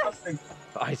do this.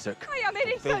 Isaac, I am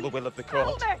innocent. fulfill the will of the court.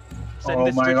 Help me. Send Oh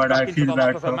this my judge God, back I into feel the bad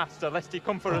lap of for her her. master, lest he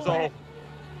come for us all.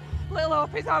 Little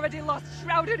Hope is already lost,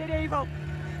 shrouded in evil.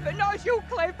 But not as you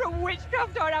claim from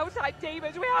witchcraft or outside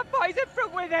demons. We have poison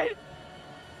from within.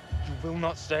 You will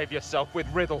not save yourself with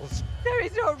riddles. There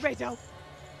is no riddle.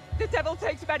 The devil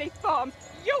takes many forms.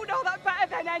 You know that better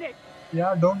than any.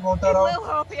 Yeah, don't vote her If out. Lil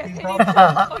Hope is She's hidden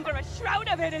not- under a shroud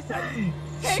of innocence.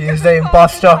 Take She's her the to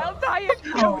imposter. God and die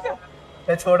accuser.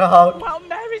 Let's vote her out. While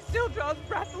Mary still draws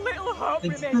breath, Little Hope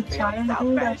It's the remains beyond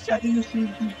childhood that salvation.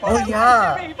 studies the Oh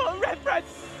yeah. Evil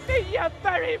reverence, be your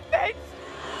very midst.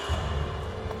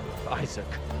 Isaac.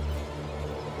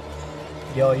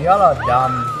 Yo, y'all are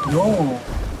dumb. No.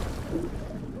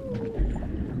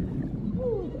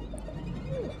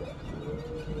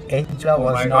 Angela Oh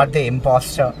was my not God. the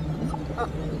imposter.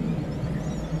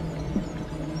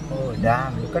 Oh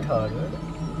damn, look at her, dude.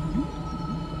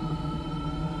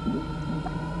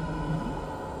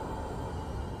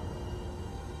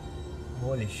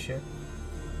 Holy shit.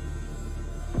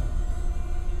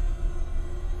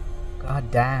 God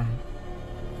damn.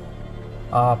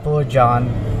 Ah, poor John.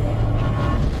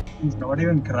 He's not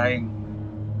even crying.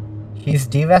 He's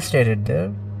devastated,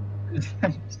 dude.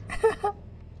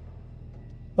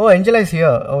 Oh, Angela is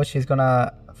here. Oh, she's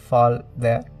gonna fall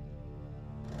there.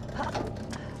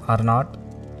 Or not.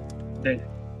 Dead.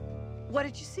 What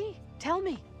did you see? Tell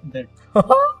me. Dead.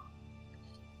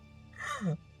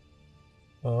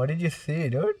 What did you see,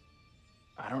 dude?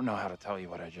 I don't know how to tell you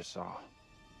what I just saw.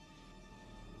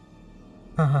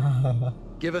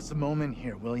 Give us a moment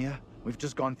here, will ya? We've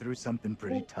just gone through something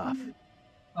pretty tough.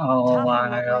 Oh Tough my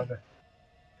in what God.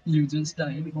 You just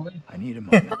died, boy. I need a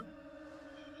moment.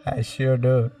 I sure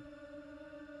do.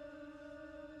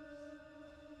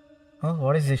 Oh,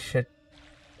 what is this shit?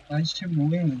 Why is she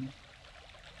moving?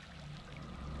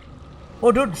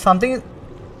 Oh, dude, something is...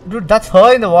 Dude, that's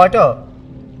her in the water.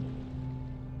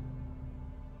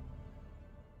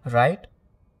 Right?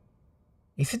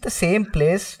 Is it the same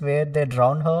place where they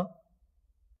drowned her?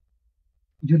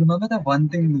 You remember that one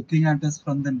thing looking at us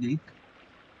from the lake?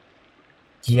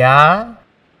 Yeah.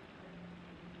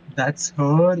 That's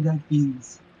her that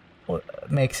feels. Oh,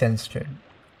 makes sense, dude.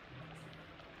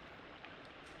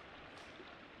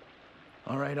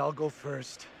 All right, I'll go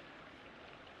first.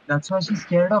 That's why she's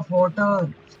scared of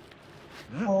water.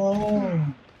 Oh.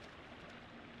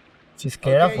 She's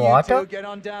scared of Okay, water? you two, get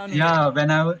on down here. Yeah,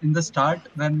 when I was in the start,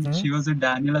 when she was with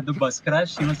Daniel at the bus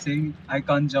crash, she was saying, I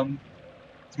can't jump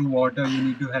through water, you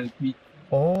need to help me.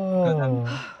 Oh.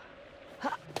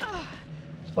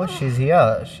 Oh, she's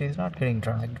here. She's not getting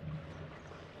dragged.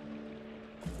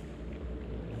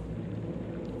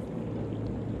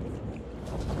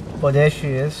 Oh, there she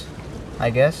is. I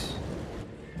guess.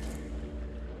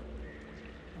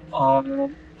 What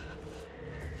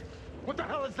the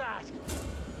hell is that?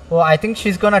 Oh, I think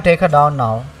she's gonna take her down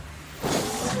now.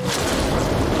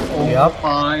 Yup.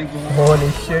 My God.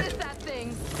 Holy shit.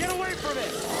 Get away from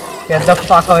it! Get the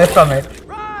fuck away from it.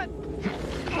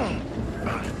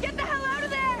 Get the hell out of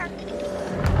there!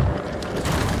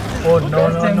 Oh, no,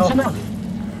 no, no.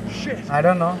 Shit! I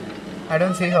don't know. I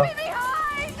don't see her.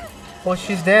 Oh,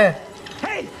 she's there.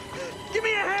 Hey! Give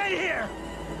me a hand here!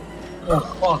 Oh,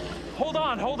 fuck. Hold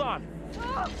on, hold on.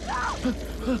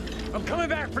 I'm coming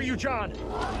back for you, John.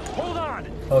 Hold on.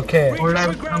 Okay. Hold on,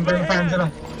 I'm going for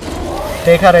Angela.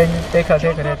 Take her in. Take her,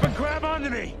 take her, take her. Grab onto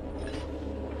me.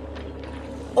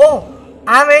 Oh,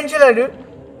 I'm Angela, dude.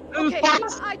 Okay,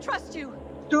 I trust you.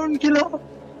 Don't kill her.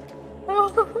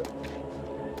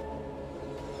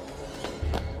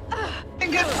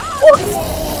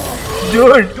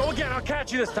 Dude. Go again, I'll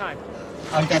catch you this time.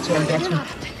 I'll catch you, I'll catch you.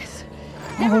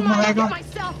 Never mind, my I'll God. get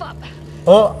myself up.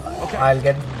 Oh, I'll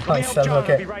get myself, John, I'll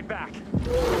be okay. right back.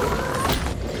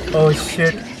 Oh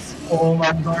shit. Oh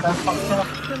my God, I fucked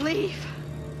up. Relief.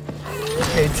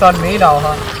 Okay, it's on me now,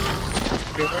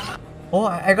 huh? Oh,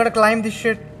 I gotta climb this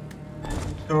shit.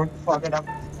 Don't fuck it up.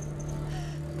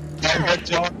 I got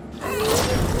John.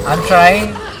 I'm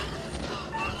trying.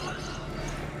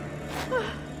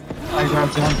 I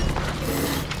got John.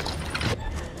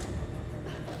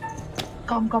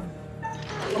 Come.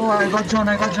 Oh, I got John,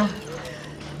 I got John.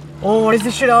 Oh, what is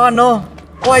this shit? Oh no.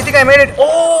 Oh, I think I made it.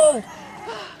 Oh!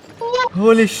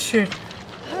 Holy shit.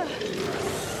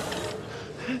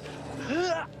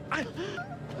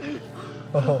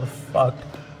 Oh, fuck.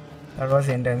 That was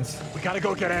intense. We gotta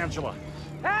go get Angela.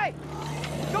 Hey!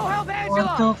 Go help What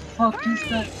Angela! the fuck is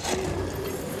that?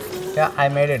 Yeah, I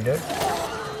made it, dude.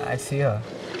 I see her.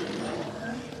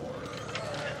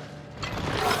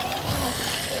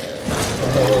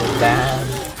 Oh, damn.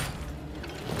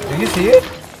 Do you see it?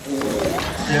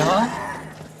 Yeah?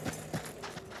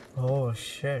 Oh,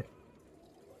 shit.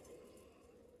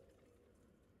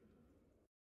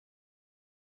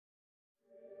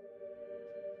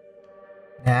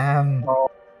 Damn. Oh,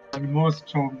 almost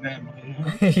choked them.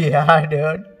 Yeah,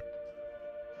 dude.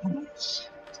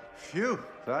 Phew,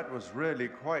 that was really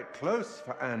quite close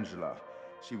for Angela.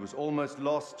 She was almost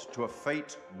lost to a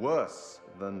fate worse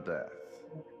than death.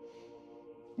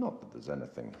 Not that there's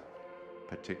anything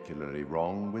particularly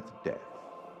wrong with death.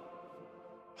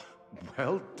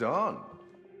 Well done.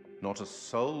 Not a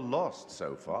soul lost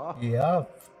so far. Yeah,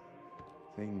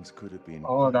 Things could have been.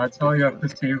 Oh, that's how you have to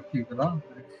save people, huh?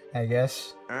 I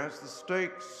guess. As the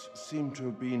stakes seem to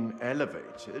have been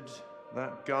elevated,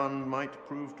 that gun might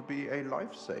prove to be a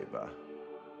lifesaver.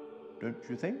 Don't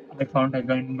you think? I found a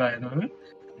gun, by the way.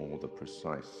 or the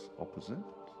precise opposite?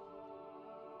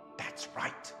 That's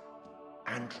right.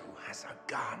 Andrew has a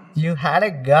gun. You had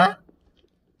a gun?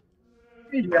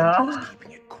 Yeah.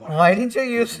 Why didn't you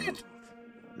use it?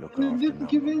 Look after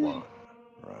number one,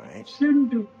 right?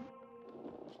 Shouldn't do.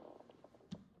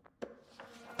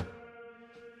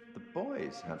 The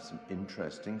boys have some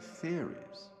interesting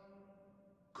theories.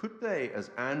 Could they,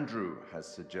 as Andrew has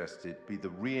suggested, be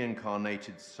the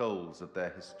reincarnated souls of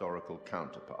their historical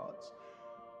counterparts?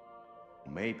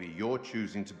 Maybe you're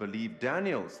choosing to believe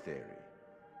Daniel's theory,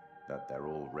 that they're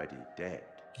already dead.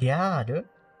 Yeah, dude.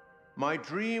 My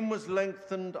dream was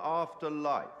lengthened after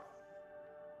life.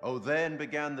 Oh, then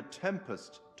began the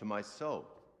tempest to my soul.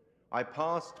 I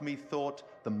passed, methought,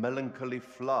 the melancholy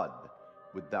flood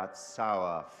with that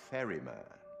sour ferryman,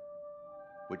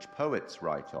 which poets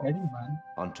write of,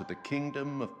 unto the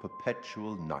kingdom of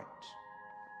perpetual night.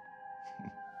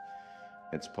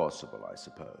 It's possible, I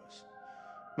suppose.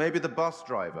 Maybe the bus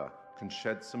driver can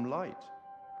shed some light.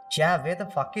 Yeah, where the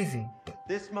fuck is he?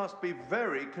 This must be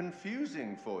very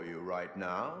confusing for you right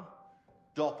now.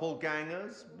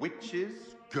 Doppelgangers,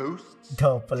 witches, ghosts,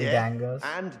 Doppelgangers,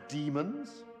 death, and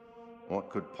demons. What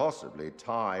could possibly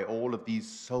tie all of these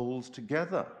souls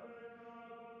together?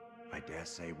 I dare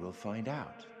say we'll find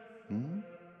out.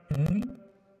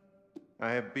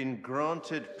 I have been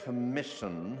granted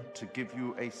permission to give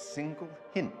you a single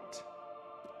hint.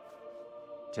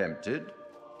 Tempted?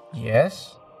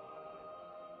 Yes.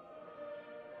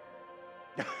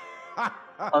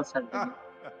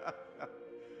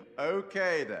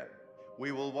 Okay then.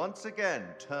 We will once again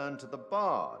turn to the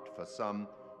bard for some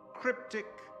cryptic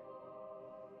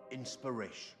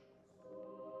inspiration.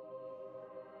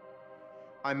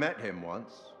 I met him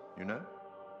once, you know?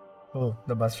 Oh,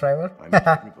 the bus driver? I met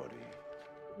everybody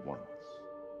once.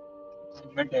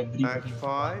 I met everybody. Act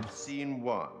 5, Scene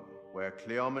 1, where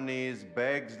Cleomenes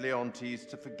begs Leontes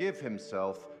to forgive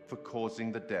himself for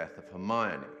causing the death of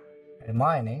Hermione.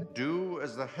 Hermione? Do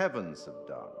as the heavens have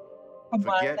done.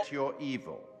 Forget your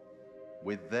evil.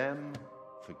 With them,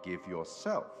 forgive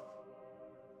yourself.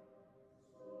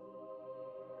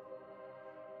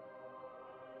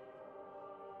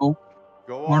 Oh,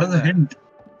 go what on is the then. hint?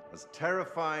 As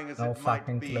terrifying as No it might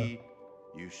fucking be,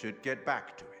 you should get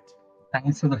back to it.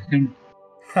 Thanks for the hint.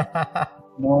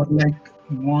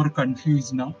 More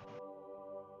confused now.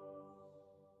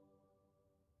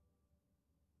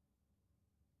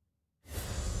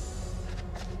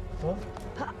 Oh.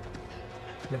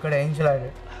 Look at Angel at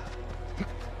it.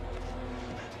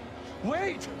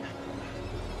 Wait!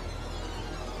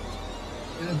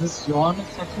 Yeah, this John is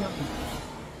such a...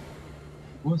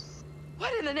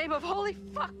 What in the name of holy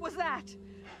fuck was that?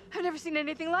 I've never seen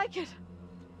anything like it.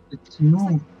 It's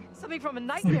you. Something from a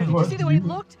nightmare. Did you see the way it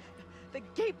looked? The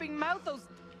gaping mouth, those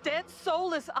dead,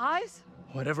 soulless eyes?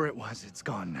 Whatever it was, it's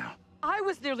gone now. I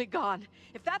was nearly gone.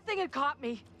 If that thing had caught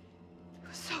me, it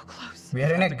was so close. We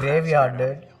are in a graveyard,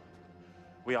 dude.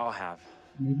 We all have.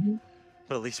 Mm-hmm.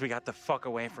 But at least we got the fuck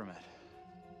away from it.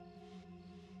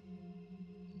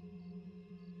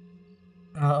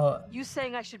 You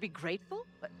saying I should be grateful?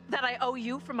 That I owe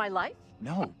you for my life?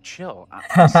 No, chill.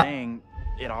 I'm saying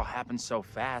it all happened so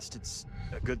fast. It's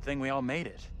a good thing we all made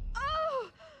it.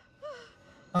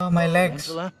 Oh, my legs.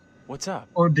 Angela, what's up?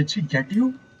 Oh, did she get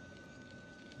you?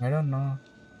 I don't know.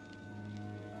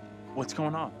 What's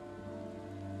going on?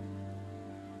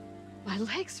 My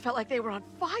legs felt like they were on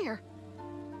fire.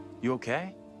 You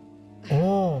okay?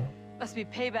 Oh. Must be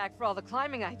payback for all the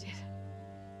climbing I did.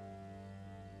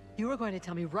 You are going to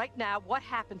tell me right now what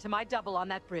happened to my double on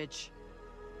that bridge.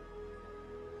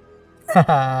 Tell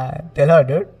her,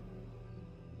 dude.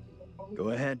 Go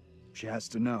ahead. She has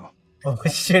to know. Oh,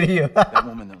 shit, you. That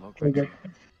woman that looked like you.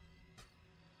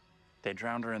 They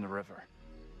drowned her in the river.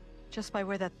 Just by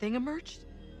where that thing emerged?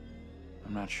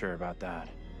 I'm not sure about that.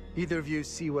 Either of you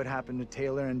see what happened to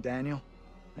Taylor and Daniel?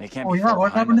 They can't Oh be yeah, far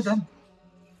what behind happened to us. them?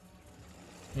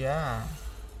 Yeah.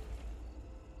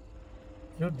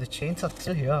 Dude, the chains are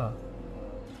still here.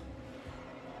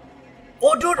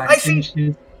 Oh, dude, I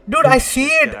see. Dude, I see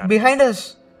it behind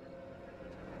us.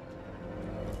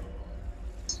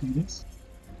 Serious?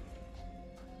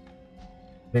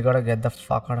 We gotta get the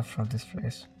fuck out of this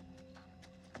place.